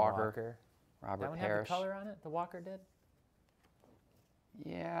Walker. Robert that one Parrish. Have the color on it? The Walker did?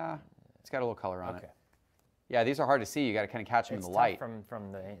 Yeah, it's got a little color on it. Yeah, these are hard to see. You got to kind of catch them in the light.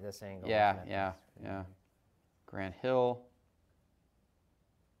 From this angle. Yeah. Grant Hill.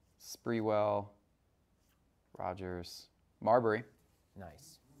 Sprewell. Rogers. Marbury.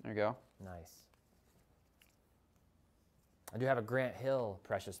 Nice. There you go. Nice. I do have a Grant Hill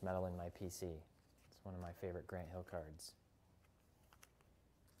precious metal in my PC. It's one of my favorite Grant Hill cards.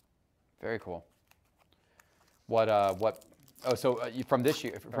 Very cool. What? Oh, so from this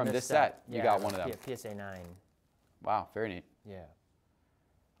year, from this set, you got one of them. Yeah, PSA 9. Wow, very neat. Yeah.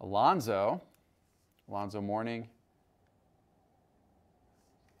 Alonzo Mourning.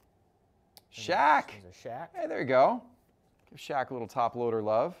 Shaq. Shaq. Hey, there you go. Give Shaq a little top loader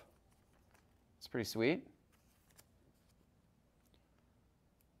love. It's pretty sweet.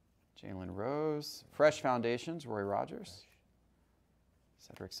 Jalen Rose. Fresh Foundations, Roy Rogers.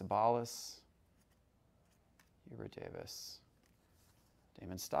 Cedric Sabalas. Hubert Davis.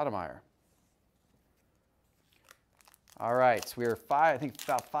 Damon Stoudemire. All right, so we're I think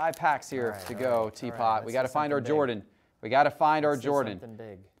about 5 packs here to go, Teapot. We got to find our Jordan. We got to find our Jordan. Something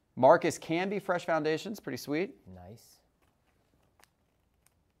big. Marcus Camby, Fresh Foundations, pretty sweet. Nice.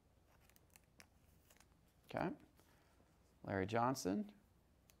 Okay. Larry Johnson.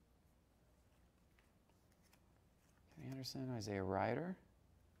 Kenny Anderson, Isaiah Ryder.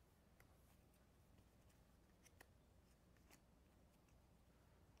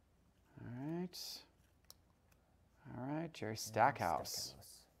 All right. All right, Jerry Stackhouse.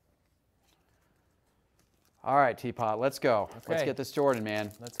 All right, Teapot, let's go. Okay. Let's get this Jordan,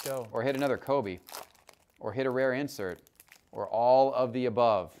 man. Let's go. Or hit another Kobe. Or hit a rare insert. Or all of the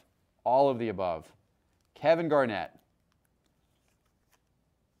above. All of the above. Kevin Garnett.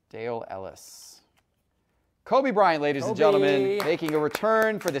 Dale Ellis. Kobe Bryant, ladies and gentlemen, making a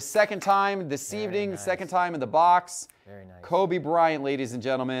return for the second time this evening, second time in the box. Very nice. Kobe Bryant, ladies and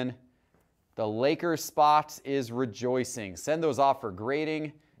gentlemen. The Lakers spot is rejoicing. Send those off for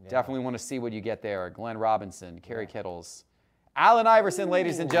grading. Definitely want to see what you get there. Glenn Robinson, Kerry Kittles. Allen Iverson,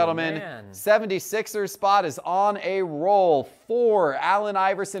 ladies and gentlemen. Man. 76ers spot is on a roll. 4 Allen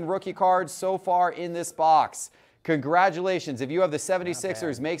Iverson rookie cards so far in this box. Congratulations. If you have the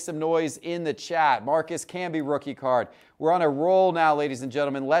 76ers, make some noise in the chat. Marcus Camby rookie card. We're on a roll now, ladies and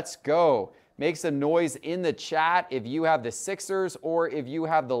gentlemen. Let's go. Make some noise in the chat if you have the Sixers or if you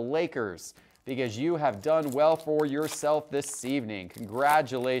have the Lakers, because you have done well for yourself this evening.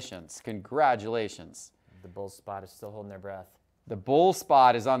 Congratulations. Congratulations. The Bulls spot is still holding their breath. The Bulls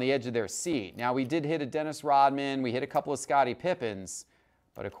spot is on the edge of their seat. Now, we did hit a Dennis Rodman. We hit a couple of Scottie Pippins.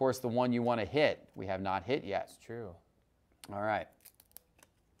 But, of course, the one you want to hit, we have not hit yet. It's true. All right.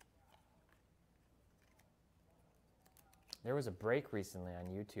 There was a break recently on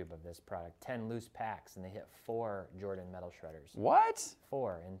YouTube of this product. 10 loose packs, and they hit 4 Jordan metal shredders. What?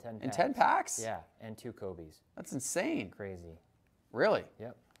 4 in 10 packs. In 10 packs? Yeah, and 2 Kobe's. That's insane. Crazy. Really?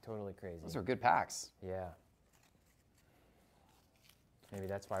 Yep, totally crazy. Those are good packs. Yeah. Maybe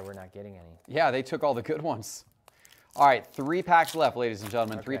that's why we're not getting any. Yeah, they took all the good ones. All right, 3 packs left, ladies and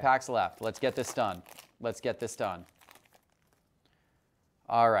gentlemen. Okay. 3 packs left. Let's get this done. Let's get this done.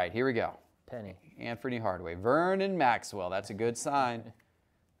 All right, here we go. Penny. Anthony Hardaway. Vernon Maxwell. That's a good sign.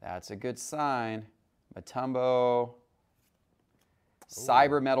 That's a good sign. Mutombo.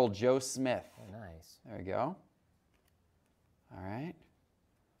 Cyber Metal Joe Smith. Oh, nice. There we go. All right.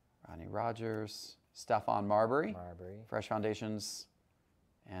 Ronnie Rogers. Stephon Marbury. Fresh Foundations.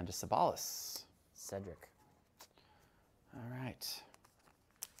 And a Sabalas. Cedric. All right.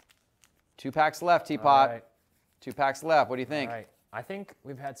 2 packs left, Teapot. All right. 2 packs left. What do you think? All right. I think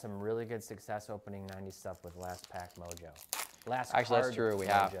we've had some really good success opening 90 stuff with Last Pack Mojo. Actually, that's true. We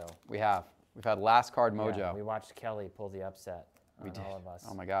have. Mojo. We have. We've had Last Card Mojo. Yeah, we watched Kelly pull the upset on all of us.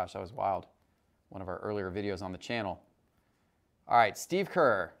 Oh my gosh, that was wild. One of our earlier videos on the channel. All right, Steve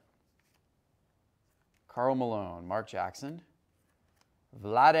Kerr. Karl Malone. Mark Jackson.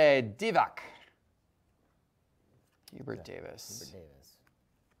 Vlade Divac. Hubert Davis. Hubert Davis.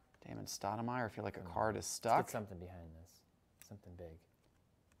 Damon Stoudemire. I feel like a card is stuck. Let's get something behind this. Something big.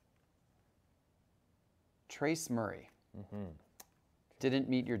 Trace Murray. Didn't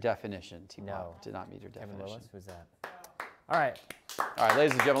meet your definition, Teapot. No. Did not meet your Kevin definition. Willis, who's that? All right. All right,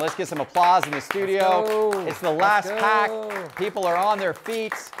 ladies and gentlemen, let's get some applause in the studio. It's the last pack. People are on their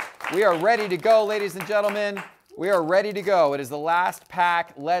feet. We are ready to go, ladies and gentlemen. We are ready to go. It is the last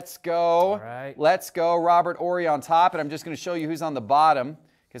pack. Let's go. All right. Let's go. Robert Horry on top, and I'm just going to show you who's on the bottom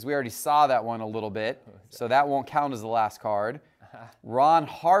because we already saw that one a little bit, so that won't count as the last card. Ron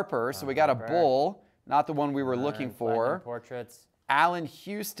Harper. So we got a bull, not the one we were looking for. Portraits. Allen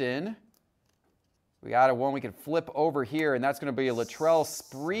Houston. We got one we can flip over here, and that's going to be a Latrell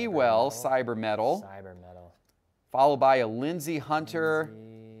Sprewell Cyber Metal. Cyber Metal. Followed by a Lindsey Hunter,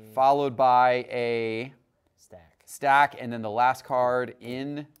 followed by a stack, and then the last card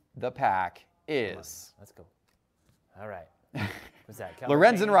in the pack is... Let's go. All right. Who's that?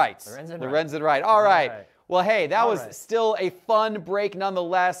 Lorenzen Wright. Lorenzen Wright. All right. Well, hey, that was still a fun break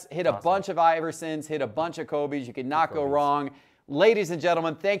nonetheless. Hit a bunch of Iversons, hit a bunch of Kobe's. You could not go wrong. Ladies and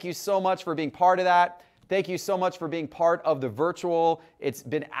gentlemen, thank you so much for being part of that. Thank you so much for being part of the virtual. It's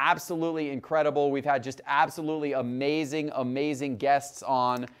been absolutely incredible. We've had just absolutely amazing, amazing guests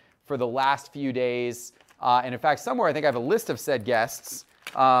on for the last few days. And in fact, somewhere I think I have a list of said guests.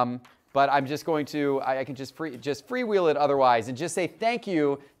 But I'm just going to, I can just freewheel it otherwise and just say thank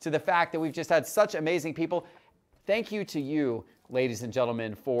you to the fact that we've just had such amazing people. Thank you to you, ladies and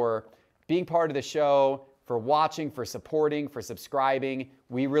gentlemen, for being part of the show, for watching, for supporting, for subscribing.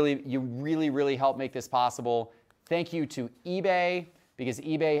 You really help make this possible. Thank you to eBay, because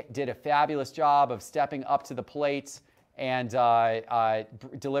eBay did a fabulous job of stepping up to the plate and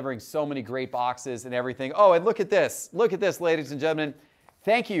delivering so many great boxes and everything. Oh, and look at this, ladies and gentlemen.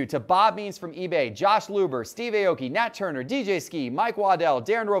 Thank you to Bob Means from eBay, Josh Luber, Steve Aoki, Nat Turner, DJ Ski, Mike Waddell,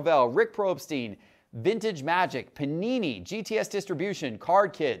 Darren Rovell, Rick Probstein, Vintage Magic, Panini, GTS Distribution,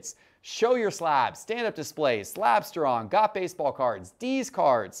 Card Kids, Show Your Slabs, Stand Up Displays, Slab Strong, Got Baseball Cards, D's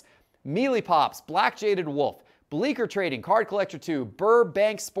Cards, Mealy Pops, Black Jaded Wolf, Bleecker Trading, Card Collector 2,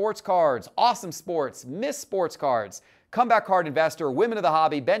 Burbank Sports Cards, Awesome Sports, Miss Sports Cards, Comeback Card Investor, Women of the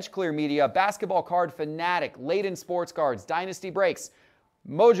Hobby, Bench Clear Media, Basketball Card Fanatic, Layden Sports Cards, Dynasty Breaks,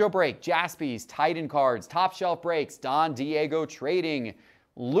 Mojo Break, Jaspys, Titan Cards, Top Shelf Breaks, Don Diego Trading,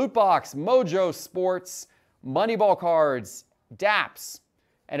 Lootbox, Mojo Sports, Moneyball Cards, DAPS,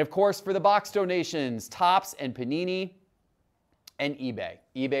 and of course for the box donations, Topps and Panini and eBay.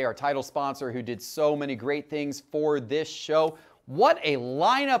 eBay, our title sponsor, who did so many great things for this show. What a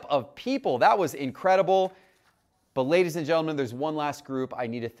lineup of people. That was incredible. But ladies and gentlemen, there's one last group I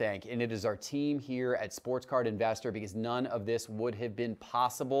need to thank, and it is our team here at Sports Card Investor, because none of this would have been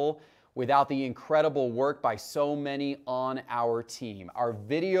possible without the incredible work by so many on our team. Our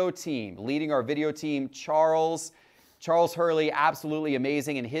video team, leading our video team, Charles Hurley, absolutely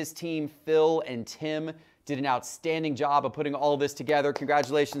amazing, and his team, Phil and Tim, did an outstanding job of putting all of this together.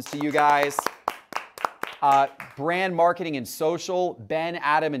 Congratulations to you guys. Brand marketing and social, Ben,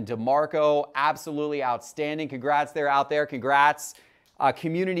 Adam, and DeMarco, absolutely outstanding. Congrats there out there. Congrats.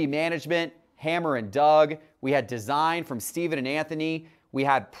 Community management, Hammer and Doug. We had design from Steven and Anthony. We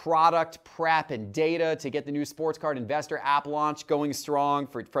had product prep and data to get the new Sports Card Investor app launch going strong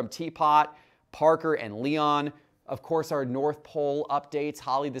from Teapot, Parker, and Leon. Of course, our North Pole updates,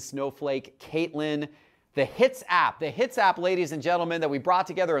 Holly the Snowflake, Caitlin. The Hits app, ladies and gentlemen, that we brought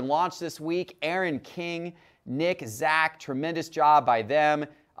together and launched this week. Aaron King, Nick, Zach, tremendous job by them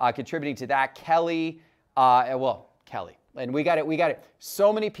contributing to that. Kelly, Kelly. And we got it.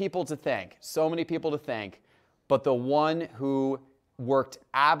 So many people to thank, but the one who worked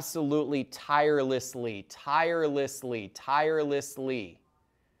absolutely tirelessly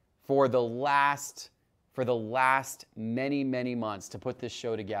for the last many, many months to put this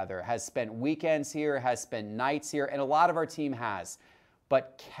show together, has spent weekends here, has spent nights here, and a lot of our team has.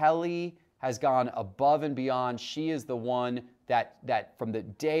 But Kelly has gone above and beyond. She is the one that from the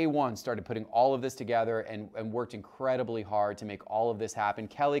day one started putting all of this together and worked incredibly hard to make all of this happen.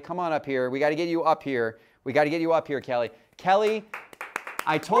 Kelly, come on up here. We got to get you up here. Kelly. Kelly,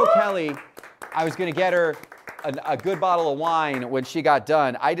 I told Kelly I was going to get her a good bottle of wine when she got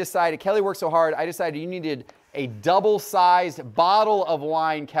done. Kelly worked so hard, I decided you needed a double-sized bottle of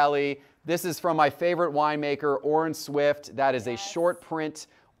wine, Kelly. This is from my favorite winemaker, Orin Swift. That is a short print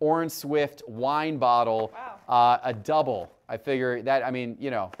Orin Swift wine bottle. Wow. A double. I figure that, good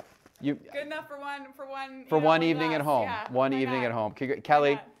enough for one evening at home. Yeah, one evening at home.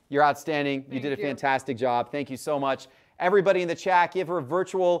 Kelly, you're outstanding. You did a fantastic job. Thank you so much. Everybody in the chat, give her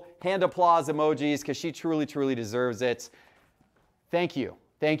virtual hand applause emojis, because she truly, truly deserves it. Thank you.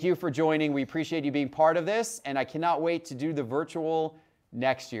 Thank you for joining. We appreciate you being part of this, and I cannot wait to do the virtual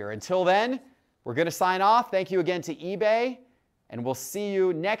next year. Until then, we're going to sign off. Thank you again to eBay, and we'll see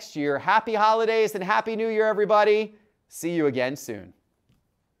you next year. Happy holidays and Happy New Year, everybody. See you again soon.